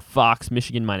noon on Fox.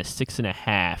 Michigan minus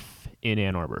 6.5 in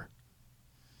Ann Arbor.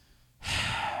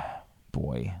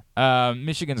 Boy,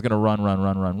 Michigan's gonna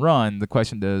run. The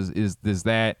question does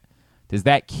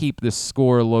that keep the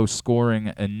score low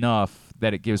scoring enough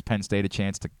that it gives Penn State a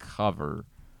chance to cover?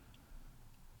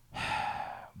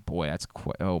 Boy, that's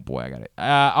oh boy, I got it.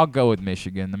 I'll go with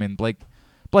Michigan. I mean, Blake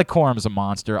Corum's a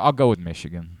monster. I'll go with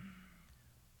Michigan.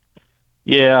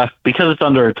 Yeah, because it's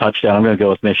under a touchdown, I'm going to go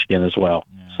with Michigan as well.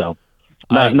 Yeah. So,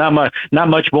 not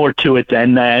much more to it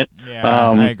than that. Yeah,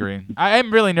 I agree. I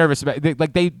am really nervous about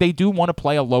they do want to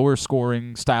play a lower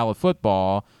scoring style of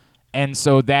football, and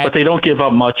so that. But they don't give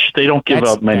up much. They don't give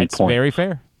up many that's points. Very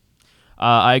fair.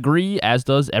 I agree, as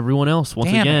does everyone else. Once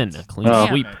again, a clean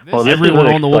sweep. Well, this everyone is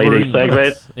an on the exciting Wolverine.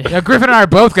 segment. Yeah, Griffin and I are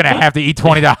both going to have to eat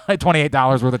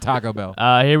 $28 worth of Taco Bell.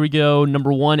 Here we go.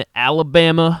 Number 1,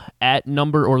 Alabama at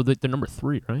number, or they're number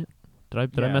 3, right?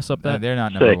 Did I mess up that? They're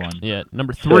not number 6. 1. Yeah,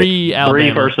 number 3, Alabama.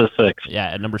 3 versus 6. Yeah,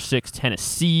 at number 6,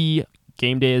 Tennessee.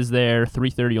 Game day is there.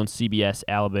 3:30 on CBS.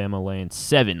 Alabama laying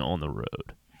 7 on the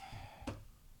road.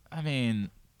 I mean,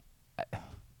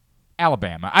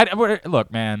 Alabama.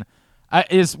 Look, man.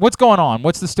 What's going on?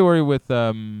 What's the story with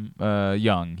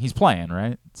Young? He's playing,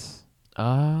 right?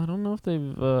 I don't know if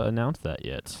they've announced that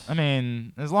yet. I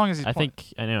mean, as long as he's I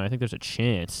think there's a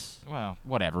chance. Well,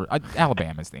 whatever.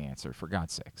 Alabama's the answer, for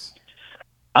God's sakes.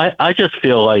 I just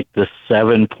feel like the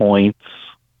 7 points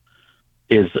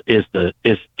is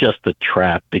just a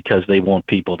trap because they want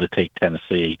people to take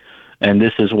Tennessee, and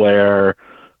this is where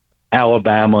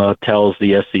Alabama tells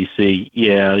the SEC,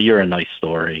 "Yeah, you're a nice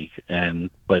story,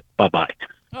 but bye-bye."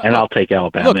 And I'll take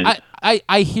Alabama. Look,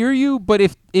 I hear you, but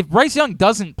if Bryce Young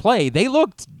doesn't play, they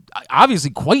looked obviously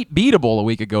quite beatable a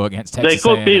week ago against Texas. They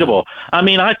looked beatable. I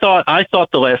mean, I thought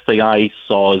the last thing I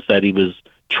saw is that he was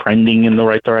trending in the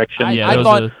right direction. There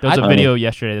was a video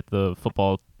yesterday that the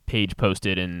football page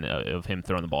posted of him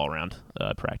throwing the ball around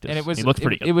practice. And he looked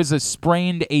pretty good. It was a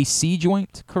sprained AC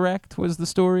joint, correct? Was the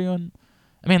story on?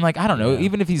 I mean, like, I don't know.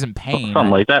 Even if he's in pain,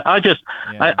 something like that. I just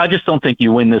don't think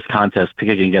you win this contest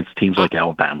picking against teams like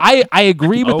Alabama. I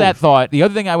agree with that thought. The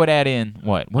other thing I would add in,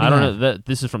 what I don't know.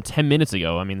 This is from 10 minutes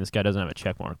ago. I mean, this guy doesn't have a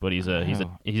check mark, but he's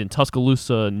in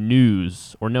Tuscaloosa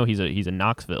News, or no, he's in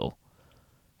Knoxville.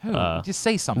 Just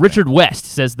say something. Richard West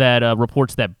says that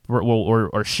reports that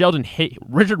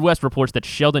Richard West reports that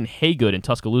Sheldon Haygood in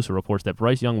Tuscaloosa reports that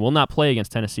Bryce Young will not play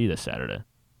against Tennessee this Saturday.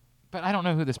 But I don't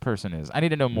know who this person is. I need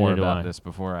to know more about this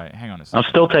before I hang on a second. I'm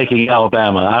still taking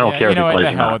Alabama. I don't care if he plays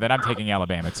or not. Then I'm taking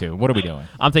Alabama too. What are we doing?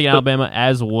 I'm taking Alabama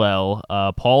as well.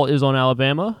 Paul is on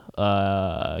Alabama.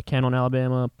 Ken on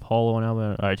Alabama. Paul on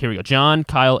Alabama. All right, here we go. John,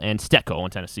 Kyle, and Stecco on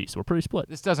Tennessee. So we're pretty split.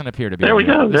 This doesn't appear to be. There we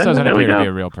go. This doesn't There appear we to go. be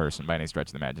a real person by any stretch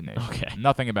of the imagination. Okay.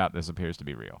 Nothing about this appears to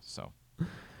be real. So. All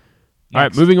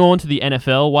right, moving on to the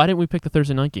NFL. Why didn't we pick the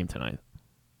Thursday night game tonight?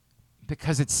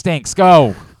 Because it stinks.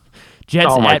 Go. Jets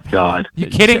Oh my at. God! You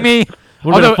kidding me?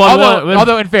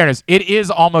 Although, in fairness, it is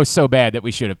almost so bad that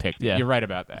we should have picked it. Yeah. You're right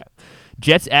about that.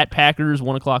 Jets at Packers,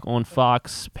 1 o'clock on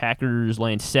Fox. Packers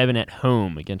laying 7 at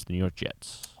home against the New York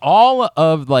Jets. All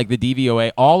of the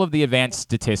DVOA, all of the advanced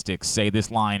statistics say this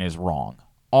line is wrong.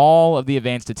 All of the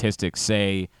advanced statistics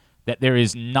say that there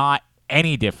is not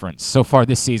any difference so far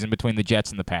this season between the Jets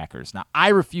and the Packers. Now, I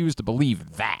refuse to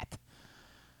believe that.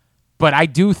 But I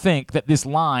do think that this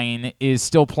line is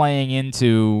still playing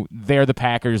into they're the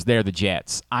Packers, they're the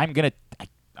Jets. I'm gonna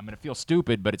feel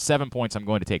stupid, but at 7 points, I'm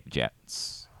going to take the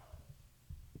Jets.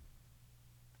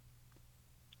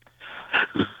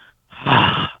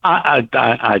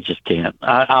 I just can't.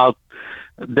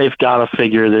 They've got to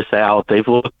figure this out. They've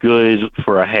looked good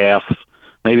for a half.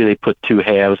 Maybe they put 2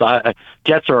 halves.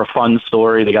 Jets are a fun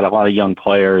story. They got a lot of young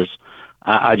players.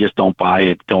 I just don't buy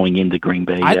it going into Green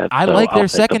Bay yet. I like their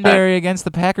secondary against the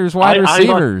Packers wide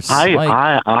receivers. I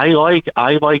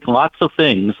like lots of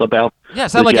things about.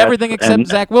 Yes, I like everything except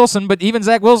Zach Wilson, but even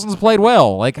Zach Wilson's played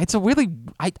well. Like, it's a really,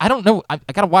 I don't know. I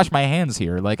got to wash my hands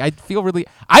here. Like, I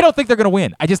don't think they're going to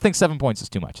win. I just think 7 points is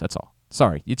too much. That's all.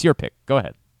 Sorry. It's your pick. Go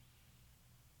ahead.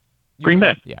 Green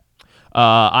Bay. Yeah.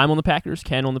 I'm on the Packers,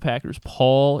 Ken on the Packers,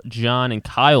 Paul, John, and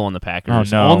Kyle on the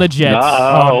Packers. Oh, no. On the Jets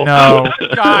Oh, no.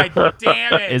 God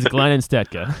damn it. is Glenn and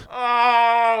Stetka.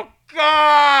 Oh,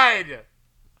 God.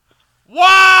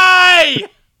 Why?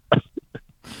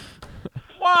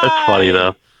 That's funny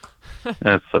though.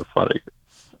 That's so funny.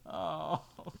 Oh.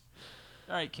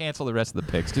 All right, cancel the rest of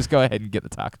the picks. Just go ahead and get the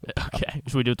Taco Bell. Okay.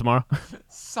 Should we do it tomorrow?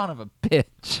 Son of a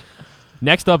bitch.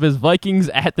 Next up is Vikings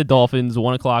at the Dolphins,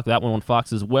 1 o'clock. That one on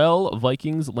Fox as well.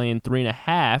 Vikings laying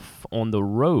 3.5 on the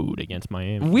road against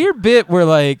Miami. Weird bit where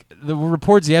like the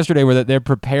reports yesterday were that they're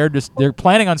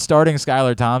planning on starting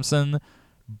Skylar Thompson,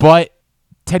 but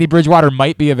Teddy Bridgewater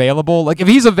might be available. Like if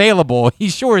he's available, he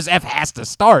sure as F has to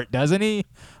start, doesn't he?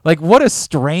 Like what a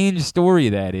strange story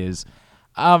that is.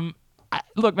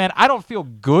 Look, man, I don't feel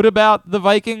good about the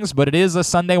Vikings, but it is a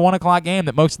Sunday 1 o'clock game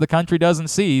that most of the country doesn't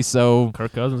see. So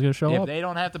Kirk Cousins going to show if up. they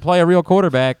don't have to play a real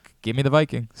quarterback, give me the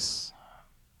Vikings.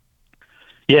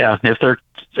 Yeah, if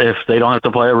they don't have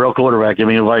to play a real quarterback, give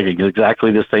me the Vikings.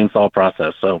 Exactly the same thought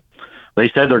process. So they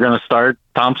said they're going to start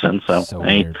Thompson. So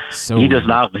weird. He does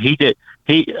not. He did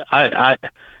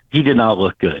not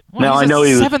look good. Well, now he's I know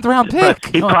he was 7th round pick.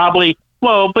 He probably.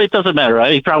 Well, but it doesn't matter.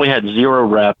 Right? He probably had 0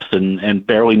 reps and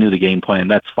barely knew the game plan.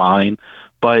 That's fine.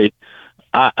 But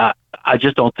I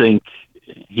just don't think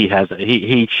he has.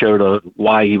 He showed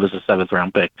why he was a 7th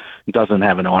round pick. He doesn't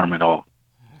have an arm at all.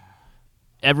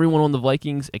 Everyone on the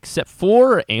Vikings except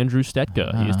for Andrew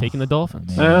Stetka. He is taking the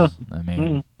Dolphins. I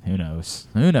mean, who knows?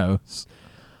 Who knows?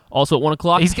 Also at 1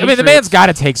 o'clock. The man's got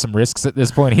to take some risks at this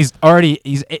point. He's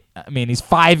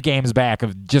 5 games back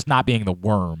of just not being the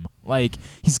worm. Like,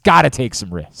 he's got to take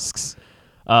some risks.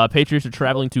 Patriots are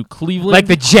traveling to Cleveland. Like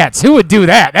the Jets. Who would do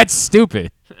that? That's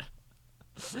stupid.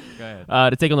 Go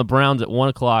ahead. To take on the Browns at 1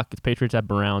 o'clock. It's Patriots at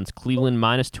Browns. Cleveland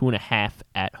 -2.5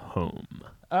 at home.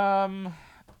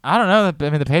 I don't know. I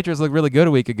mean, the Patriots looked really good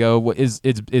a week ago. Is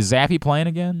Zappy playing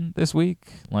again this week?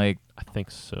 Like, I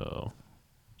think so.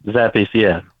 Zappy's,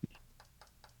 yeah.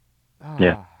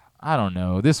 Yeah. I don't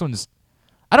know.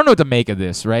 I don't know what to make of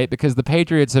this, right? Because the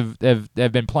Patriots have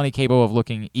been plenty capable of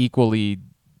looking equally,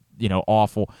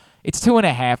 awful. It's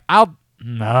 2.5. I'll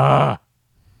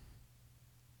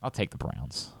take the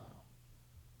Browns.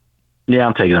 Yeah,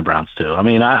 I'm taking the Browns too. I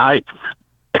mean, I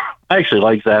actually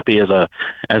like Zappy as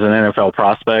an NFL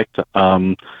prospect.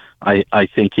 I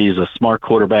think he's a smart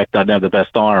quarterback. Doesn't have the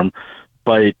best arm,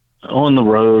 but on the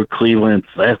road, Cleveland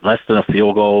less than a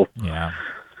field goal. Yeah.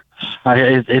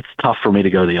 It's tough for me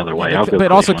to go the other way.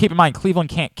 But also keep in mind, Cleveland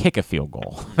can't kick a field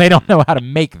goal. They don't know how to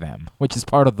make them, which is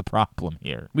part of the problem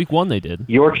here. Week 1 they did.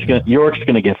 York's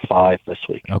gonna get 5 this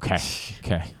week. Okay.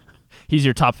 He's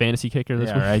your top fantasy kicker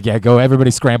this week. Right. Yeah. Go. Everybody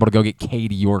scramble to go get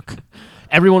Katie York.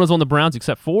 Everyone is on the Browns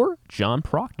except for John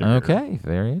Proctor. Okay.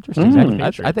 Very interesting.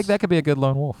 I think that could be a good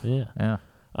lone wolf. Yeah.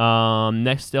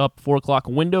 Next up, 4 o'clock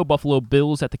window, Buffalo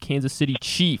Bills at the Kansas City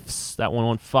Chiefs. That one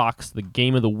on Fox, the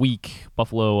game of the week.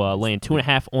 Buffalo laying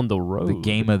 2.5 on the road. The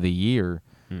game of the year.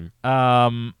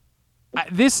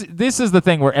 This is the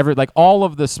thing where all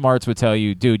of the smarts would tell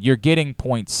you, dude, you're getting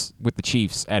points with the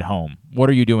Chiefs at home. What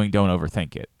are you doing? Don't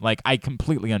overthink it. Like, I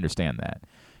completely understand that.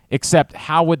 Except,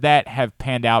 how would that have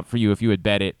panned out for you if you had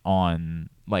bet it on,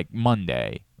 like,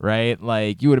 Monday, right?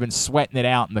 Like, you would have been sweating it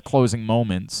out in the closing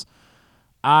moments.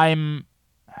 The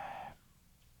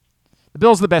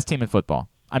Bills are the best team in football.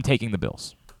 I'm taking the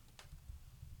Bills.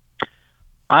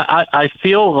 I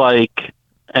feel like,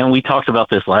 and we talked about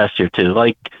this last year too,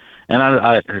 like, and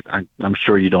I'm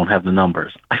sure you don't have the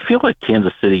numbers. I feel like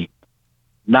Kansas City,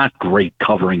 not great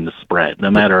covering the spread, no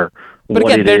matter what it is.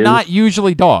 But again, they're not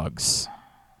usually dogs.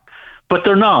 But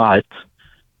they're not.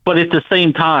 But at the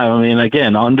same time, I mean,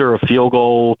 again, under a field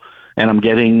goal, and I'm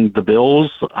getting the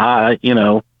Bills,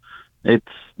 it's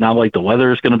not like the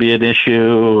weather is going to be an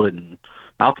issue, and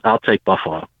I'll take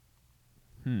Buffalo.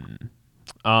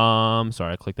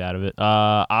 Sorry, I clicked out of it.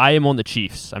 I am on the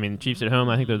Chiefs. I mean, the Chiefs at home.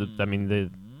 I think they're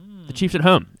the Chiefs at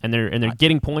home, and they're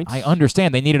getting points. I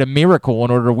understand they needed a miracle in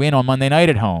order to win on Monday night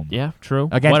at home. Yeah, true.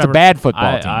 Against a bad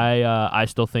football team. I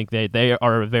still think they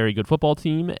are a very good football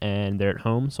team, and they're at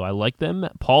home, so I like them.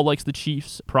 Paul likes the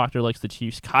Chiefs. Proctor likes the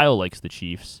Chiefs. Kyle likes the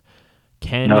Chiefs.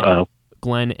 Ken.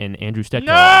 Glenn and Andrew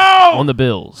Stetka on the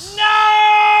Bills.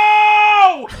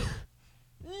 No!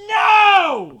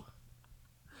 No!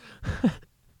 God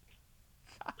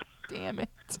damn it.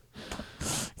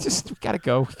 We gotta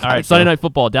go. All right, Sunday Night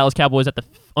Football. Dallas Cowboys at the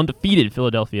undefeated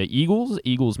Philadelphia Eagles.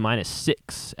 Eagles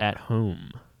 -6 at home.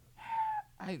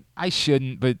 I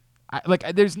shouldn't, but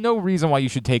there's no reason why you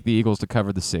should take the Eagles to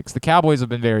cover the 6. The Cowboys have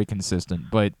been very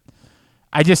consistent, but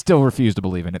I just still refuse to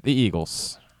believe in it. The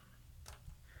Eagles.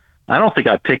 I don't think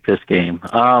I picked this game,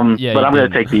 but I'm going to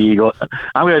take the Eagles.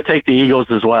 I'm going to take the Eagles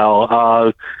as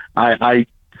well. I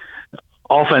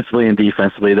offensively and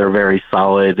defensively, they're very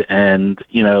solid, and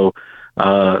the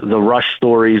rush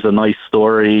story is a nice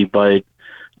story, but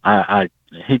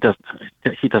he does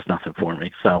nothing for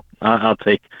me. So I'll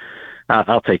take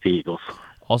the Eagles.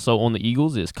 Also on the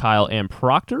Eagles is Kyle and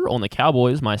Proctor. On the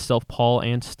Cowboys, myself, Paul,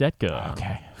 and Stetka.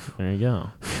 Okay. There you go.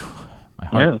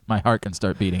 My heart can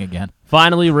start beating again.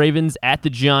 Finally, Ravens at the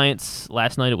Giants.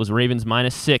 Last night it was Ravens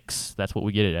 -6. That's what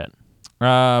we get it at.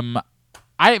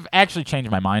 I've actually changed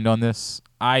my mind on this.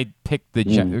 I picked the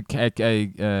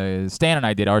Stan and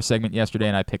I did our segment yesterday,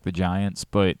 and I picked the Giants.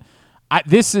 But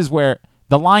this is where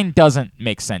the line doesn't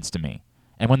make sense to me.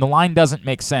 And when the line doesn't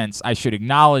make sense, I should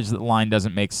acknowledge that the line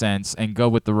doesn't make sense and go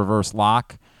with the reverse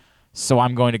lock. So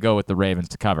I'm going to go with the Ravens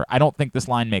to cover. I don't think this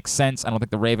line makes sense. I don't think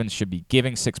the Ravens should be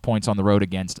giving 6 points on the road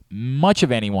against much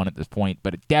of anyone at this point,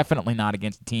 but definitely not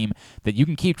against a team that you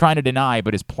can keep trying to deny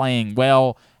but is playing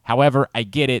well. However, I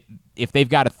get it. If they've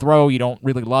got to throw, you don't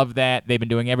really love that. They've been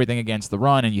doing everything against the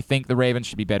run, and you think the Ravens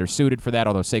should be better suited for that,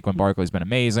 although Saquon Barkley's been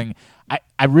amazing. I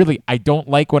don't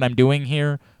like what I'm doing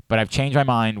here, but I've changed my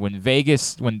mind. When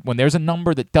Vegas, when there's a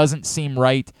number that doesn't seem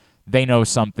right, they know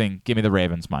something. Give me the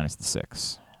Ravens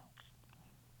 -6.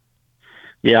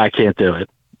 Yeah, I can't do it.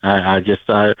 I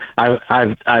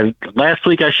last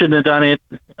week I shouldn't have done it,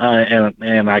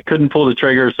 and I couldn't pull the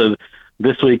trigger. So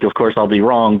this week, of course, I'll be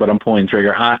wrong, but I'm pulling the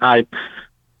trigger. I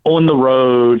on the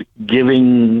road,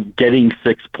 getting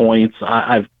 6 points.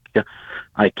 I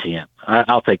can't.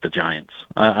 I'll take the Giants.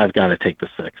 I've got to take the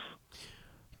 6.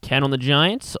 Ken on the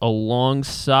Giants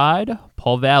alongside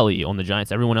Paul Valley on the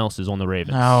Giants. Everyone else is on the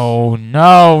Ravens. No.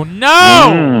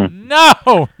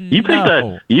 You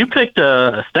picked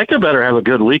Stetka better have a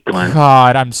good week, Glenn.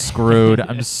 God, I'm screwed.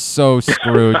 I'm so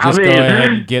screwed. Just go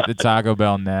ahead and get the Taco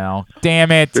Bell now.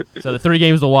 Damn it. So the 3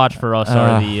 games to watch for us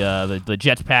are the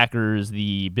Jets, Packers,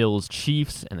 the Bills,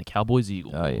 Chiefs, and the Cowboys,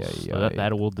 Eagles. So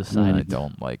that will decide. I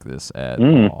don't like this at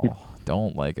all.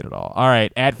 Don't like it at all. All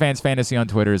right, @FansFantasy on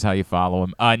Twitter is how you follow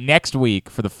him. Next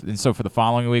week, for the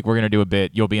following week, we're going to do a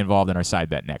bit. You'll be involved in our side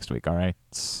bet next week, all right?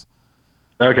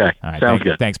 Okay, all right, sounds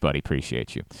good. Thanks, buddy.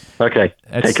 Appreciate you. Okay,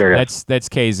 take care, guys. That's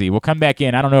KZ. We'll come back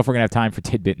in. I don't know if we're going to have time for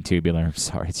Tidbit and Tubular. I'm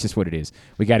sorry. It's just what it is.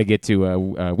 We got to get to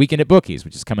Weekend at Bookies,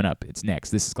 which is coming up. It's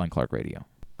next. This is Glenn Clark Radio.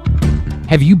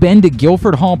 Have you been to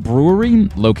Guilford Hall Brewery?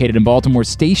 Located in Baltimore's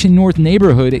Station North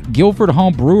neighborhood, Guilford Hall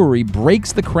Brewery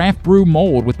breaks the craft brew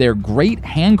mold with their great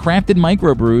handcrafted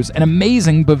microbrews and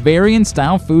amazing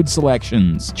Bavarian-style food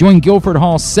selections. Join Guilford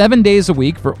Hall 7 days a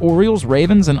week for Orioles,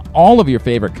 Ravens, and all of your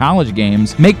favorite college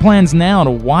games. Make plans now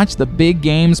to watch the big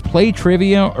games, play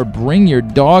trivia, or bring your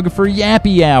dog for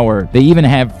Yappy Hour. They even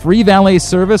have free valet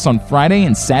service on Friday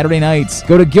and Saturday nights.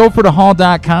 Go to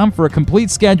guilfordhall.com for a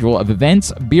complete schedule of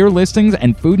events, beer listings,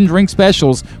 and food and drink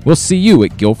specials. We'll see you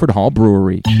at Guilford Hall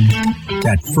Brewery.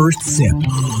 That first sip.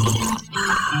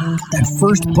 That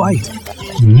first bite.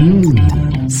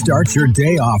 Start your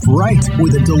day off right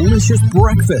with a delicious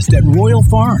breakfast at Royal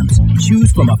Farms.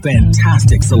 Choose from a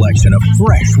fantastic selection of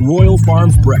fresh Royal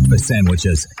Farms breakfast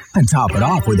sandwiches and top it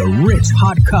off with a rich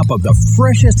hot cup of the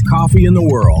freshest coffee in the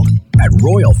world. At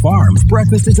Royal Farms,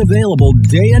 breakfast is available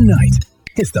day and night.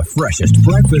 It's the freshest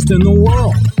breakfast in the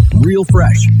world. Real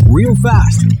fresh, real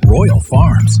fast. Royal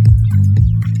Farms.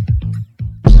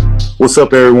 What's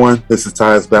up, everyone? This is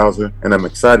Tyus Bowser, and I'm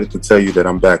excited to tell you that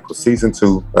I'm back for Season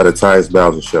 2 of The Tyus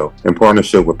Bowser Show in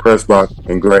partnership with PressBox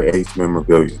and Great Ace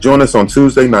Memorabilia. Join us on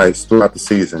Tuesday nights throughout the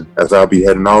season as I'll be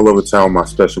heading all over town with my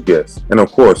special guests. And of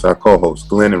course, our co-hosts,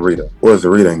 Glenn and Rita. Or is it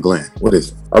Rita and Glenn? What is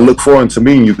it? I look forward to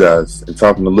meeting you guys and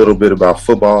talking a little bit about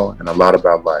football and a lot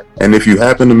about life. And if you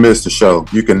happen to miss the show,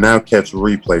 you can now catch a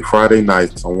replay Friday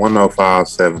nights on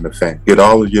 105.7 The Fan. Get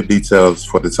all of your details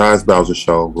for The Tyus Bowser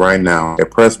Show right now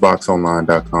at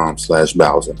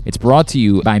PressBoxOnline.com/Bowser. It's brought to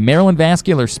you by Maryland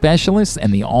Vascular Specialists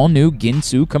and the all-new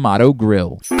Ginsu Kamado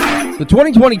Grill. The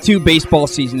 2022 baseball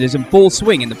season is in full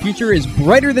swing, and the future is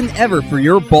brighter than ever for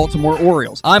your Baltimore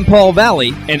Orioles. I'm Paul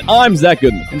Valley. And I'm Zach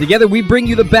Goodman. And together we bring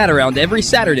you the Bat-Around every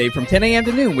Saturday from 10 a.m.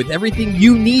 to noon with everything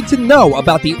you need to know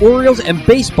about the Orioles and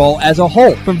baseball as a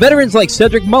whole. From veterans like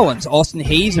Cedric Mullins, Austin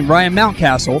Hayes, and Ryan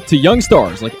Mountcastle, to young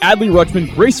stars like Adley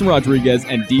Rutschman, Grayson Rodriguez,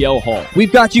 and DL Hall.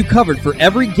 We've got you covered for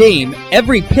every game,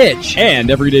 every pitch,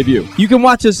 and every debut. You can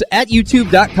watch us at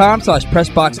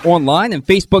youtube.com/PressBoxOnline and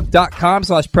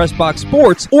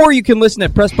Facebook.com/PressBoxSports, or you can listen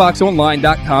at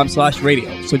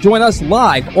PressBoxOnline.com/radio. So join us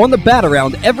live on the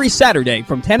Bat-Around every Saturday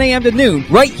from 10 a.m. to noon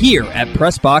right here at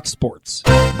PressBox Sports.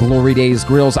 Glory Days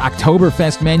Grill's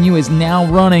Oktoberfest menu is now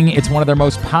running. It's one of their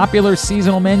most popular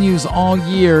seasonal menus all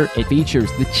year. It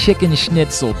features the chicken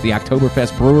schnitzel, the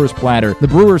Oktoberfest brewer's platter, the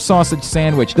brewer's sausage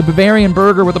sandwich, the Bavarian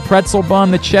burger with a pretzel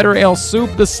bun, the cheddar ale soup,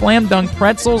 the slam dunk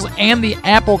pretzels, and the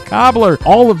apple cobbler.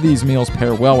 All of these meals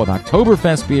pair well with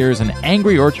Oktoberfest beers and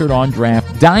Angry Orchard on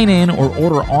draft. Dine in or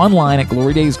order online at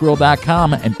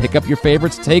glorydaysgrill.com and pick up your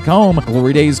favorites to take home.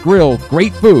 Glory Days Grill,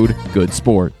 great food, good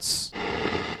sports.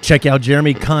 Check out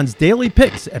Jeremy Kahn's daily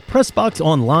picks at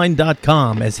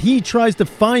PressBoxOnline.com as he tries to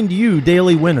find you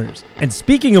daily winners. And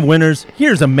speaking of winners,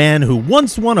 here's a man who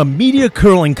once won a media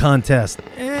curling contest,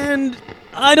 and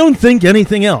I don't think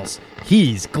anything else.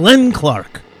 He's Glenn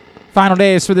Clark. Final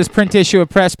days for this print issue of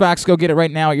PressBox. Go get it right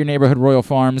now at your neighborhood Royal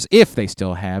Farms, if they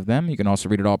still have them. You can also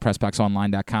read it all at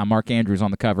PressBoxOnline.com. Mark Andrews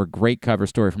on the cover. Great cover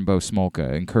story from Bo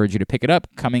Smolka. Encourage you to pick it up.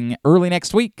 Coming early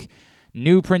next week.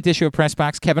 New print issue of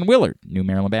PressBox. Kevin Willard, new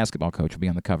Maryland basketball coach, will be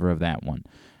on the cover of that one.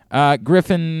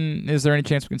 Griffin, is there any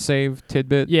chance we can save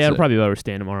Tidbit? Yeah, it'll probably be over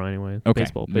stand tomorrow anyway. Okay,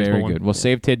 baseball very one. good. We'll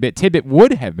save Tidbit. Tidbit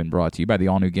would have been brought to you by the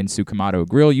all-new Ginsu Kamado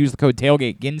Grill. Use the code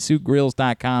TAILGATE,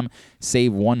 ginsugrills.com.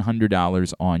 Save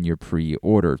 $100 on your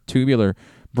pre-order. Tubular,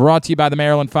 brought to you by the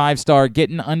Maryland 5-Star.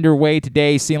 Getting underway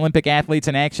today. See Olympic athletes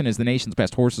in action as the nation's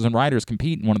best horses and riders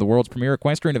compete in one of the world's premier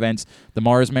equestrian events, the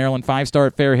Mars Maryland 5-Star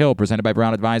at Fair Hill, presented by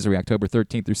Brown Advisory, October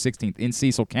 13th through 16th in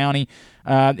Cecil County.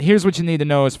 Here's what you need to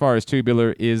know as far as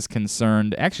Tubular is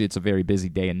concerned. Actually, it's a very busy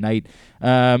day and night.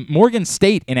 Morgan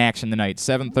State in action tonight,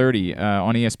 7:30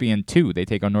 on ESPN2. They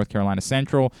take on North Carolina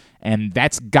Central, and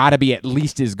that's got to be at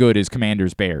least as good as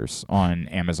Commanders Bears on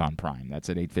Amazon Prime. That's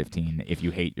at 8:15 if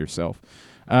you hate yourself.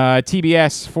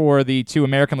 TBS for the two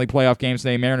American League playoff games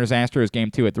today. Mariners-Astros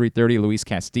game 2 at 3:30. Luis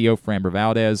Castillo, Framber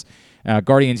Valdez.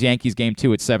 Guardians-Yankees game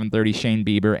 2 at 7:30. Shane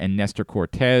Bieber and Nestor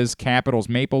Cortez.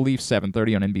 Capitals-Maple Leafs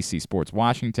 7:30 on NBC Sports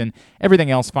Washington. Everything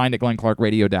else find at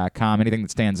glennclarkradio.com. Anything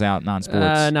that stands out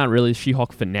non-sports? Not really.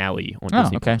 She-Hulk finale on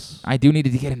Disney+. Okay. I do need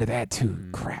to get into that too.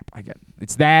 Crap.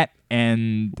 It's that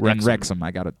and Wrexham.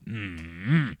 I got it.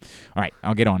 All right.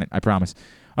 I'll get on it. I promise.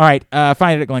 All right,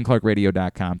 find it at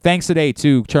glennclarkradio.com. Thanks today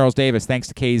to Charles Davis. Thanks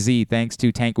to KZ. Thanks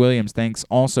to Tank Williams. Thanks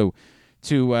also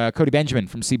to Cody Benjamin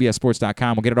from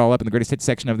CBSSports.com. We'll get it all up in the greatest hits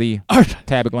section of the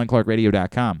tab at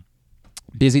glennclarkradio.com.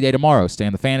 Busy day tomorrow.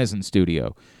 Stan the Fan is in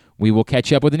studio. We will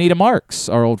catch up with Anita Marks,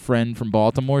 our old friend from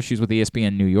Baltimore. She's with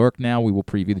ESPN New York now. We will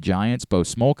preview the Giants. Bo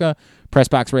Smolka,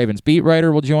 PressBox Ravens beat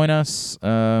writer, will join us.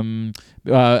 Bill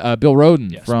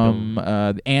Roden from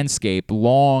Anscape,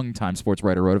 longtime sports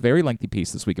writer, wrote a very lengthy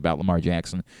piece this week about Lamar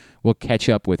Jackson. We'll catch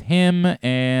up with him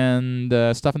and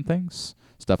Stuff and Things.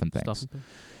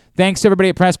 Thanks to everybody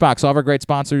at PressBox, all of our great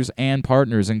sponsors and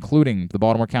partners, including the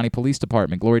Baltimore County Police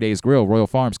Department, Glory Days Grill, Royal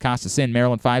Farms, Costas Inn,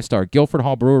 Maryland 5-Star, Guilford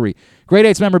Hall Brewery, Great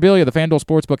 8's Memorabilia, the FanDuel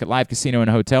Sportsbook at Live Casino and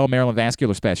Hotel, Maryland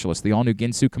Vascular Specialist, the all-new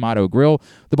Ginsu Kamado Grill,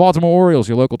 the Baltimore Orioles,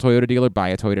 your local Toyota dealer,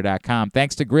 buyatoyota.com.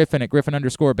 Thanks to Griffin at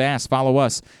Griffin_Bass. Follow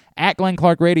us at Glenn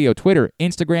Clark Radio, Twitter,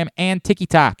 Instagram, and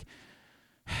TikTok.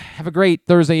 Have a great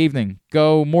Thursday evening.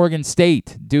 Go Morgan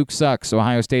State. Duke sucks.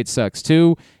 Ohio State sucks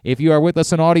too. If you are with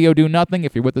us in audio, do nothing.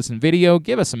 If you're with us in video,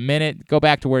 give us a minute. Go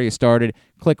back to where you started.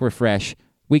 Click refresh.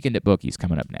 Weekend at Bookies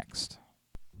coming up next.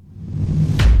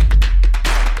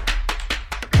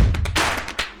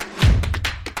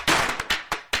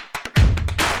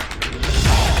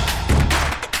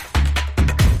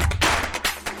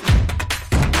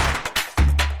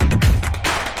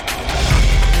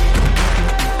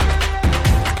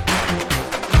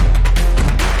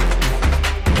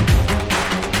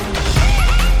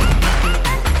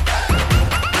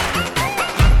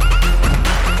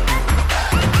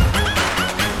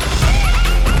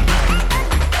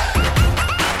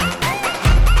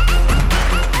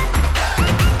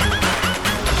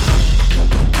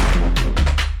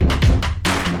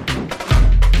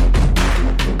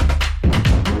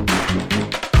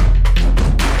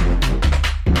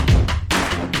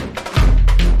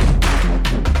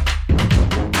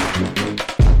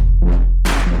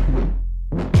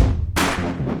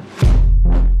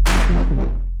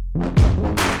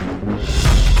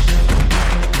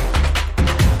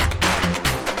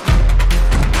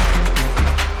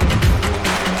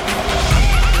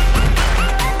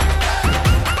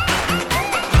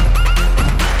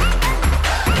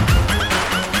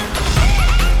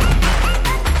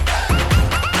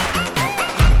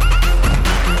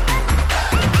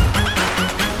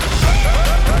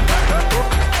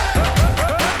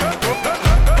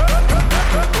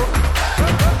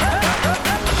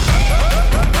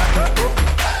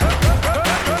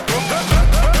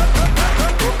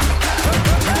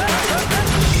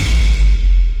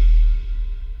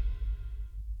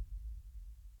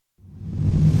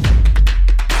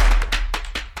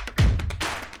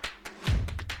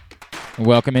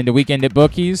 Welcome into Weekend at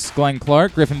Bookies. Glenn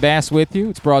Clark, Griffin Bass with you.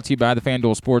 It's brought to you by the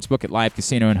FanDuel Sportsbook at Live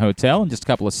Casino and Hotel. In just a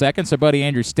couple of seconds, our buddy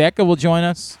Andrew Stecca will join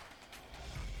us.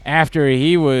 After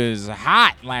he was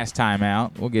hot last time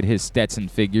out, we'll get his Stetson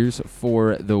figures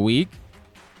for the week.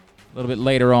 A little bit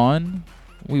later on,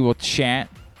 we will chat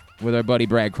with our buddy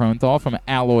Brad Kronthal from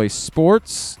Alloy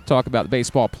Sports, talk about the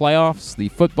baseball playoffs, the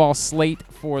football slate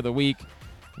for the week,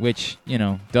 which,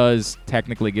 does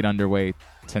technically get underway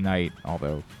tonight,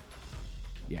 although,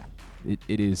 yeah,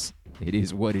 it is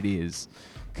what it is.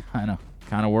 Kind of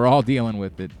we're all dealing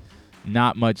with it.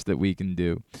 Not much that we can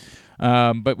do.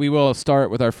 But we will start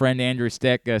with our friend Andrew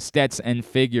Stecca, Stets and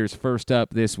Figures, first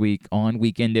up this week on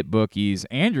Weekend at Bookies.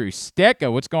 Andrew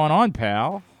Stecca, what's going on,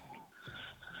 pal?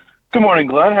 Good morning,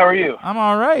 Glenn. How are you? I'm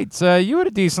all right. You had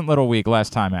a decent little week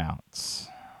last time out.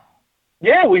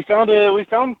 Yeah, we found a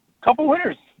couple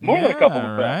winners. More than a couple.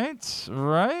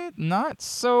 Right. Not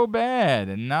so bad.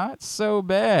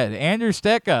 Andrew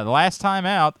Stecca, last time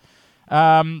out,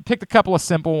 picked a couple of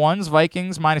simple ones.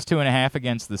 Vikings -2.5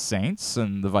 against the Saints,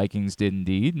 and the Vikings did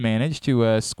indeed manage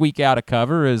to squeak out a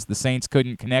cover as the Saints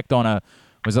couldn't connect on a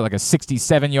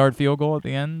 67-yard field goal at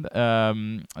the end?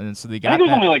 And so they got I think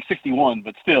it was only like 61,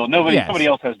 but still, somebody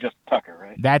else has just Tucker,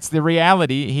 right? That's the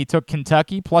reality. He took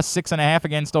Kentucky +6.5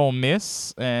 against Ole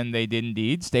Miss, and they did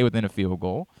indeed stay within a field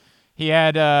goal. He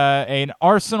had an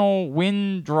Arsenal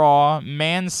win draw,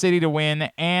 Man City to win,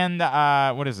 and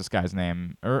what is this guy's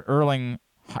name? Erling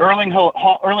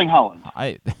Haaland.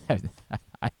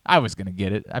 I was going to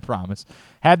get it, I promise.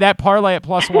 Had that parlay at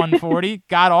 +140,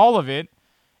 got all of it.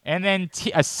 And then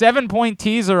a 7-point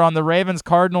teaser on the Ravens,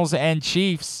 Cardinals, and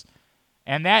Chiefs.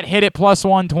 And that hit it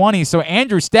 +120. So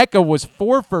Andrew Stecca was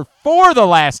 4 for 4 the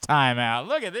last time out.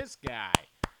 Look at this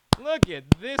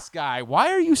guy.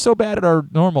 Why are you so bad at our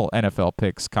normal NFL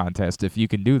picks contest if you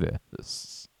can do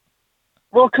this?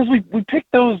 Well, because we pick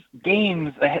those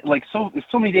games ahead, so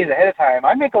many days ahead of time.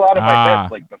 I make a lot of my bets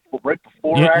right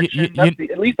before action.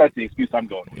 At least that's the excuse I'm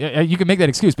going with. Yeah, you can make that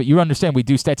excuse, but you understand we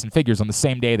do Stetson figures on the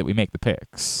same day that we make the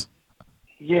picks.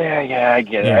 Yeah, I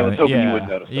get it. I was hoping you would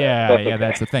notice that. Yeah,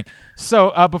 that's the thing.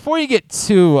 So before you get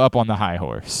too up on the high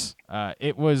horse,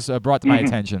 it was brought to my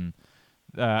attention.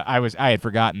 I had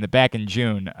forgotten that back in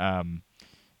June,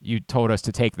 you told us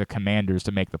to take the Commanders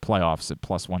to make the playoffs at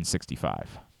 +165.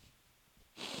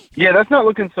 Yeah, that's not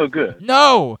looking so good.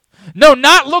 No,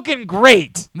 not looking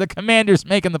great. The Commanders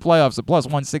making the playoffs at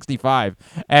 +165,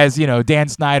 as Dan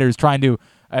Snyder's trying to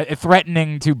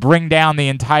threatening to bring down the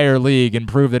entire league and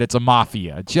prove that it's a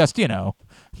mafia. Just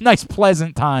nice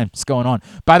pleasant times going on.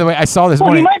 By the way, I saw this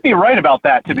morning. He might be right about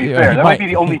that. To be fair, that might be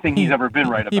the only thing he's ever been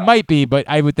right about. He might be, but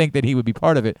I would think that he would be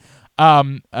part of it.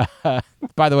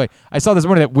 By the way, I saw this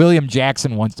morning that William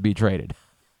Jackson wants to be traded.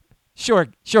 Sure,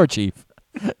 Chief.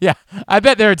 Yeah, I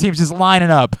bet there are teams just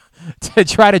lining up to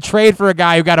try to trade for a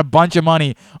guy who got a bunch of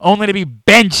money only to be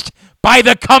benched by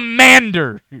the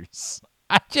Commanders.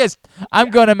 I'm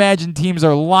going to imagine teams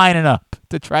are lining up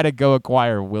to try to go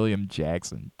acquire William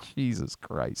Jackson. Jesus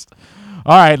Christ.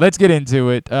 All right, let's get into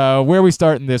it. Where are we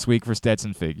starting this week for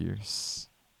Stetson figures?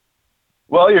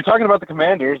 Well, you're talking about the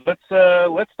Commanders. Let's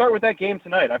start with that game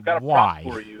tonight. I've got a prop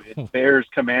for you. It's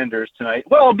Bears-Commanders tonight.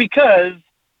 Well, because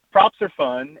props are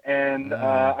fun, and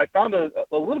I found a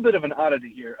little bit of an oddity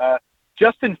here.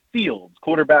 Justin Fields,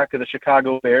 quarterback of the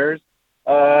Chicago Bears,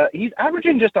 he's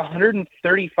averaging just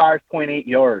 135.8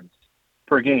 yards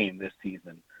per game this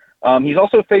season. He's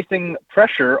also facing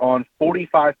pressure on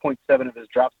 45.7 of his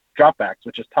dropbacks,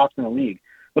 which is tops in the league.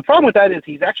 The problem with that is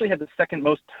he's actually had the second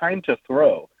most time to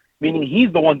throw, meaning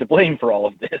he's the one to blame for all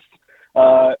of this.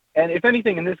 And if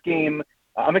anything, in this game,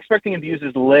 I'm expecting him to use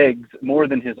his legs more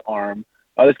than his arm.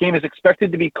 This game is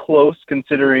expected to be close,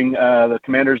 considering the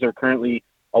Commanders are currently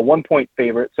a 1-point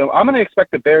favorite. So I'm going to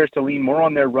expect the Bears to lean more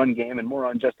on their run game and more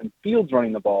on Justin Fields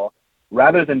running the ball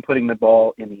rather than putting the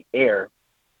ball in the air.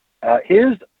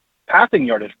 His passing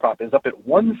yardage prop is up at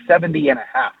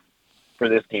 170.5 for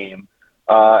this game.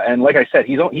 And like I said,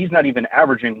 he's not even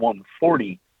averaging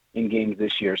 140 in games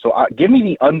this year. So give me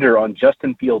the under on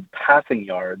Justin Fields passing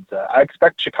yards. I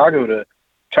expect Chicago to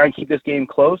try and keep this game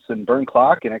close and burn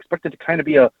clock, and I expect it to kind of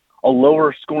be a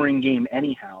lower scoring game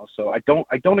anyhow. So I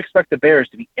don't expect the Bears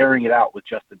to be airing it out with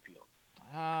Justin Fields.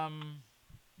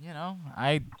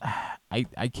 I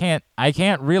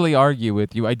can't really argue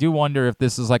with you. I do wonder if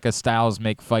this is like a styles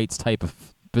make fights type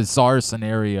of bizarre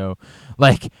scenario.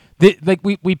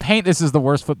 We paint this as the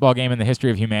worst football game in the history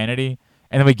of humanity,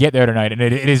 And then we get there tonight, and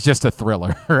it is just a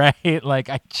thriller, right? Like,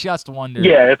 I just wonder.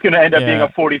 Yeah, it's going to end up being a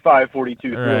 45-42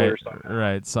 thriller.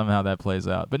 Right. Somehow that plays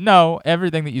out. But no,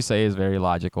 everything that you say is very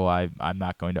logical. I'm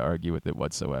not going to argue with it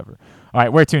whatsoever. All right,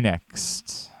 where to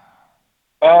next?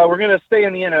 We're going to stay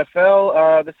in the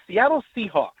NFL. The Seattle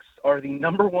Seahawks are the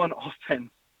number one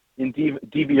offense in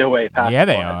DVOA pass. Yeah,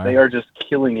 they are. They are just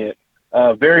killing it.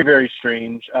 Very, very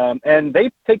strange. And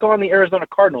they take on the Arizona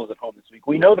Cardinals at home this week.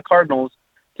 We know the Cardinals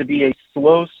to be a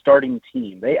slow starting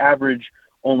team. They average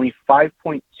only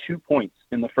 5.2 points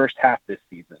in the first half this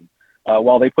season,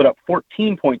 while they put up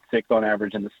 14.6 on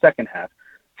average in the second half.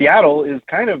 Seattle is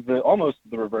kind of almost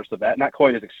the reverse of that, not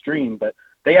quite as extreme, but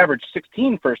they average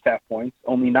 16 first half points,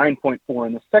 only 9.4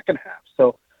 in the second half.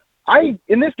 So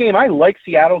in this game, I like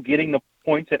Seattle getting the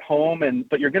points at home,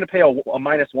 but you're going to pay a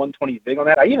minus 120 vig on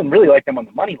that. I even really like them on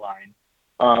the money line.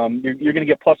 You're going to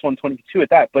get plus 122 at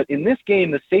that. But in this game,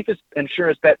 the safest and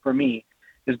surest bet for me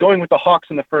is going with the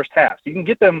Hawks in the first half. So you can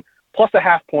get them plus a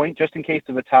half point just in case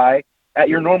of a tie at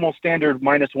your normal standard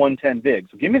minus 110 vig.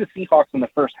 So give me the Seahawks in the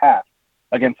first half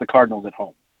against the Cardinals at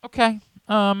home. Okay.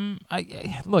 I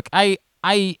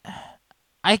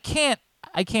can't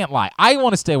lie. I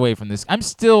want to stay away from this. I'm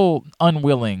still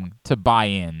unwilling to buy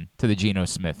in to the Geno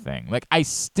Smith thing. Like, I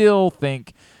still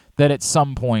think that at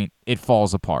some point it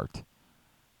falls apart.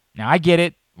 Now, I get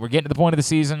it. We're getting to the point of the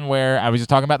season where I was just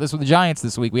talking about this with the Giants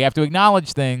this week. We have to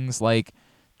acknowledge things like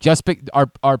just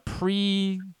our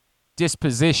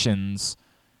predispositions.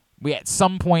 We at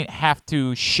some point have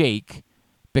to shake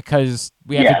because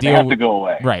we have to deal. They have to go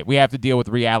away. Right, we have to deal with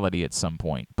reality at some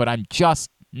point. But I'm just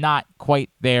not quite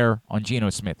there on Geno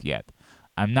Smith yet.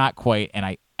 I'm not quite, and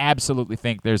I absolutely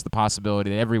think there's the possibility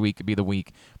that every week could be the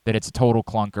week that it's a total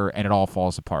clunker and it all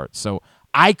falls apart. So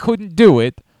I couldn't do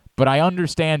it. But I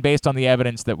understand, based on the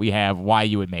evidence that we have, why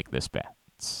you would make this bet.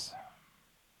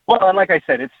 Well, and like I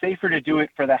said, it's safer to do it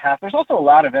for the half. There's also a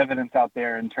lot of evidence out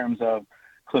there in terms of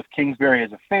Cliff Kingsbury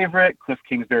as a favorite. Cliff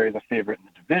Kingsbury is a favorite in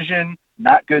the division.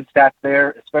 Not good stats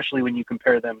there, especially when you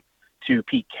compare them to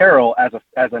Pete Carroll as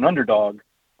an underdog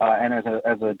and as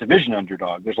a division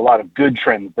underdog. There's a lot of good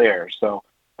trends there. So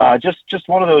just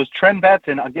one of those trend bets.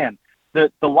 And again, the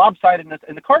lopsidedness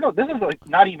and the Cardinals, this is like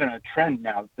not even a trend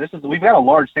now. We've got a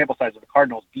large sample size of the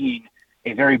Cardinals being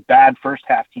a very bad first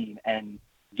half team and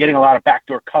getting a lot of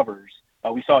backdoor covers.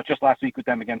 We saw it just last week with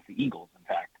them against the Eagles, in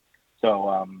fact.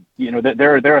 So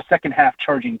they're a second half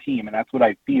charging team, and that's what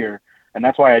I fear, and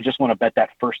that's why I just want to bet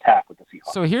that first half with the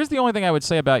Seahawks. So here's the only thing I would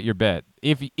say about your bet: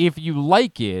 if you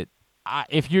like it.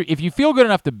 If you feel good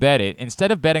enough to bet it,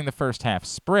 instead of betting the first half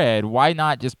spread, why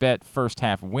not just bet first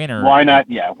half winner? Why not?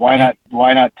 Yeah, why not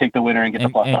take the winner and get the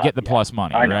plus and get the plus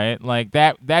money, right? Like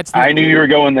that's. I knew you were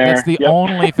going there. That's the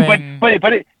only thing.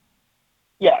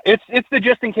 It's the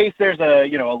just in case there's a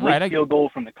late field goal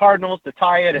from the Cardinals to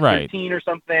tie it at 13 or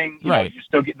something. You're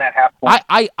still getting that half point.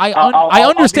 I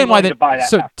understand why that.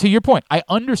 So to your point, I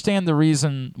understand the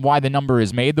reason why the number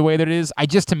is made the way that it is.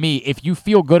 To me, if you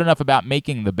feel good enough about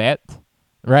making the bet,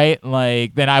 right,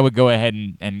 like then I would go ahead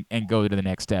and go to the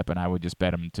next step, and I would just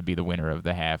bet them to be the winner of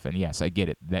the half. And yes, I get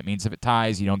it. That means if it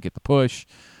ties, you don't get the push.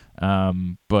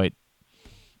 You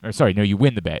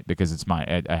win the bet because it's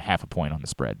a half a point on the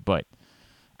spread, but.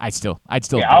 I'd still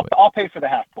do it. I'll pay for the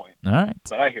half point. All right.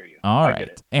 But I hear you. All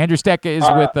right. Andrew Stecca is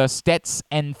with us. Stets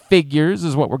and Figures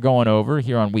is what we're going over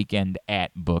here on Weekend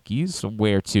at Bookies.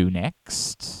 Where to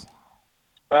next?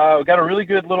 We've got a really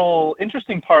good little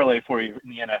interesting parlay for you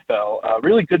in the NFL.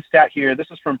 Really good stat here.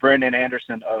 This is from Brandon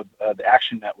Anderson of the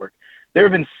Action Network. There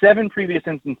have been 7 previous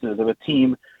instances of a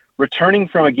team returning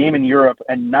from a game in Europe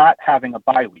and not having a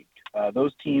bye week.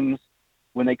 Those teams,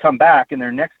 when they come back in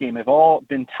their next game, have all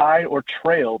been tied or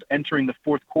trailed entering the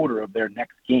fourth quarter of their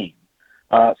next game.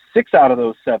 6 out of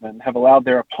those 7 have allowed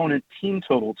their opponent team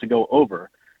total to go over.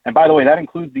 And by the way, that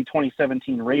includes the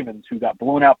 2017 Ravens, who got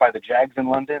blown out by the Jags in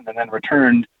London and then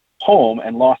returned home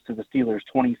and lost to the Steelers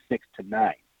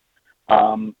 26-9.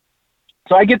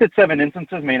 So I get that 7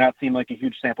 instances may not seem like a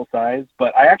huge sample size,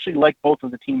 but I actually like both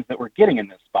of the teams that we're getting in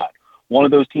this spot. One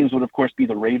of those teams would, of course, be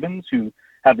the Ravens, who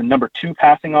have the number 2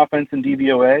 passing offense in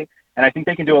DVOA, and I think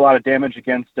they can do a lot of damage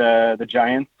against the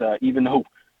Giants. Even though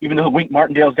Wink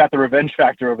Martindale's got the revenge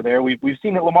factor over there, we've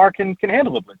seen that Lamar can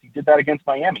handle the blitz. He did that against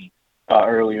Miami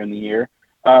earlier in the year.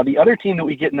 The other team that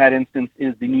we get in that instance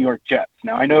is the New York Jets.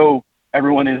 Now I know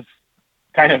everyone is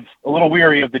kind of a little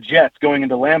weary of the Jets going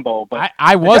into Lambeau, but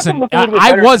I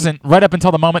wasn't right up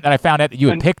until the moment that I found out that you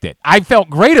had picked it. I felt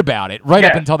great about it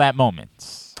up until that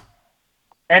moment.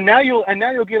 And now you'll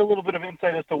get a little bit of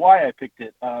insight as to why I picked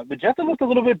it. The Jets have looked a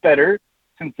little bit better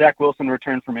since Zach Wilson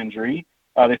returned from injury.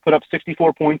 They put up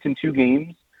 64 points in 2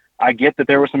 games. I get that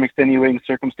there were some extenuating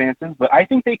circumstances, but I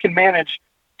think they can manage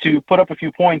to put up a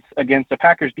few points against a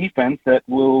Packers defense that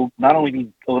will not only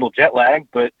be a little jet lagged,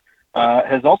 but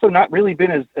has also not really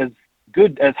been as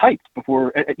good as hyped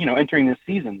before, entering this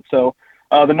season. So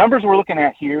the numbers we're looking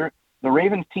at here, the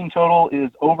Ravens team total is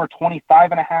over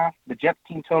 25.5. The Jets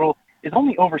team total is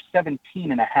only over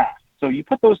 17.5. So you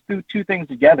put those two things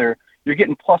together, you're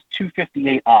getting plus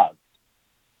 258 odds.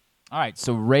 All right,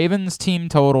 so Ravens team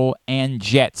total and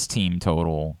Jets team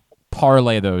total,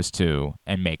 parlay those two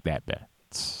and make that bet.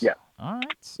 Yeah. All right.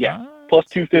 Yeah. All right. Plus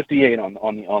 258 on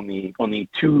the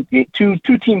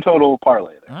two team total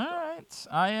parlay there. All right.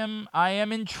 I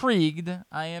am intrigued.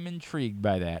 I am intrigued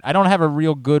by that. I don't have a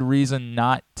real good reason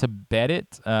not to bet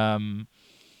it.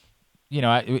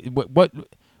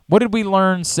 What did we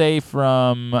learn, say,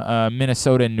 from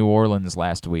Minnesota and New Orleans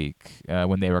last week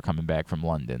when they were coming back from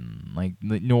London? Like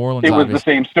New Orleans, it was the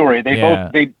same story.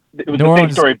 It was the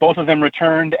same story. Both of them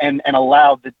returned and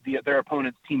allowed their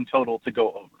opponent's team total to go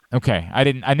over. Okay,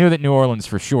 I knew that New Orleans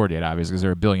for sure did, obviously, because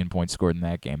there were 1 billion points scored in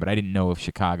that game. But I didn't know if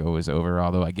Chicago was over.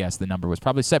 Although I guess the number was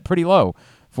probably set pretty low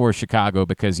for Chicago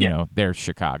because they're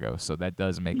Chicago, so that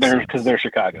does make sense. Because they're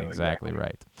Chicago. Exactly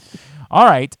right. All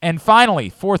right, and finally,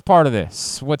 fourth part of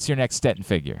this. What's your next Stetton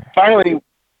figure? Finally,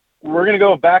 we're going to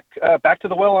go back to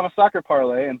the well on a soccer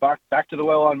parlay and back to the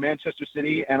well on Manchester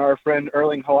City and our friend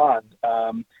Erling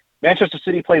Haaland. Manchester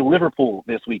City play Liverpool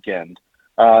this weekend.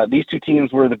 These two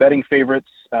teams were the betting favorites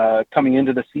coming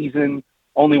into the season.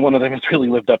 Only one of them has really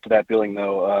lived up to that billing,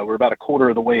 though. We're about a quarter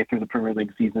of the way through the Premier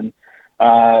League season.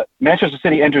 Manchester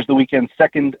City enters the weekend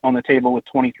second on the table with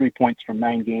 23 points from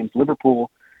 9 games. Liverpool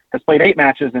has played 8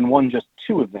 matches and won just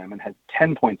 2 of them and has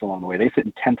 10 points along the way. They sit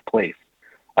in 10th place.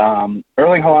 Erling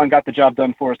Haaland got the job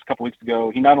done for us a couple weeks ago.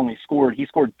 He not only scored, he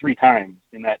scored 3 times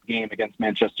in that game against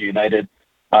Manchester United.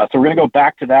 So we're going to go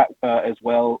back to that as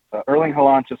well. Erling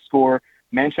Haaland to score,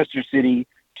 Manchester City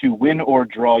to win or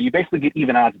draw. You basically get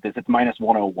even odds at this. It's minus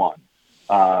 101.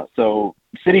 So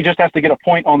City just has to get a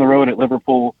point on the road at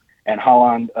Liverpool, and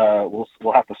Haaland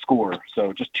will have to score.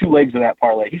 So just 2 legs of that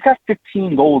parlay. He's got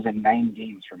 15 goals in 9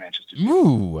 games for Manchester City.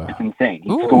 Ooh. It's insane.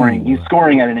 He's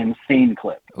scoring at an insane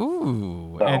clip.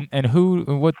 Ooh. So, and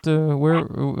where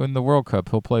in the World Cup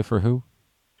he'll play for who?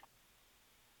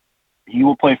 He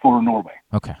will play for Norway.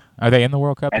 Okay. Are they in the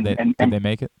World Cup? Did they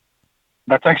make it?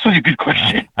 That's actually a good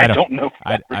question. I don't know.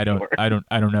 I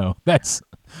don't know. That's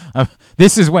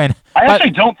this is when I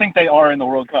actually don't think they are in the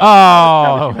World Cup.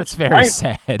 Oh, that's very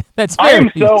sad. That's very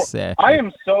sad. I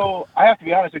have to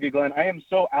be honest with you, Glenn. I am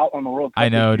so out on the World Cup. I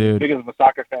know, dude. As big of a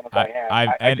soccer fan as I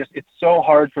am. It's so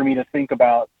hard for me to think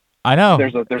about. I know.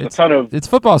 There's a ton of it's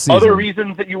football season. Other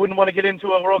reasons that you wouldn't want to get into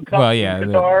a World Cup. Well, yeah,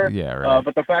 right.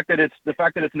 But the fact that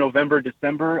it's November,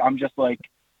 December, I'm just like,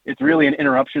 it's really an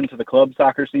interruption to the club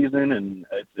soccer season, and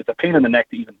it's a pain in the neck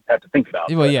to even have to think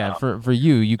about. Well, yeah, for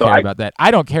you care about that.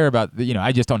 I don't care about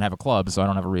I just don't have a club, so I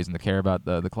don't have a reason to care about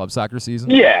the club soccer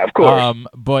season. Yeah, of course.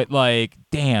 But like,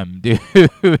 damn, dude,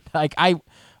 like I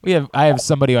have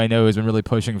somebody I know who's been really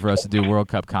pushing for us to do World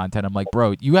Cup content. I'm like,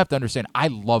 bro, you have to understand, I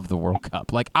love the World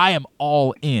Cup. Like, I am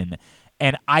all in,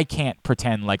 and I can't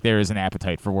pretend like there is an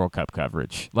appetite for World Cup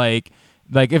coverage. Like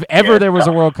if ever there was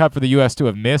a World Cup for the U.S. to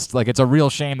have missed, like, it's a real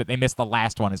shame that they missed the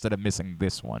last one instead of missing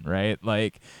this one, right?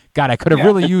 Like, God, I could have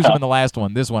really used them in the last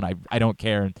one. This one, I don't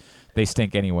care. And they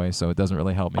stink anyway, so it doesn't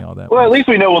really help me all that much. Well, at least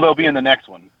we know they'll be in the next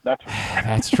one. That's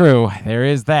That's true. There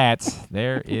is that.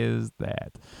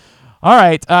 All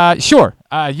right, sure.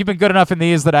 You've been good enough in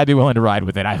these that I'd be willing to ride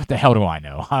with it. What the hell do I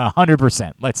know?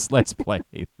 100%. Let's play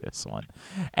this one.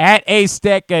 At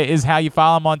 @Stecca is how you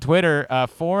follow him on Twitter.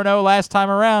 4-0 last time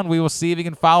around. We will see if he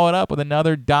can follow it up with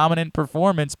another dominant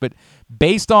performance. But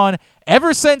based on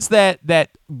ever since that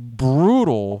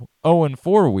brutal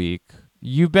 0-4 week,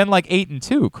 you've been like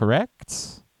 8-2,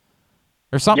 correct?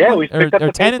 Or something? Yeah, we picked up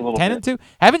the pace a little 10-2.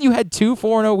 Haven't you had 2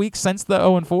 4-0 weeks since the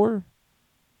 0-4?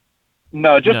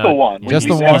 No, just the one. Just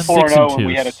the one. 4-0 and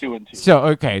we had a 2-2. So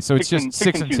okay, so it's just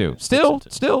 6-2. Still,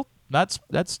 6-2. that's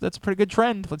a pretty good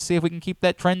trend. Let's see if we can keep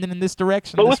that trending in this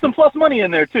direction. But with some plus money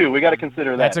in there too, we got to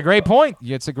consider that. That's a great point.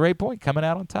 It's a great point. Coming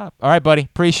out on top. All right, buddy.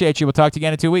 Appreciate you. We'll talk to you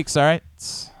again in 2 weeks. All right.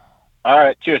 All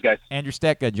right. Cheers, guys. Andrew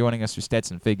Stecca joining us for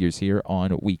Stetson Figures here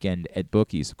on Weekend at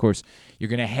Bookies. Of course, you're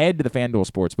going to head to the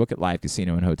FanDuel Sportsbook at Live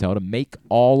Casino and Hotel to make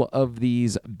all of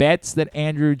these bets that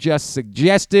Andrew just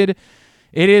suggested.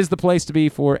 It is the place to be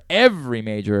for every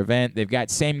major event. They've got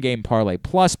same-game parlay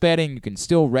plus betting. You can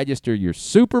still register your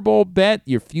Super Bowl bet,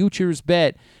 your futures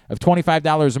bet of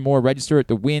 $25 or more. Register it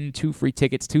to win 2 free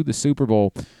tickets to the Super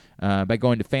Bowl by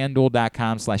going to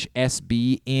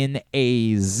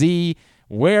FanDuel.com/SBNAZ.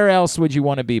 Where else would you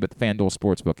want to be but the FanDuel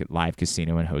Sportsbook at Live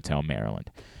Casino and Hotel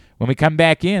Maryland? When we come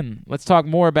back in, let's talk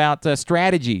more about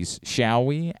strategies, shall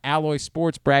we? Alloy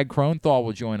Sports, Brad Kronthal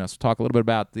will join us. We'll talk a little bit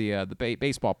about the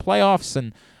baseball playoffs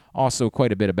and also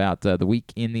quite a bit about the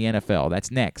week in the NFL.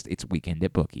 That's next. It's Weekend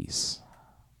at Bookies.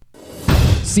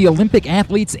 See Olympic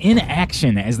athletes in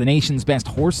action as the nation's best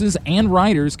horses and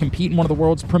riders compete in one of the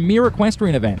world's premier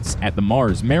equestrian events at the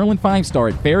Mars Maryland 5-Star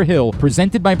at Fair Hill,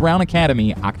 presented by Brown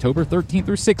Academy, October 13th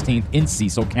through 16th in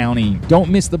Cecil County. Don't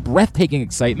miss the breathtaking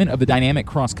excitement of the dynamic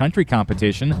cross-country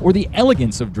competition or the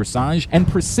elegance of dressage and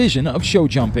precision of show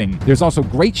jumping. There's also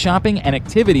great shopping and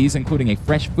activities, including a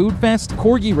fresh food fest,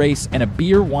 corgi race, and a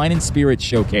beer, wine, and spirits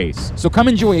showcase. So come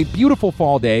enjoy a beautiful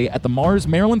fall day at the Mars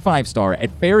Maryland 5-Star at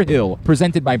Fair Hill,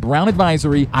 presented by Brown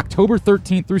Advisory, October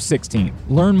 13th through 16th.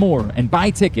 Learn more and buy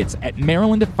tickets at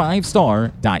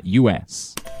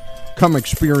maryland5star.us. Come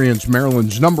experience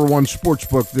Maryland's #1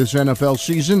 sportsbook this NFL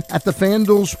season at the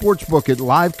FanDuel Sportsbook at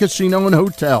Live Casino and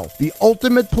Hotel, the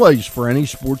ultimate place for any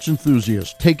sports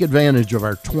enthusiast. Take advantage of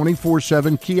our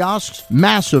 24/7 kiosks,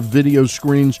 massive video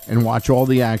screens, and watch all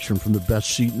the action from the best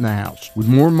seat in the house. With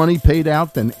more money paid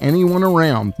out than anyone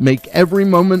around, make every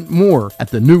moment more at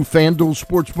the new FanDuel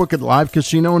Sportsbook at Live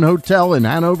Casino and Hotel in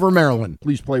Hanover, Maryland.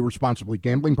 Please play responsibly.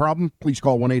 Gambling problem? Please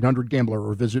call 1-800-GAMBLER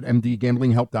or visit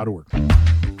mdgamblinghelp.org.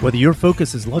 Whether your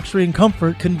focus is luxury and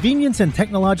comfort, convenience and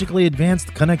technologically advanced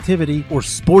connectivity, or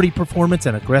sporty performance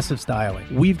and aggressive styling,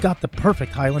 we've got the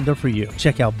perfect Highlander for you.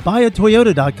 Check out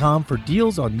buyatoyota.com for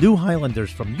deals on new Highlanders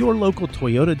from your local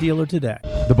Toyota dealer today.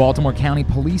 The Baltimore County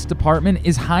Police Department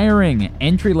is hiring.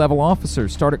 Entry-level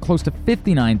officers start at close to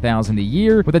 $59,000 a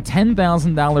year with a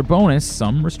 $10,000 bonus.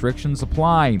 Some restrictions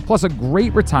apply. Plus a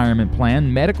great retirement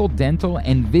plan, medical, dental,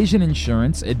 and vision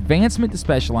insurance, advancement to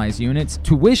specialized units,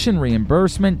 tuition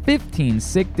reimbursement, 15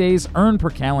 sick days earned per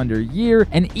calendar year,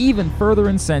 and even further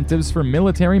incentives for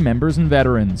military members and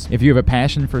veterans. If you have a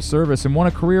passion for service and want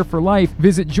a career for life,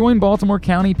 visit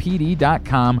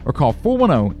joinbaltimorecountypd.com or call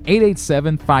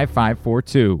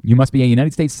 410-887-5542. You must be a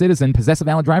United States citizen, possess a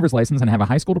valid driver's license, and have a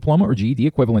high school diploma or GED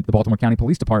equivalent. The Baltimore County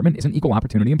Police Department is an equal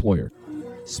opportunity employer.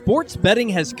 Sports betting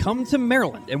has come to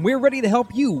Maryland, and we're ready to help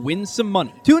you win some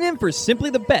money. Tune in for Simply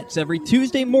the Bets every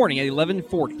Tuesday morning at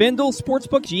 11:40. FanDuel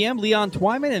Sportsbook GM Leon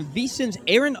Twyman and VSiN's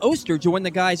Aaron Oster join the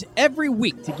guys every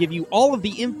week to give you all of the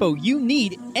info you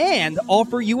need and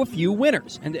offer you a few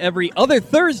winners. And every other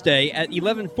Thursday at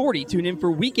 11:40, tune in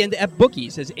for Weekend at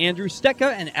Bookies as Andrew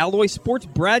Stecca and Alloy Sports'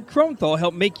 Brad Kronthal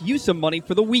help make you some money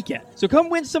for the weekend. So come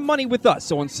win some money with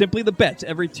us on Simply the Bets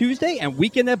every Tuesday and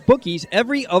Weekend at Bookies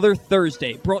every other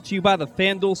Thursday. Brought to you by the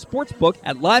FanDuel Sportsbook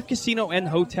at Live Casino and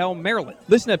Hotel Maryland.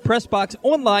 Listen at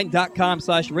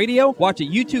PressBoxOnline.com/radio. Watch at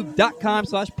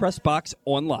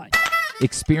YouTube.com/PressBoxOnline.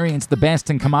 Experience the best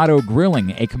in Kamado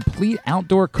Grilling, a complete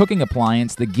outdoor cooking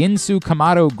appliance. The Ginsu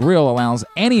Kamado Grill allows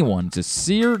anyone to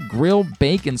sear, grill,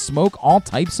 bake, and smoke all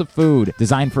types of food.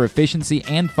 Designed for efficiency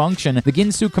and function, the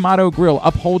Ginsu Kamado Grill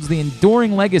upholds the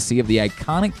enduring legacy of the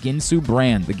iconic Ginsu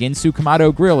brand. The Ginsu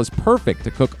Kamado Grill is perfect to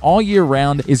cook all year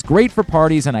round, is great for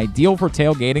parties, and ideal for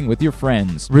tailgating with your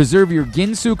friends. Reserve your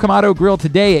Ginsu Kamado Grill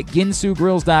today at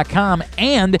ginsugrills.com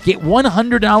and get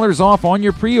 $100 off on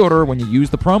your pre-order when you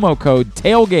use the promo code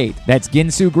TAILGATE. That's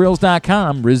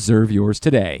ginsugrills.com. Reserve yours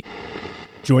today.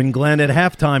 Join Glenn at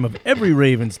halftime of every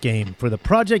Ravens game for the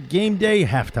Project Game Day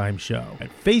halftime show at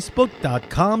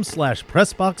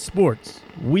facebook.com/PressBoxSports.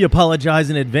 We apologize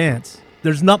in advance.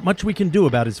 There's not much we can do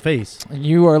about his face.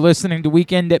 You are listening to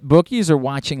Weekend at Bookies or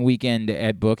watching Weekend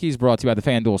at Bookies, brought to you by the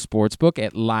FanDuel Sportsbook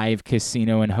at Live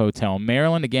Casino and Hotel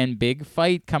Maryland. Again, big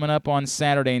fight coming up on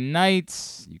Saturday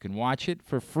nights. You can watch it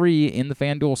for free in the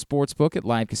FanDuel Sportsbook at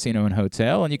Live Casino and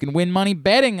Hotel, and you can win money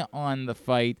betting on the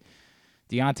fight.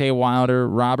 Deontay Wilder,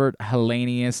 Robert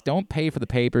Helenius. Don't pay for the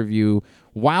pay-per-view.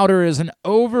 Wilder is an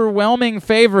overwhelming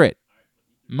favorite,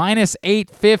 minus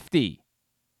 850.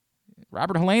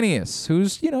 Robert Helenius,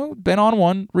 who's, been on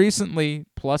one recently,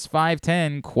 plus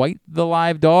 510, quite the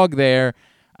live dog there.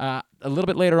 A little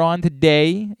bit later on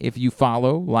today, if you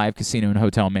follow Live Casino and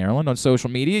Hotel Maryland on social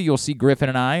media, you'll see Griffin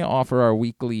and I offer our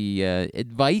weekly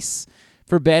advice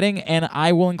for betting, and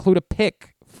I will include a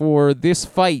pick for this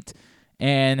fight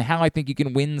and how I think you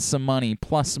can win some money,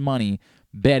 plus money,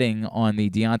 betting on the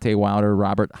Deontay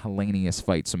Wilder-Robert Helenius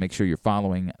fight. So make sure you're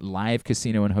following Live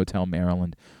Casino and Hotel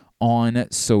Maryland on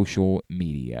social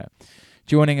media.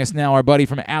 Joining us now, our buddy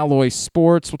from Alloy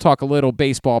Sports. We'll talk a little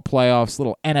baseball playoffs, a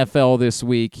little NFL this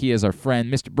week. He is our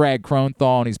friend, Mr. Brad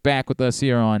Kronthal, and he's back with us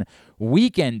here on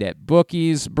Weekend at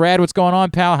Bookies. Brad, what's going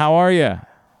on, pal? How are you?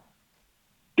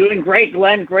 Doing great,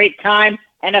 Glenn. Great time.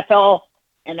 NFL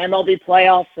and MLB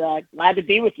playoffs. Glad to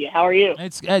be with you. How are you?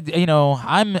 It's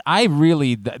I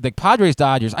really the Padres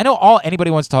Dodgers. I know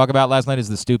anybody wants to talk about last night is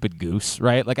the stupid goose,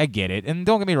 right? Like I get it, and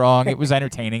don't get me wrong, it was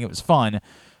entertaining, it was fun,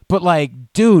 but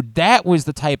like, dude, that was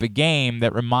the type of game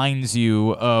that reminds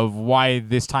you of why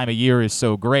this time of year is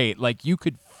so great. Like you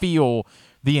could feel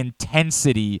the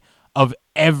intensity of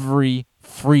every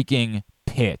freaking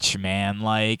pitch, man.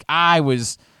 Like I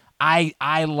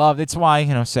love. It's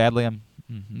why sadly I'm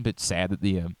a bit sad that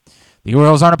the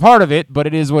Orioles aren't a part of it, but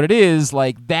it is what it is.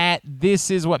 Like that,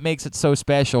 this is what makes it so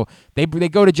special. They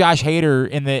go to Josh Hader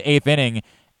in the 8th inning,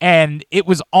 and it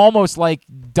was almost like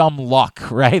dumb luck,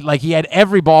 right? Like he had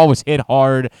every ball was hit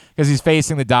hard because he's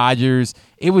facing the Dodgers.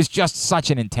 It was just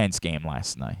such an intense game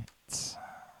last night.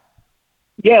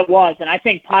 Yeah, it was, and I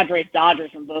think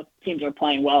Padres-Dodgers, when both teams are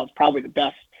playing well, it's probably the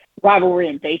best rivalry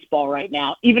in baseball right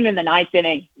now. Even in the 9th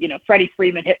inning, Freddie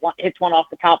Freeman hits one off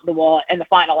the top of the wall, and the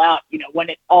final out, when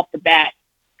it off the bat,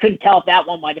 couldn't tell if that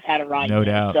one might have had a ride. No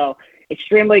doubt. So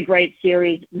extremely great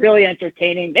series, really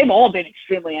entertaining. They've all been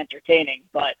extremely entertaining,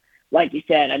 but like you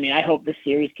said, I hope the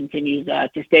series continues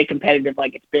to stay competitive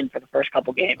like it's been for the first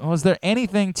couple games. Was there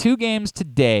anything, 2 games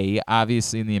today,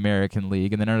 obviously in the American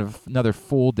League, and then another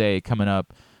full day coming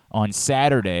up on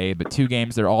Saturday, but 2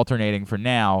 games they're alternating for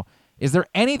now. Is there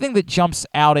anything that jumps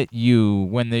out at you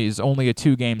when there's only a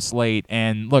 2-game slate?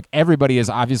 And look, everybody is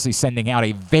obviously sending out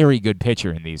a very good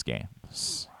pitcher in these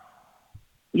games.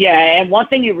 Yeah, and one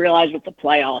thing you realize with the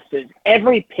playoffs is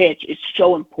every pitch is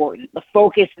so important. The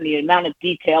focus and the amount of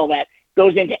detail that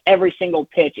goes into every single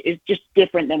pitch is just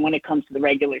different than when it comes to the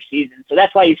regular season. So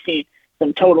that's why you've seen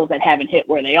some totals that haven't hit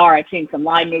where they are. I've seen some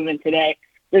line movement today.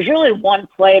 There's really one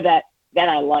play that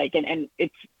I like, and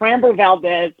it's Framber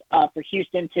Valdez for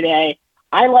Houston today.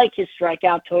 I like his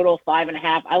strikeout total,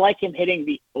 5.5. I like him hitting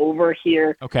the over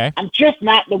here. Okay. I'm just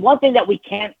not – the one thing that we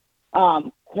can't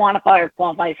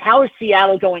quantify is how is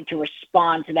Seattle going to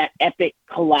respond to that epic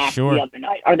collapse the other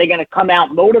night? Are they going to come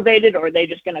out motivated, or are they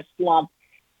just going to slump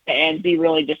and be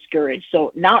really discouraged?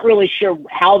 So not really sure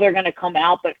how they're going to come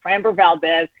out, but Framber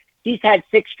Valdez, he's had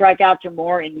 6 strikeouts or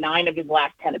more in 9 of his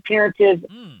last 10 appearances.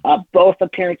 Both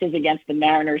appearances against the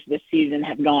Mariners this season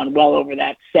have gone well over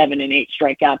that 7 and 8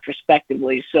 strikeouts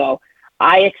respectively. So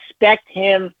I expect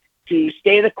him to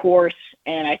stay the course,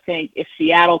 and I think if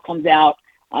Seattle comes out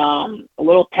a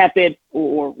little tepid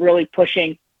or really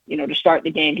pushing, to start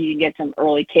the game, he can get some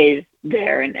early Ks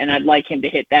there, and I'd like him to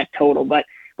hit that total. But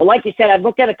like you said, I've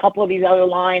looked at a couple of these other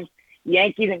lines.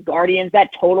 Yankees and Guardians, that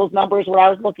totals number is what I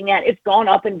was looking at. It's gone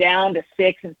up and down to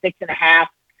 6 and 6.5.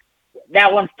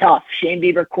 That one's tough. Shane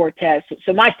Bieber Cortez.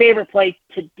 So my favorite play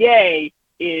today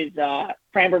is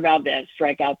Framber Valdez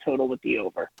strikeout total with the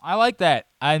over. I like that.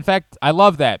 In fact, I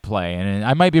love that play, and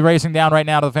I might be racing down right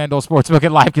now to the FanDuel Sportsbook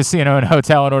at Live Casino and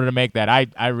Hotel in order to make that.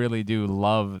 I really do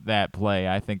love that play.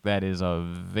 I think that is a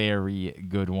very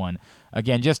good one.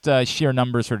 Again, just sheer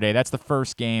numbers for today. That's the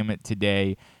first game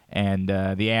today. And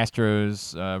the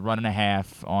Astros running a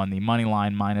half on the money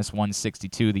line,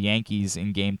 -162. The Yankees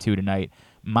in Game 2 tonight,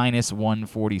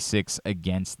 -146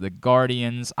 against the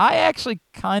Guardians. I actually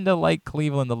kind of like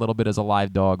Cleveland a little bit as a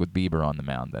live dog with Bieber on the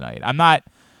mound tonight. I'm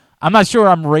not sure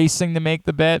I'm racing to make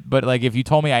the bet, but like if you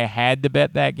told me I had to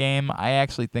bet that game, I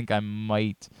actually think I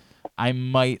might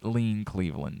lean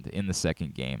Cleveland in the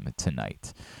second game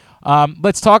tonight.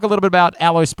 Let's talk a little bit about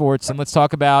Alloy Sports, and let's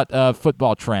talk about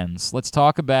football trends. Let's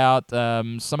talk about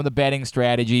some of the betting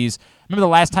strategies. Remember the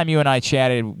last time you and I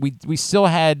chatted, we still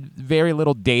had very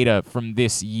little data from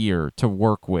this year to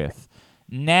work with.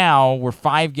 Now we're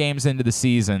 5 games into the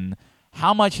season.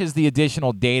 How much has the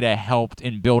additional data helped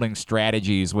in building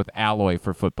strategies with Alloy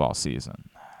for football season?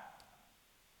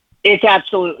 It's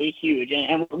absolutely huge.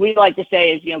 And what we like to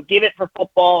say is, give it for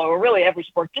football or really every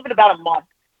sport, give it about a month.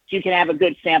 You can have a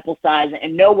good sample size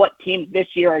and know what teams this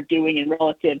year are doing in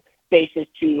relative basis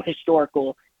to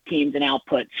historical teams and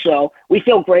output. So we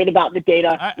feel great about the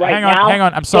data now. Hang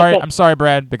on. I'm sorry,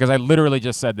 Brad, because I literally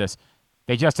just said this.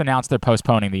 They just announced they're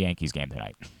postponing the Yankees game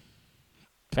tonight.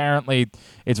 Apparently,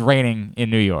 it's raining in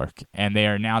New York, and they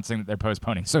are announcing that they're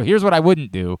postponing. So here's what I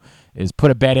wouldn't do is put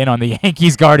a bet in on the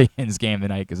Yankees-Guardians game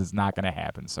tonight because it's not going to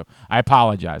happen. So I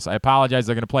apologize. They're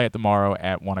going to play it tomorrow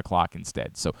at 1 o'clock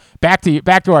instead. So back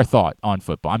to our thought on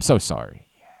football. I'm so sorry.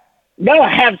 No,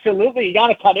 absolutely. You got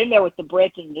to cut in there with the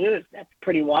breaking news. That's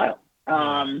pretty wild.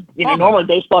 Normally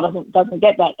baseball doesn't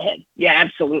get that head. Yeah,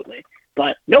 absolutely.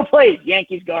 But no plays,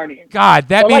 Yankees, Guardians. God,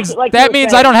 that means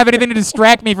I don't have anything to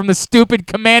distract me from the stupid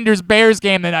Commanders-Bears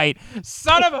game tonight.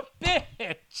 Son of a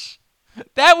bitch!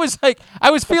 That was like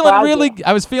I was feeling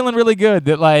really good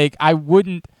that like I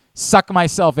wouldn't suck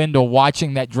myself into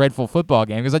watching that dreadful football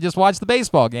game because I just watched the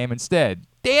baseball game instead.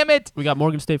 Damn it. We got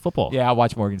Morgan State football. Yeah, I'll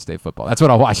watch Morgan State football. That's what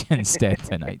I'll watch instead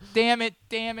tonight. Damn it.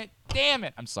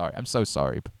 I'm sorry. I'm so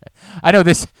sorry. I know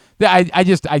this.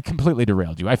 I completely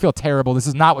derailed you. I feel terrible. This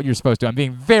is not what you're supposed to do. I'm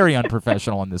being very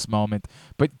unprofessional in this moment.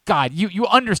 But God, you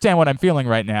understand what I'm feeling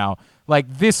right now.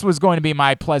 Like this was going to be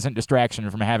my pleasant distraction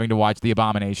from having to watch the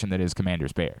abomination that is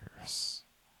Commanders Bears.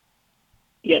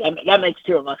 Yeah, that makes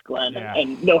two of us, Glenn,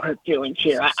 and no hurt feelings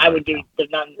here. I would do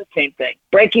the same thing.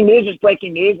 Breaking news is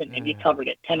breaking news, and you covered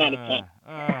it 10 out of 10.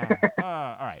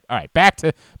 All right. Back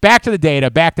to the data.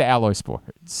 Back to Alloy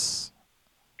Sports.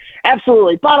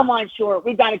 Absolutely. Bottom line, short,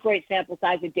 we've got a great sample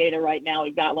size of data right now.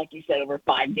 We've got, like you said, over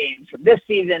 5 games from this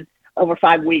season, over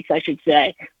 5 weeks, I should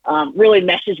say. Really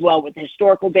meshes well with the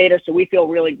historical data, so we feel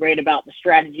really great about the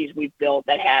strategies we've built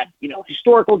that have,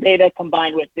 historical data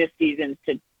combined with this season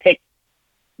to pick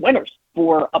winners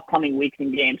for upcoming weeks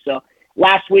and games. So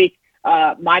last week,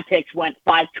 my picks went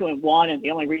 5-2-1, and the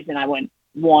only reason I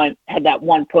had that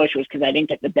one push was because I didn't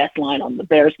get the best line on the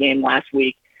Bears game last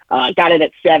week. Got it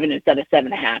at 7 instead of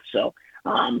 7.5. So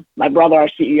my brother, our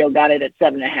CEO, got it at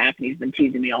 7.5, and he's been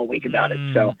teasing me all week about it.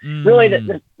 So really,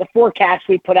 the forecast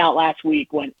we put out last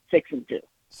week went 6-2.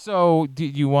 So, do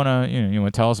you want to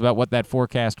tell us about what that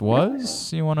forecast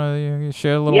was? You want to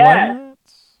share a little light on that?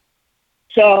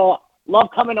 So, love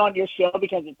coming on your show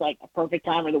because it's like a perfect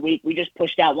time of the week. We just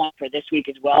pushed out one for this week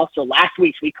as well. So last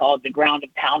week's we called the ground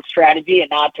and pound strategy, and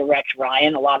nod to Rex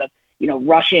Ryan. A lot of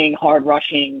rushing, hard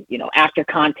rushing, after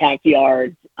contact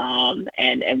yards,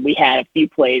 and we had a few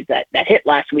plays that hit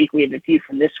last week. We have a few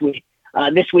from this week.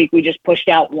 This week we just pushed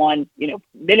out one,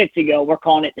 minutes ago. We're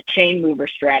calling it the chain mover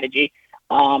strategy.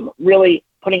 Really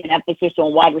putting an emphasis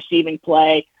on wide receiving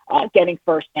play, getting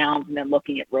first downs, and then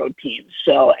looking at road teams.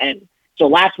 So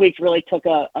last week's really took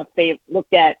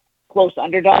looked at close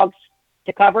underdogs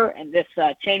to cover, and this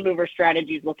chain mover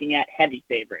strategy is looking at heavy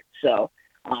favorites. So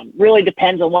really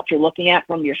depends on what you're looking at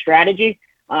from your strategy,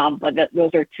 but those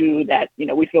are two that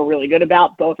we feel really good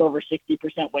about, both over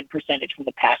 60% win percentage from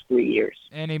the past 3 years.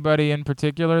 Anybody in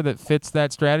particular that fits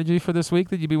that strategy for this week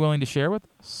that you'd be willing to share with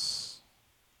us?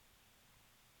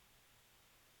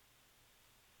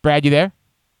 Brad, you there?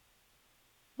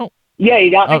 Yeah,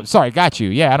 you got me. Oh, sorry, got you.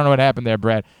 Yeah, I don't know what happened there,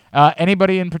 Brad.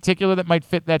 Anybody in particular that might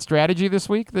fit that strategy this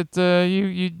week that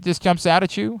you just jumps out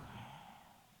at you?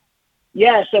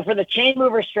 Yeah, so for the chain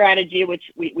mover strategy,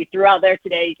 which we threw out there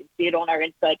today, you can see it on our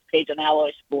insights page on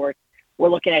Alloy Sports. We're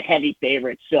looking at heavy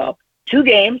favorites. So 2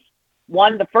 games.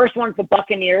 The first one's the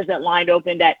Buccaneers that lined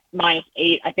opened at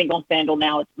 -8. I think on FanDuel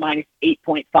now it's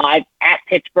 -8.5 at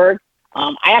Pittsburgh.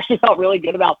 I actually felt really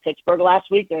good about Pittsburgh last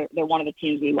week. They're one of the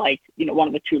teams we liked, one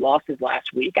of the 2 losses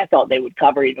last week. I thought they would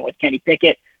cover even with Kenny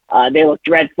Pickett. They look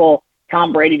dreadful.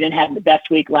 Tom Brady didn't have the best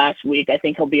week last week. I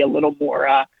think he'll be a little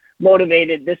more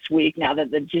motivated this week now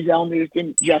that the Giselle news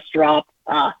didn't just drop.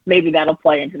 Maybe that'll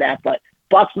play into that. But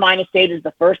Bucs -8 is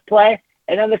the first play.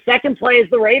 And then the second play is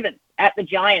the Ravens at the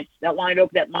Giants that lined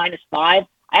open at -5.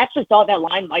 I actually thought that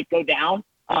line might go down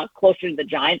closer to the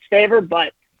Giants' favor,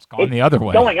 but it's going the other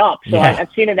way. Going up. So yeah.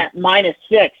 I've seen it at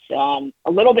 -6.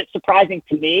 A little bit surprising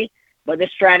to me, but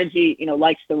this strategy,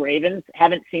 likes the Ravens.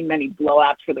 Haven't seen many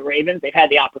blowouts for the Ravens. They've had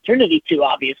the opportunity to,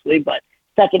 obviously, but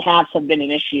second halves have been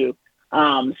an issue.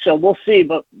 So we'll see.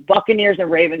 But Buccaneers and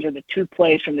Ravens are the 2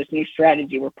 plays from this new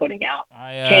strategy we're putting out.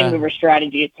 Chain mover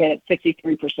strategy. It's hit at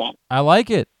 63%. I like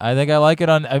it. I think I like it.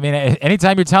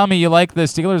 Anytime you're telling me you like the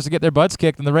Steelers to get their butts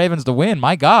kicked and the Ravens to win,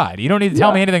 my God, you don't need to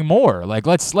tell me anything more. Like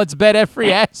let's bet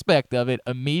every aspect of it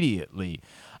immediately.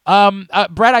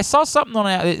 Brad, I saw something on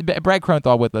Brad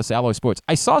Kronthal with us, Alloy Sports.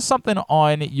 I saw something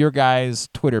on your guys'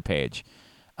 Twitter page,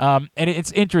 and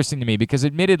it's interesting to me because,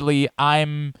 admittedly,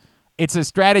 it's a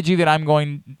strategy that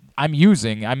I'm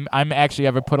using. I'm actually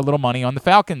ever put a little money on the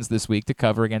Falcons this week to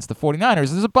cover against the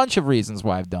 49ers. There's a bunch of reasons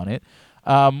why I've done it.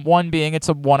 One being it's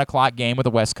a 1:00 game with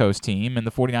a West Coast team, and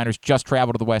the 49ers just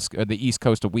traveled to the East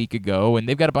Coast a week ago, and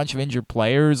they've got a bunch of injured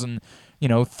players and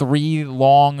 3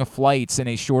 long flights in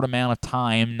a short amount of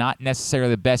time. Not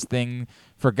necessarily the best thing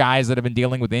for guys that have been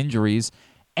dealing with injuries.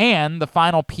 And the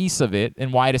final piece of it,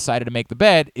 and why I decided to make the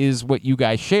bet, is what you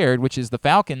guys shared, which is the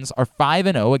Falcons are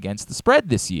 5-0 against the spread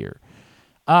this year.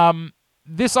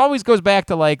 This always goes back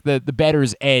to like the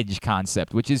bettor's edge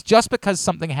concept, which is just because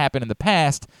something happened in the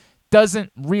past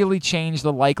doesn't really change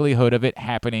the likelihood of it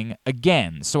happening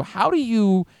again. So how do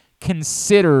you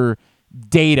consider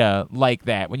data like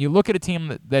that? When you look at a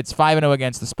team that's 5-0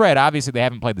 against the spread, obviously they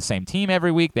haven't played the same team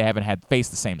every week. They haven't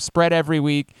faced the same spread every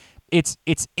week. It's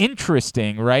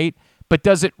interesting, right? But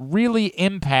does it really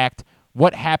impact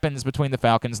what happens between the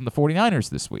Falcons and the 49ers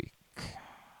this week?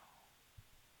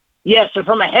 Yeah, so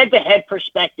from a head-to-head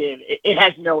perspective, it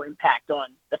has no impact on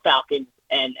the Falcons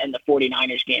and the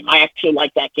 49ers game. I actually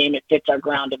like that game. It fits our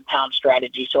ground and pound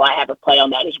strategy, so I have a play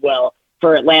on that as well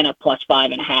for Atlanta plus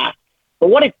 5.5. But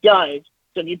what it does,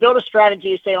 so if you build a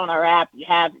strategy, say on our app, you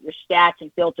have your stats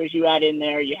and filters you add in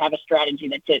there, you have a strategy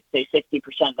that hits, say, 60%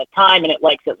 of the time, and it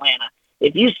likes Atlanta.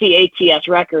 If you see ATS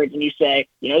records and you say,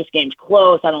 this game's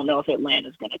close, I don't know if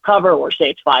Atlanta's going to cover, or say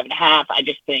it's 5.5, I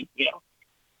just think,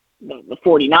 the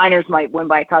 49ers might win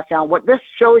by a touchdown. What this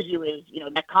shows you is,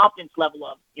 that confidence level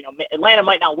of, Atlanta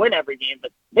might not win every game,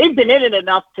 but they've been in it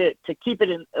enough to keep it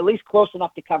in at least close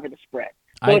enough to cover the spread.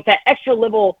 So it's that extra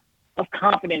level of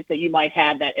confidence that you might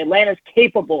have that Atlanta's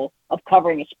capable of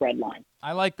covering a spread line.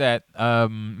 I like that.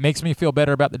 Makes me feel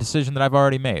better about the decision that I've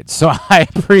already made. So I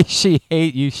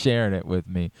appreciate you sharing it with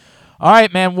me. All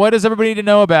right, man, what does everybody need to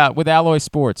know about with Alloy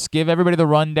Sports? Give everybody the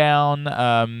rundown,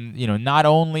 not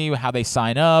only how they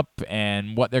sign up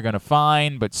and what they're going to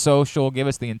find, but social. Give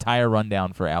us the entire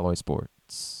rundown for Alloy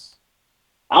Sports.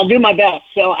 I'll do my best.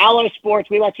 So Alloy Sports,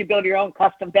 we let you build your own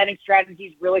custom betting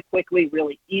strategies really quickly,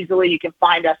 really easily. You can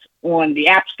find us on the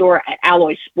App Store at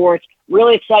Alloy Sports.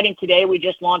 Really exciting today. We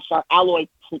just launched our Alloy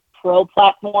Pro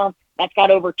platform. That's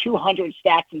got over 200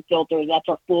 stats and filters. That's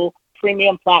our full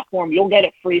premium platform. You'll get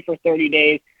it free for 30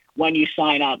 days when you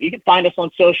sign up. You can find us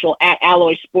on social at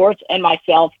Alloy Sports, and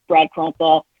myself, Brad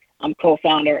Kronthal. I'm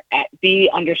co-founder at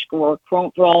B_Kronthal,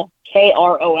 Kronthal.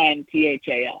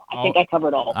 I think I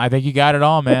covered all. I think you got it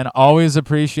all, man. Always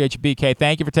appreciate you, BK.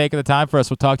 Thank you for taking the time for us.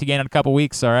 We'll talk to you again in a couple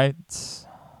weeks, all right?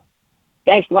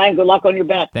 Thanks, Glenn. Good luck on your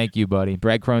bet. Thank you, buddy.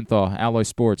 Brad Kronthal, Alloy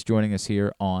Sports, joining us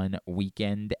here on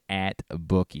Weekend at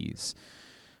Bookies.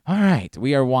 All right,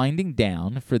 we are winding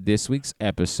down for this week's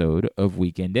episode of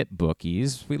Weekend at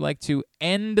Bookies. We like to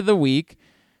end the week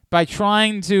by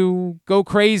trying to go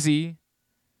crazy,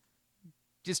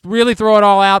 just really throw it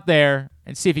all out there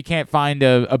and see if you can't find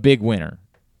a big winner.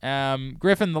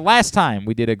 Griffin, the last time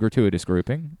we did a gratuitous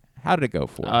grouping, how did it go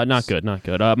for us? Not good.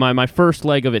 My first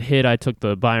leg of it hit. I took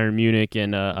the Bayern Munich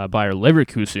and Bayer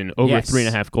Leverkusen over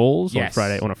 3.5 goals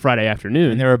on a Friday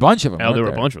afternoon. And there were a bunch of them. Oh, there were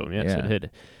a bunch of them. Yes, it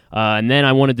hit. And then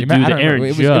I wanted to do the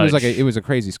Aaron Judge. It was a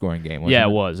crazy scoring game. Wasn't it?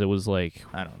 It was. It was like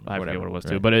I forget what it was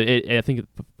too. Right. But I think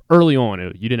early on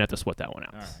you didn't have to sweat that one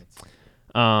out. All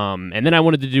right. And then I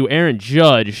wanted to do Aaron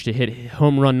Judge to hit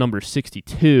home run number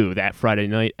 62 that Friday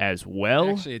night as well.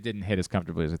 Actually, it didn't hit as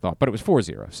comfortably as I thought, but it was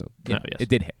 4-0, so it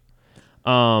did hit.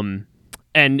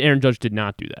 And Aaron Judge did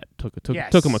not do that.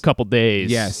 Took him a couple days.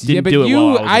 Yes. Didn't do it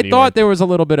while I thought there was a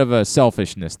little bit of a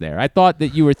selfishness there. I thought that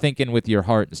you were thinking with your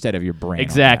heart instead of your brain.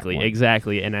 Exactly.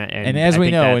 And as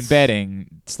we know in betting,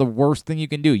 it's the worst thing you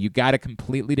can do. You got to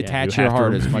completely detach your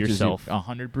heart as much as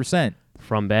 100%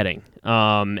 from betting.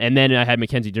 And then I had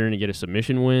Mackenzie Dern to get a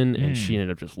submission win, and she ended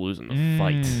up just losing the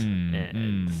fight.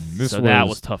 That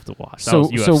was tough to watch. That was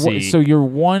UFC. So you're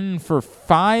 1 for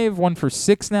 5, 1 for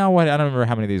 6 now. What? I don't remember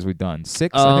how many of these we've done.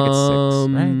 6. I think it's 6.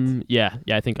 Right? Yeah.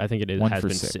 I think it is. 1 has for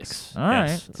been 6. All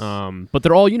right. But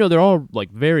they're all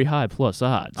like very high plus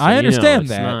odds. So, I understand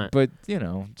that, but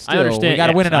still, I understand. We got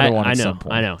to win another one. I at know. some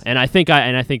point. I know. And I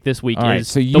think this week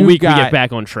is the week we get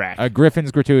back on track. A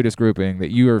Griffin's gratuitous grouping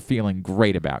that you are feeling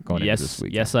great about going into this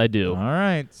week. Yes, I do. All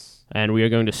right. And we are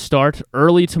going to start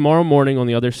early tomorrow morning on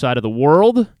the other side of the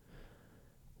world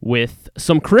with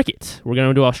some cricket. We're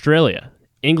going to Australia.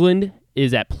 England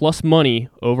is at plus money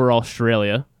over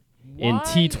Australia in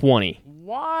T20.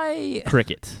 Why?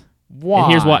 Cricket. Why?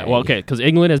 And here's why. Well, okay, because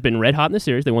England has been red hot in the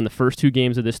series. They won the first 2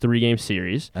 games of this 3-game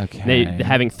series. Okay.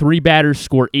 Having 3 batters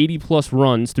score 80-plus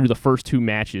runs through the first 2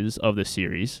 matches of the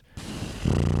series.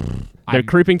 They're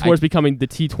creeping towards becoming the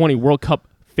T20 World Cup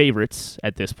favorites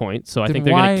at this point, so I think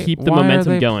they're going to keep the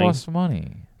momentum going. Plus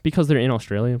money? Because they're in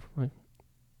Australia,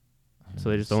 so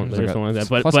they just don't. They just don't like that.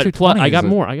 But plus, I got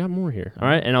more here. All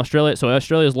right, and Australia. So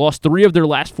Australia's lost 3 of their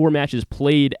last 4 matches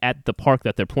played at the park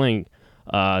that they're playing.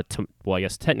 I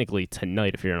guess technically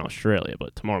tonight if you're in Australia,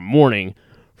 but tomorrow morning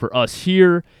for us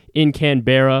here in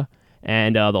Canberra.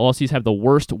 And the Aussies have the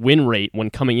worst win rate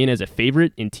when coming in as a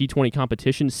favorite in T20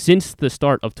 competition since the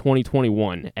start of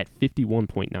 2021 at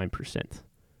 51.9%.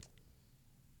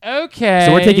 Okay.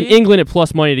 So we're taking England at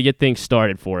plus money to get things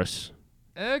started for us.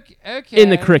 Okay.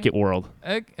 In the cricket world.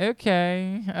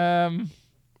 Okay.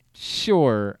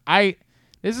 Sure.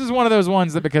 This is one of those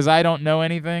ones that because I don't know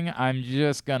anything, I'm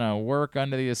just going to work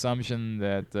under the assumption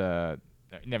that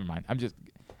never mind.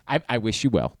 I wish you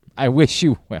well. I wish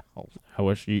you well. I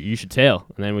wish you should tail,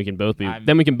 and then we can both be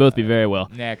very well.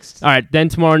 Next. All right, then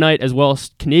tomorrow night as well,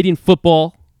 Canadian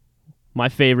football, my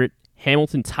favorite,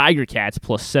 Hamilton Tiger Cats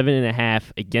plus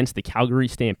 7.5 against the Calgary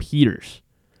Stampeders.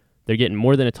 They're getting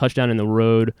more than a touchdown in the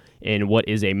road in what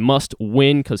is a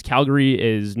must-win because Calgary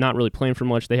is not really playing for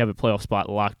much. They have a playoff spot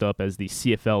locked up as the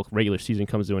CFL regular season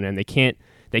comes to an end. They can't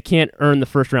earn the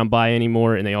first-round bye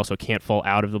anymore, and they also can't fall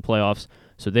out of the playoffs.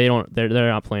 So they're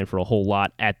not playing for a whole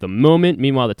lot at the moment.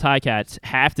 Meanwhile, the Ticats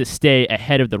have to stay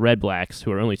ahead of the Red Blacks,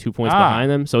 who are only 2 points behind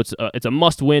them. So it's a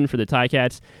must-win for the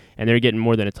Ticats, and they're getting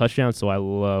more than a touchdown. So I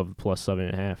love plus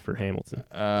 7.5 for Hamilton.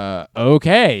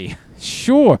 Okay,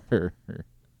 sure.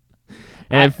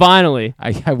 And finally,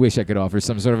 I wish I could offer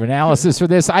some sort of analysis for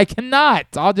this. I cannot.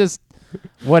 I'll just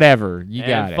whatever. You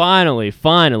got it.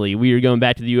 Finally, we are going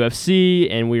back to the UFC,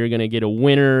 and we are going to get a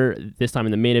winner this time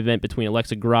in the main event between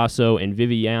Alexa Grasso and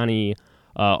Viviane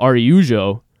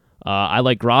Araujo. I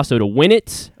like Grasso to win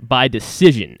it by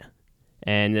decision,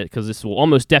 and because this will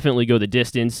almost definitely go the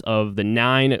distance. Of the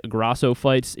 9 Grasso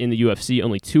fights in the UFC,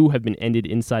 only 2 have been ended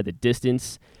inside the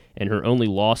distance, and her only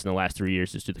loss in the last 3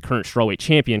 years is to the current strawweight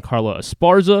champion, Carla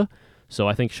Esparza. So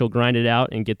I think she'll grind it out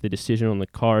and get the decision on the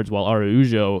cards, while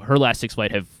Araujo, her last 6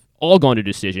 fights have all gone to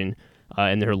decision,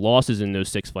 and her losses in those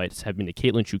 6 fights have been to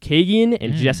Caitlin Chookagian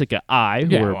and Jessica Ai.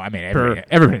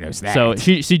 Everybody knows that. So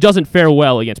she doesn't fare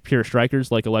well against pure strikers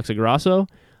like Alexa Grasso.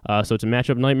 So it's a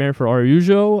matchup nightmare for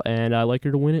Araujo, and I like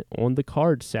her to win it on the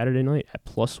card Saturday night at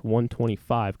plus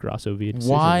 125, Grasso via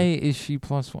decision. Why is she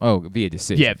plus 1? Oh, via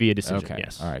decision. Yeah, via decision, okay.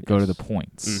 Yes. All right, go to the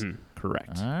points. Mm-hmm.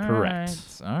 Correct.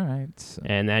 All right.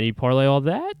 And then you parlay all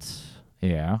that.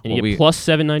 Yeah. And you get plus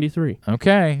 793.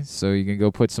 Okay, so you can go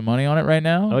put some money on it right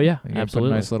now? Oh, yeah, you absolutely.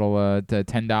 Put a nice little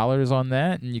 $10 on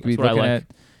that, and you could be That's looking what I like.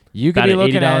 at... You could be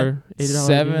looking at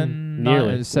 $7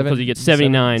 nearly because you get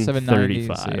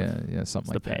 $79.35. So yeah,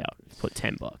 something like the payout. that. Put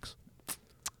 $10.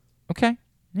 Okay,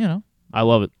 I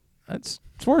love it. It's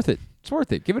worth it. It's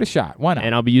worth it. Give it a shot. Why not?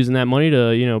 And I'll be using that money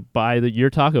to buy your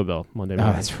Taco Bell Monday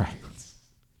morning. Oh, that's right.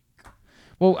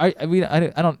 Well, I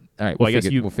don't. All right,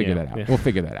 we'll figure that out. Yeah. We'll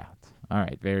figure that out. All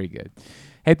right, very good.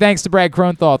 Hey, thanks to Brad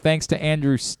Kronthal. Thanks to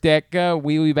Andrew Stetka.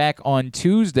 We'll be back on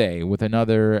Tuesday with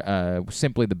another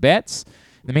Simply the Bets.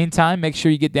 In the meantime, make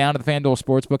sure you get down to the FanDuel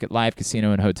Sportsbook at Live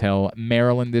Casino and Hotel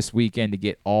Maryland this weekend to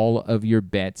get all of your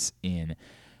bets in.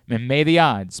 And may the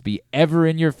odds be ever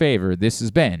in your favor. This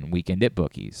has been Weekend at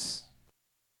Bookies.